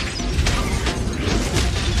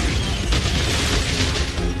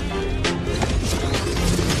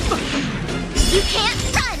 You can't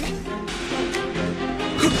run!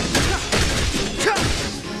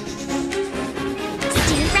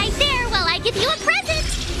 Stand right there while I give you a present!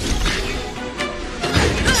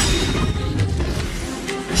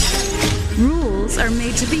 Rules are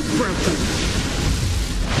made to be broken.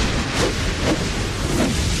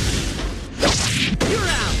 You're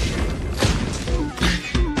out!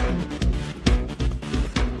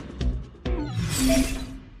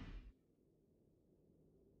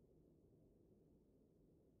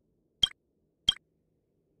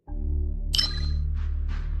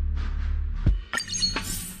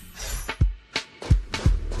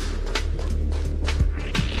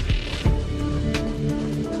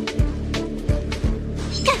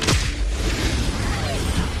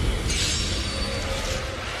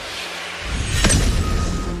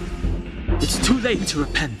 It's too late to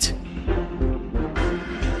repent.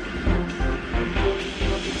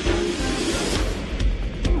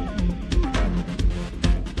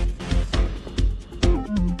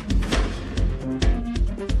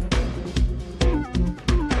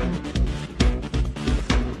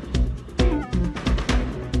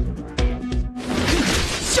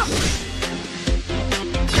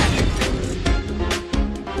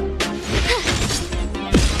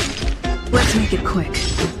 Let's make it quick.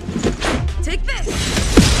 Take this!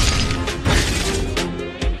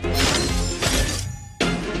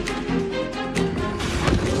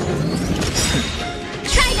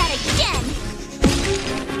 Try that again!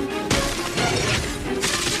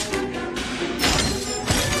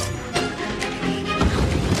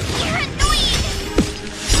 You're annoying!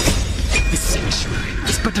 This sanctuary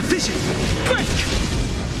is but a vision. Break!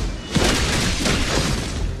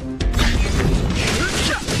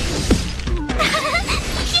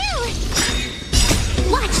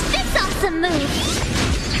 Watch this awesome move!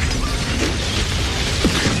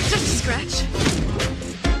 Just a scratch.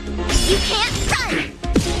 You can't run!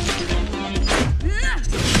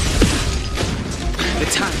 The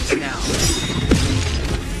time is now.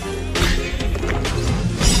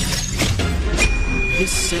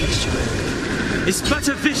 This sanctuary is but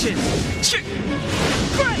a vision.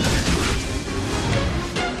 Break!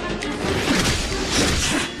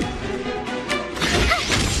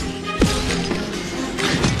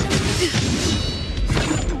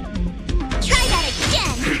 Try that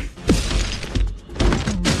again!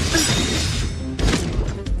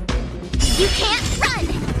 You can't run!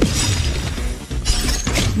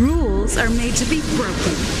 Rules are made to be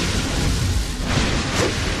broken.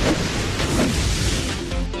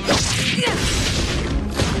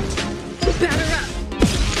 Batter up!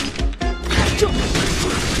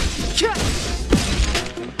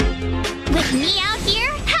 With me out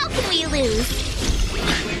here, how can we lose?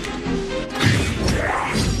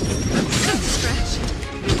 Stretch.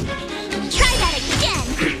 Try that again!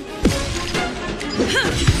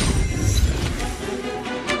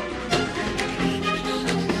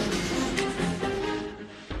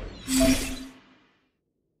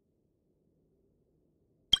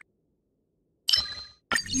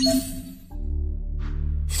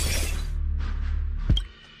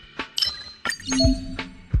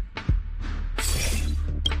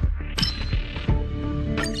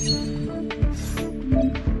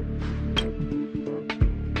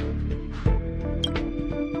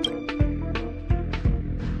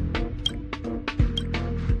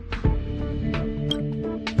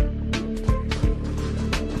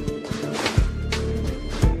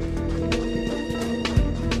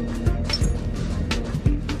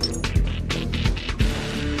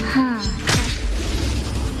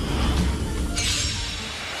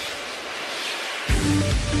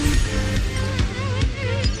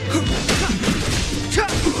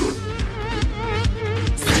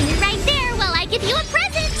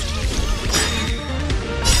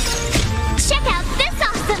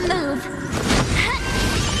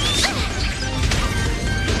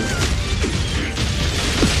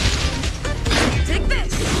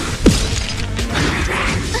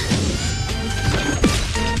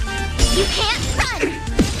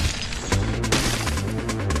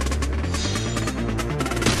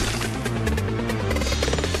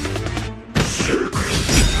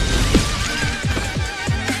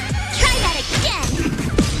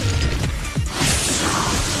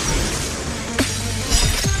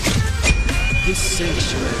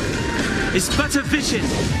 Is but a vision.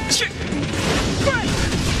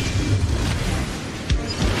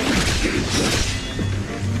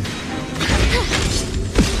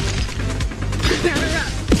 Batter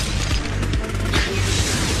up.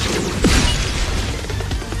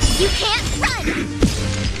 You can't run.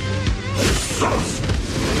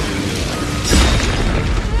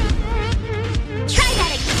 Try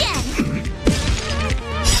that again.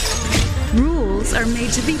 Rules are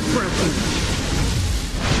made to be broken.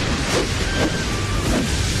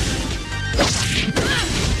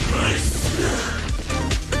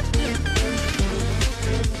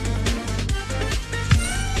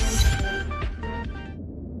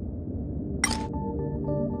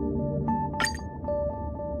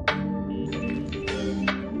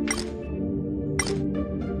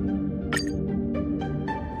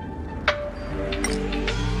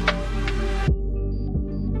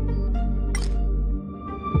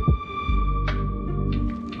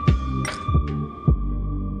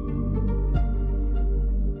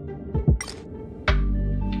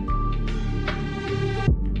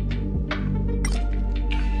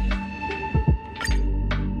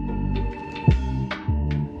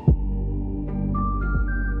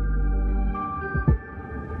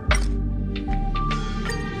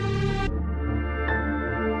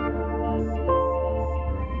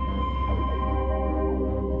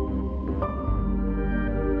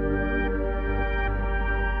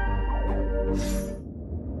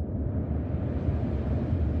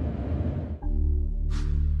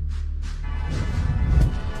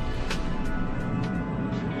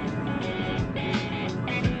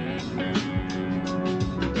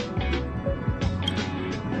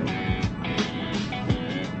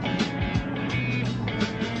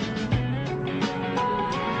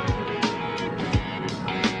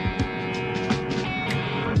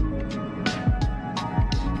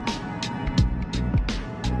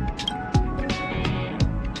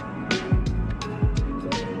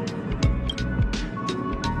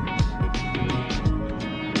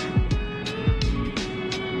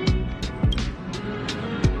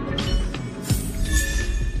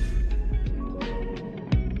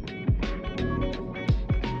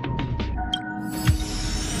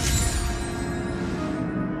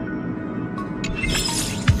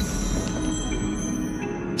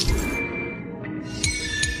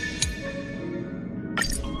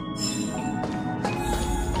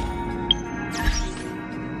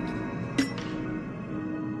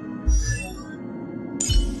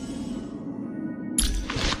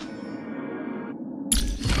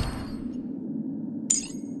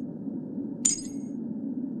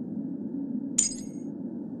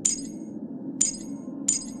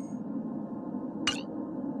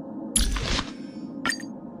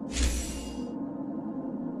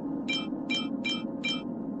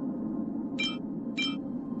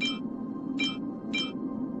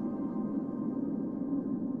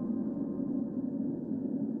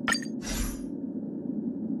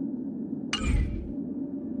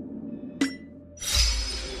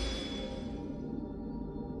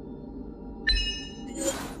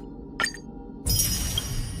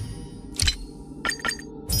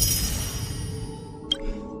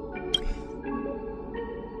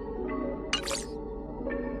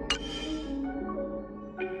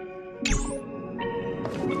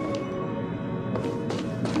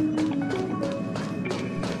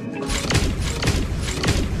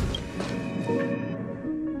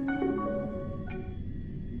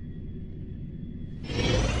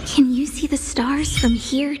 stars from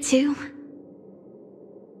here, too?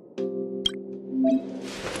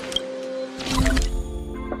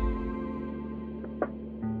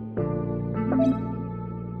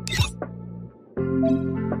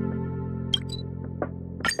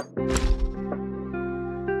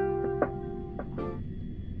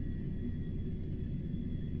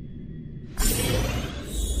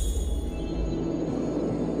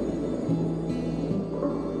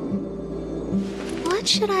 What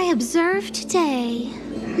should I observe today?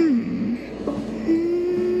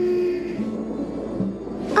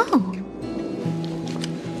 Oh.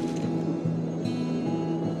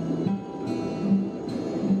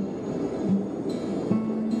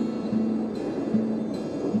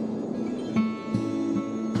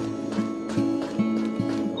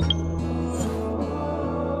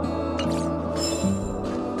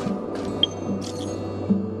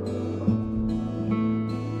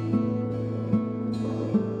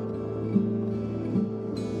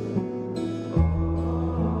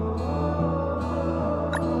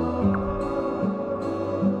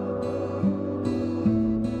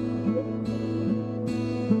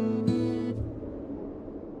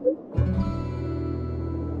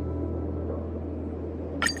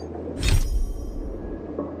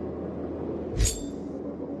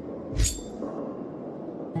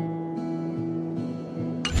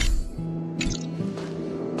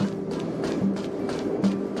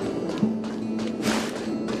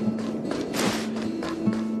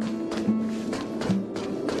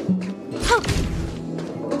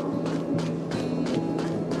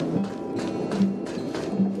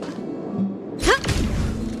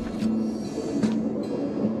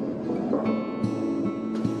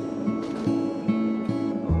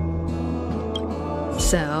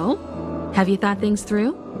 So, have you thought things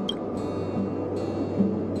through?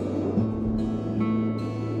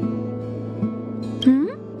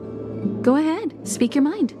 Go ahead, speak your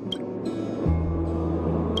mind.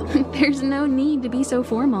 There's no need to be so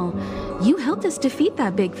formal. You helped us defeat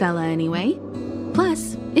that big fella anyway.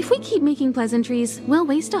 Plus, if we keep making pleasantries, we'll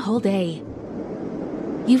waste a whole day.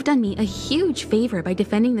 You've done me a huge favor by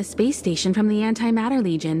defending the space station from the Antimatter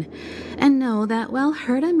Legion. And know that while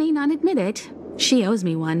Herta may not admit it, she owes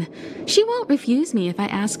me one. She won't refuse me if I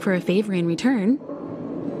ask for a favor in return.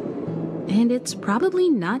 And it's probably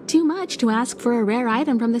not too much to ask for a rare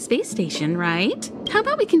item from the space station, right? How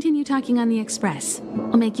about we continue talking on the express?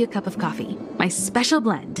 I'll make you a cup of coffee. My special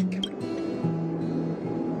blend.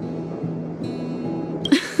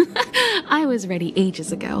 I was ready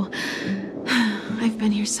ages ago. I've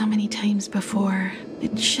been here so many times before.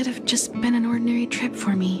 It should have just been an ordinary trip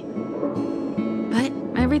for me. But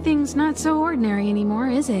everything's not so ordinary anymore,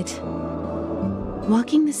 is it?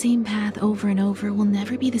 Walking the same path over and over will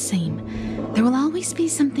never be the same. There will always be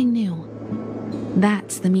something new.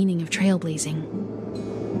 That's the meaning of trailblazing.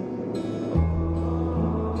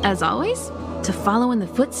 As always, to follow in the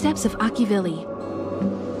footsteps of Akivili.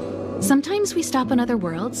 Sometimes we stop on other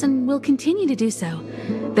worlds, and we'll continue to do so.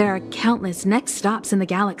 There are countless next stops in the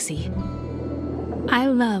galaxy. I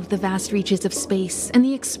love the vast reaches of space, and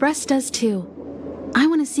the Express does too. I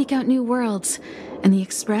want to seek out new worlds, and the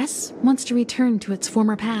Express wants to return to its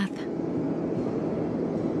former path.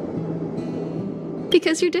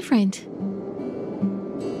 Because you're different.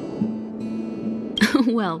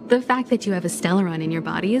 Well, the fact that you have a Stellaron in your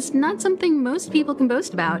body is not something most people can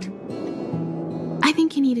boast about. I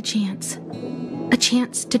think you need a chance. A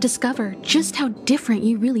chance to discover just how different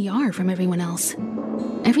you really are from everyone else.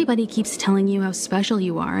 Everybody keeps telling you how special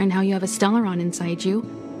you are and how you have a Stellaron inside you.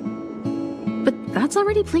 But that's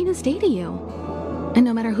already plain as day to you. And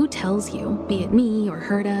no matter who tells you, be it me or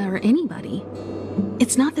Herta or anybody,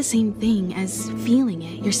 it's not the same thing as feeling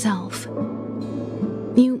it yourself.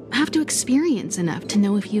 You have to experience enough to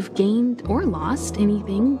know if you've gained or lost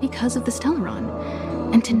anything because of the Stellaron,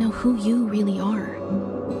 and to know who you really are.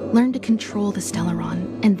 Learn to control the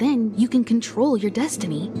Stellaron, and then you can control your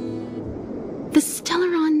destiny. The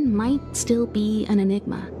Stellaron might still be an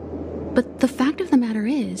enigma, but the fact of the matter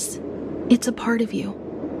is, it's a part of you.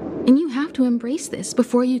 And you have to embrace this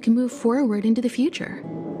before you can move forward into the future.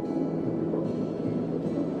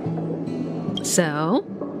 So,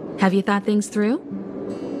 have you thought things through?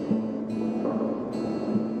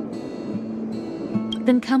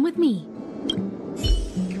 Then come with me.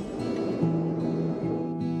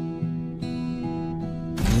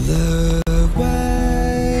 The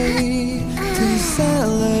way to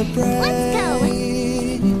celebrate. Let's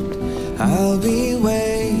go. I'll be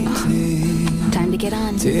waiting. Time to get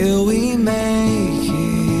on. Till we make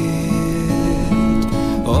it.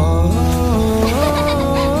 Oh.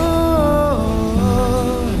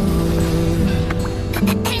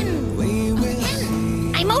 We will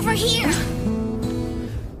Over here!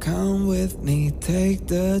 Come with me, take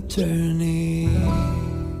the journey.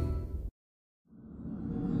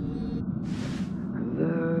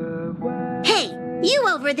 Hey, you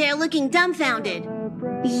over there looking dumbfounded.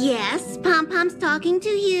 Yes, Pom-Pom's talking to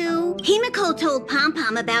you. Himiko told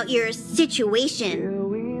Pom-Pom about your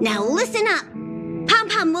situation. Now listen up.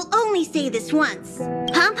 Pom-Pom will only say this once.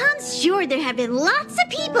 Pom-Pom's sure there have been lots of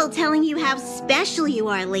people telling you how special you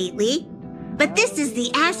are lately. But this is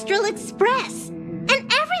the Astral Express, and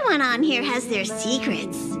everyone on here has their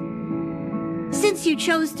secrets. Since you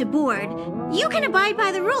chose to board, you can abide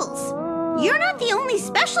by the rules. You're not the only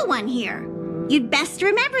special one here. You'd best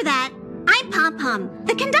remember that. I'm Pom-Pom,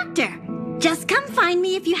 the conductor. Just come find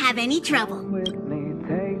me if you have any trouble. With me,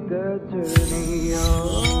 take the journey.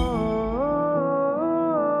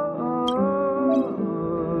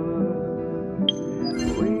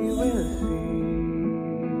 We will see.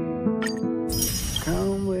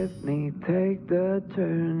 Come with me, take the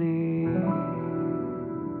journey.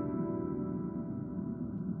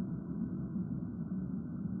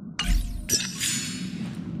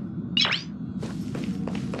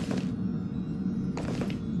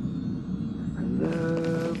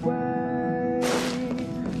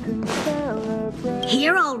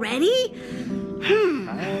 Here already?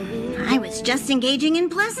 I was just engaging in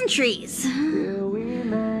pleasantries.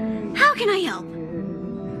 How can I help?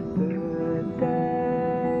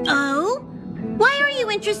 Oh? Why are you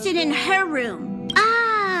interested in her room?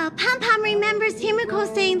 Ah, Pom-Pom remembers Himiko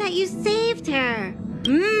saying that you saved her.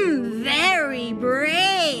 Very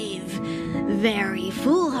brave. Very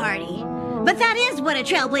foolhardy. But that is what a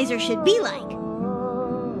Trailblazer should be like.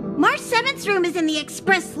 March 7th's room is in the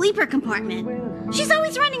express sleeper compartment. She's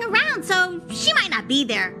always running around, so she might not be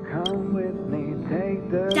there. Come with me, take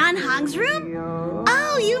the Don Hong's room?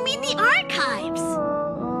 Oh, you mean the archives?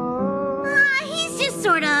 He's just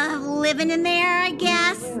sort of living in there, I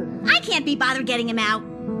guess. I can't be bothered getting him out.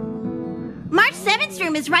 March 7th's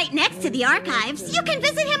room is right next to the archives. You can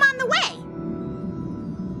visit him on the way.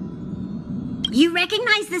 You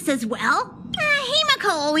recognize this as well? Himiko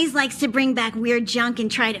always likes to bring back weird junk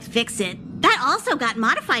and try to fix it. That also got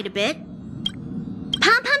modified a bit.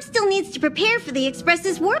 Pom-Pom still needs to prepare for the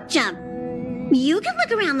Express's warp jump. You can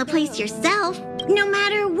look around the place yourself. No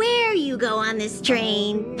matter where you go on this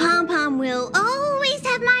train, Pom-Pom will always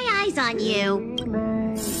have my eyes on you.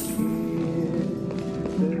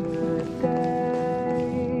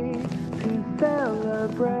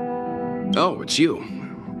 Oh, it's you.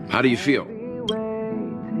 How do you feel?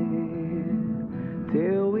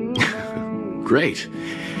 Great.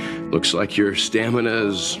 Looks like your stamina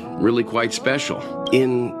is really quite special.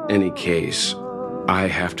 In any case, I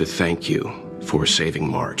have to thank you for saving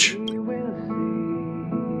March.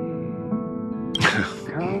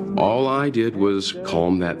 All I did was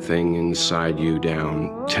calm that thing inside you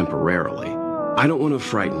down temporarily. I don't want to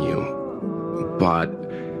frighten you, but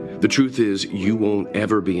the truth is you won't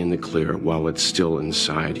ever be in the clear while it's still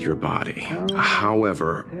inside your body.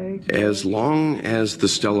 However, as long as the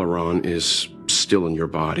Stellaron is still in your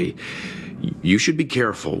body, you should be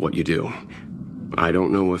careful what you do. I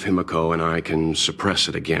don't know if Himiko and I can suppress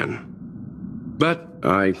it again. But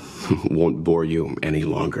I won't bore you any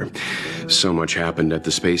longer. So much happened at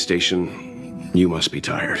the space station, you must be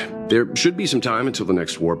tired. There should be some time until the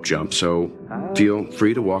next warp jump, so feel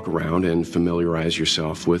free to walk around and familiarize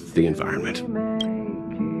yourself with the environment.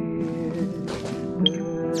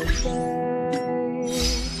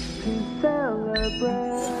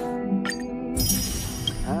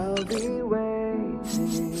 I'll be waiting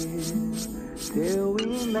till we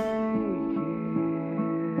make it.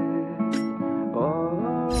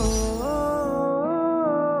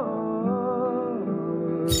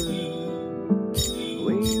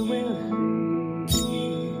 We will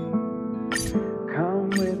see. Come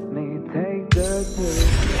with me, take the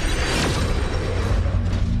journey.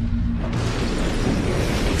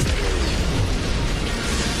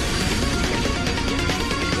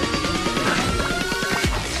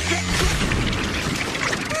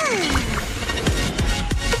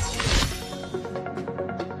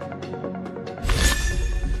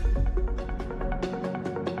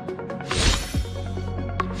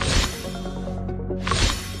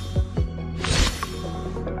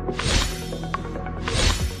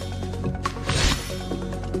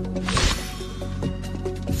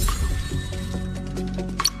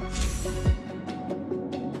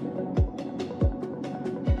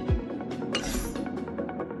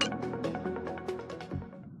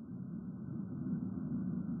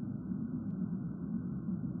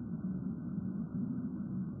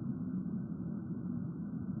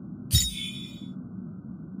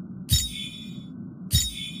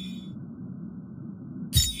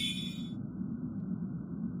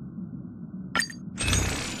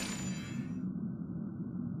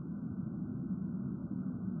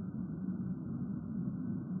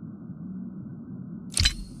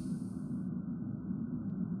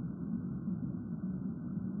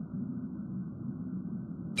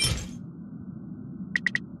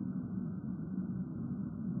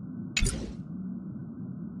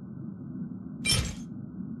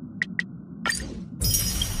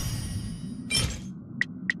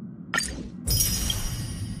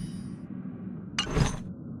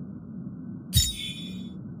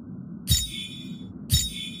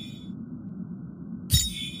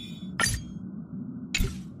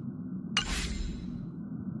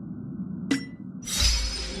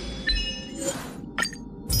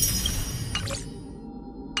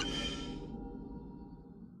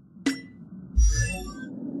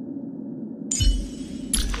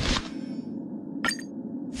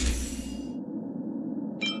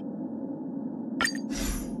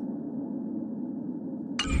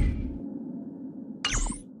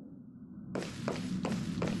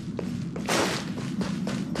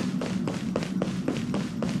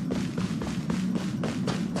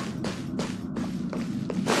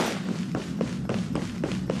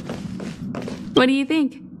 What do you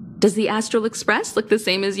think? Does the Astral Express look the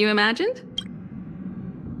same as you imagined?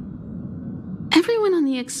 Everyone on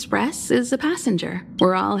the Express is a passenger.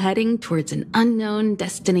 We're all heading towards an unknown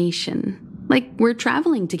destination. Like we're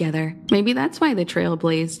traveling together. Maybe that's why the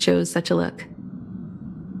Trailblaze chose such a look.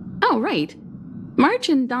 Oh, right. March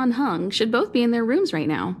and Don Hung should both be in their rooms right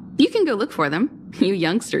now. You can go look for them. You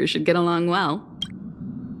youngsters should get along well.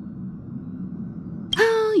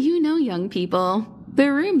 Oh, you know young people.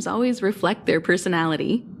 Their rooms always reflect their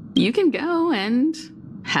personality. You can go and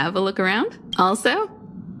have a look around. Also,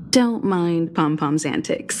 don't mind Pom-Pom's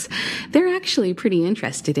antics. They're actually pretty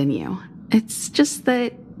interested in you. It's just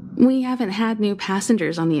that we haven't had new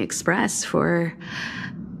passengers on the Express for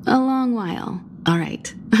a long while. All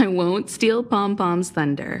right, I won't steal Pom-Pom's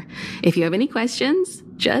thunder. If you have any questions,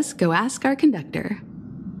 just go ask our conductor.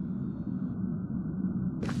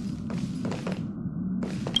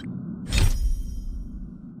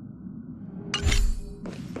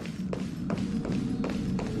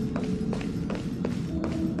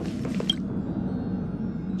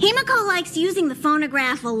 Himiko likes using the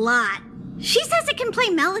phonograph a lot. She says it can play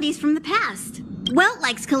melodies from the past. Welt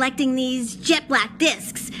likes collecting these jet black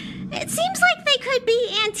discs. It seems like they could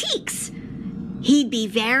be antiques. He'd be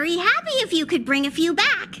very happy if you could bring a few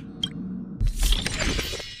back.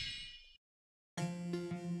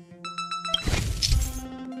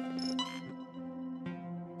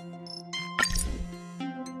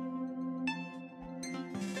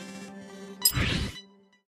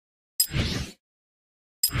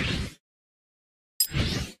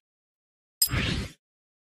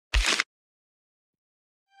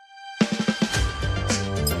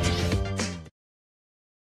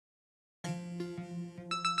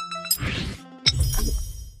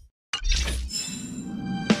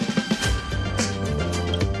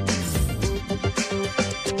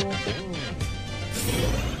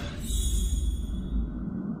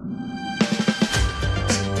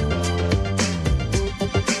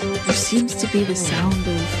 Seems to be the sound of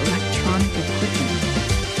electronic equipment.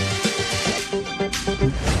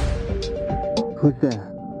 Who's there?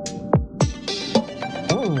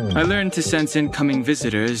 I learned to sense incoming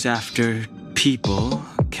visitors after people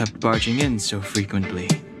kept barging in so frequently.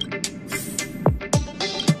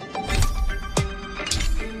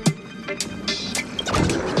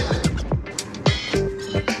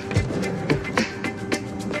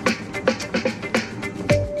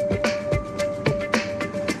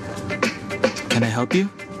 Can I help you?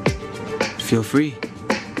 Feel free.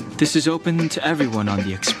 This is open to everyone on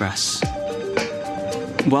the Express.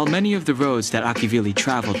 While many of the roads that Akivili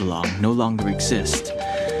traveled along no longer exist,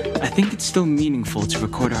 I think it's still meaningful to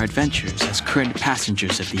record our adventures as current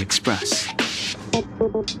passengers of the Express.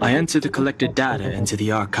 I enter the collected data into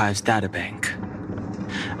the Archives databank.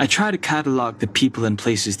 I try to catalog the people and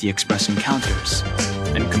places the Express encounters,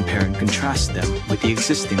 and compare and contrast them with the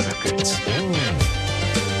existing records.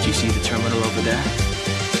 Do you see the terminal over there?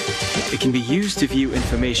 It can be used to view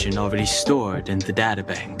information already stored in the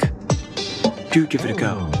databank. Do give it a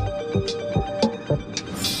go.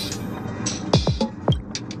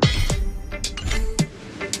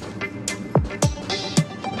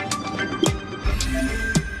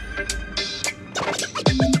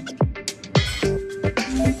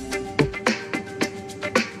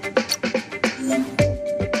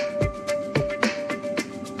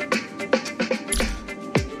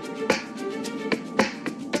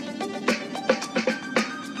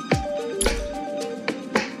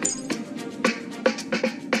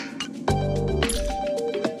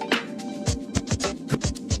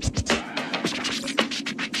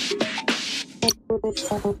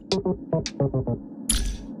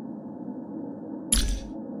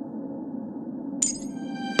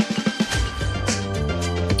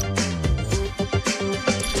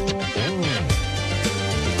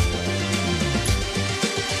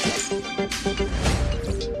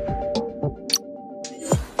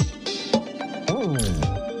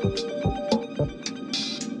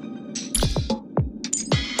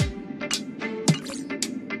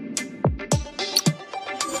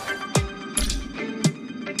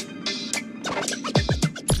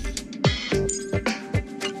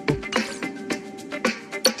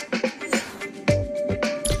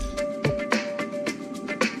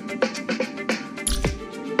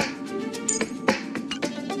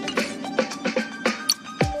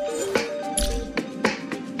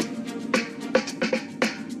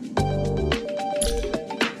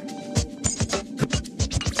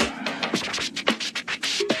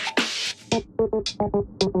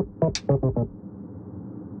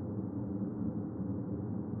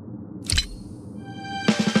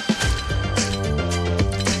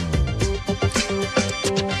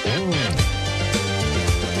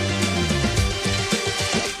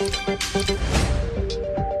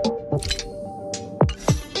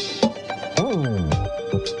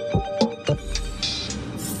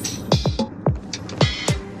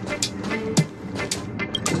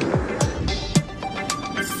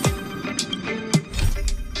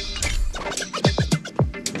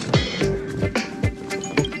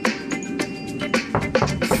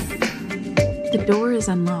 the door is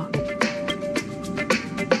unlocked.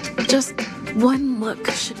 Just one look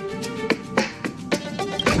should...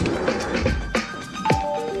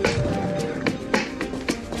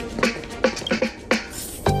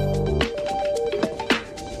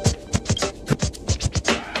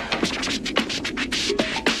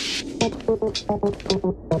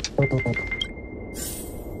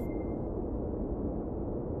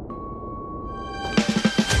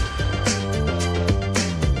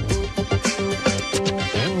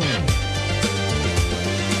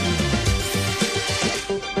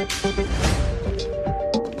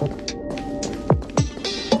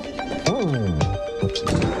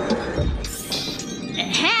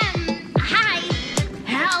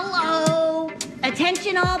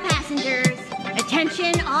 Attention all passengers.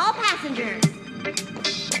 Attention all passengers.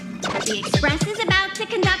 The express is about to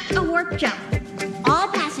conduct a warp jump. All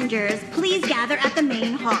passengers, please gather at the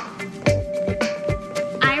main hall.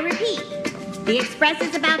 I repeat, the express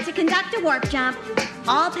is about to conduct a warp jump.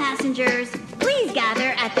 All passengers, please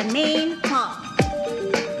gather at the main hall.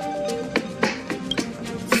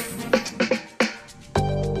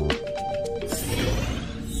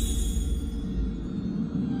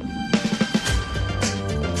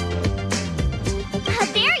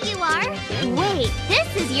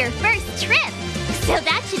 Your first trip, so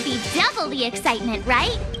that should be double the excitement,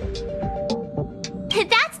 right?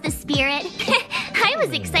 That's the spirit. I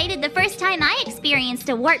was excited the first time I experienced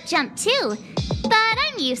a warp jump too, but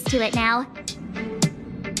I'm used to it now.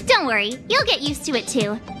 Don't worry, you'll get used to it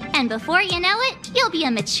too, and before you know it, you'll be a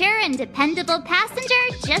mature and dependable passenger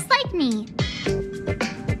just like me.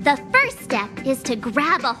 The first step is to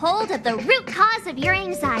grab a hold of the root cause of your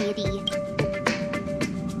anxiety.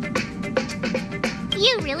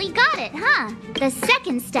 You really got it, huh? The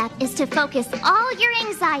second step is to focus all your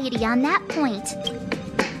anxiety on that point.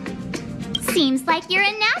 Seems like you're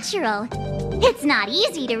a natural. It's not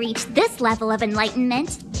easy to reach this level of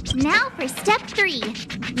enlightenment. Now for step 3.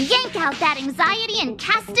 Yank out that anxiety and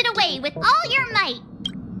cast it away with all your might.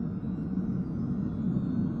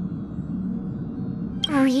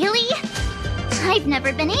 Really? I've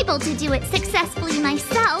never been able to do it successfully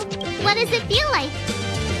myself. What does it feel like?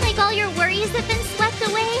 Like all your worries have been swept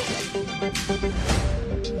away?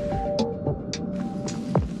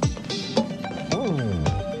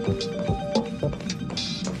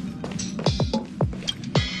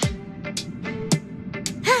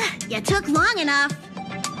 You took long enough.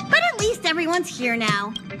 But at least everyone's here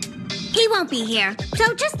now. He won't be here,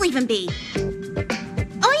 so just leave him be.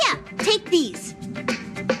 Oh yeah, take these.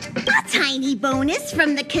 A tiny bonus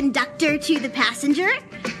from the conductor to the passenger.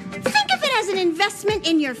 Think of it as an investment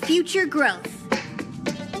in your future growth.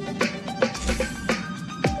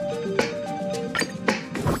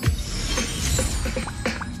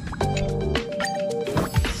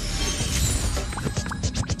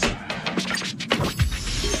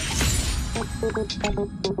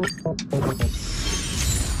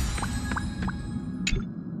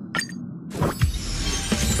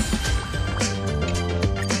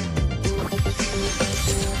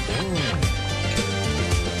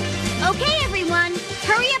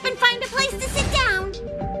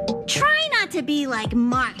 Be like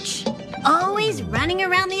March, always running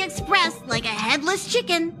around the express like a headless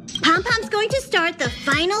chicken. Pom-Pom's going to start the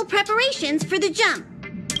final preparations for the jump.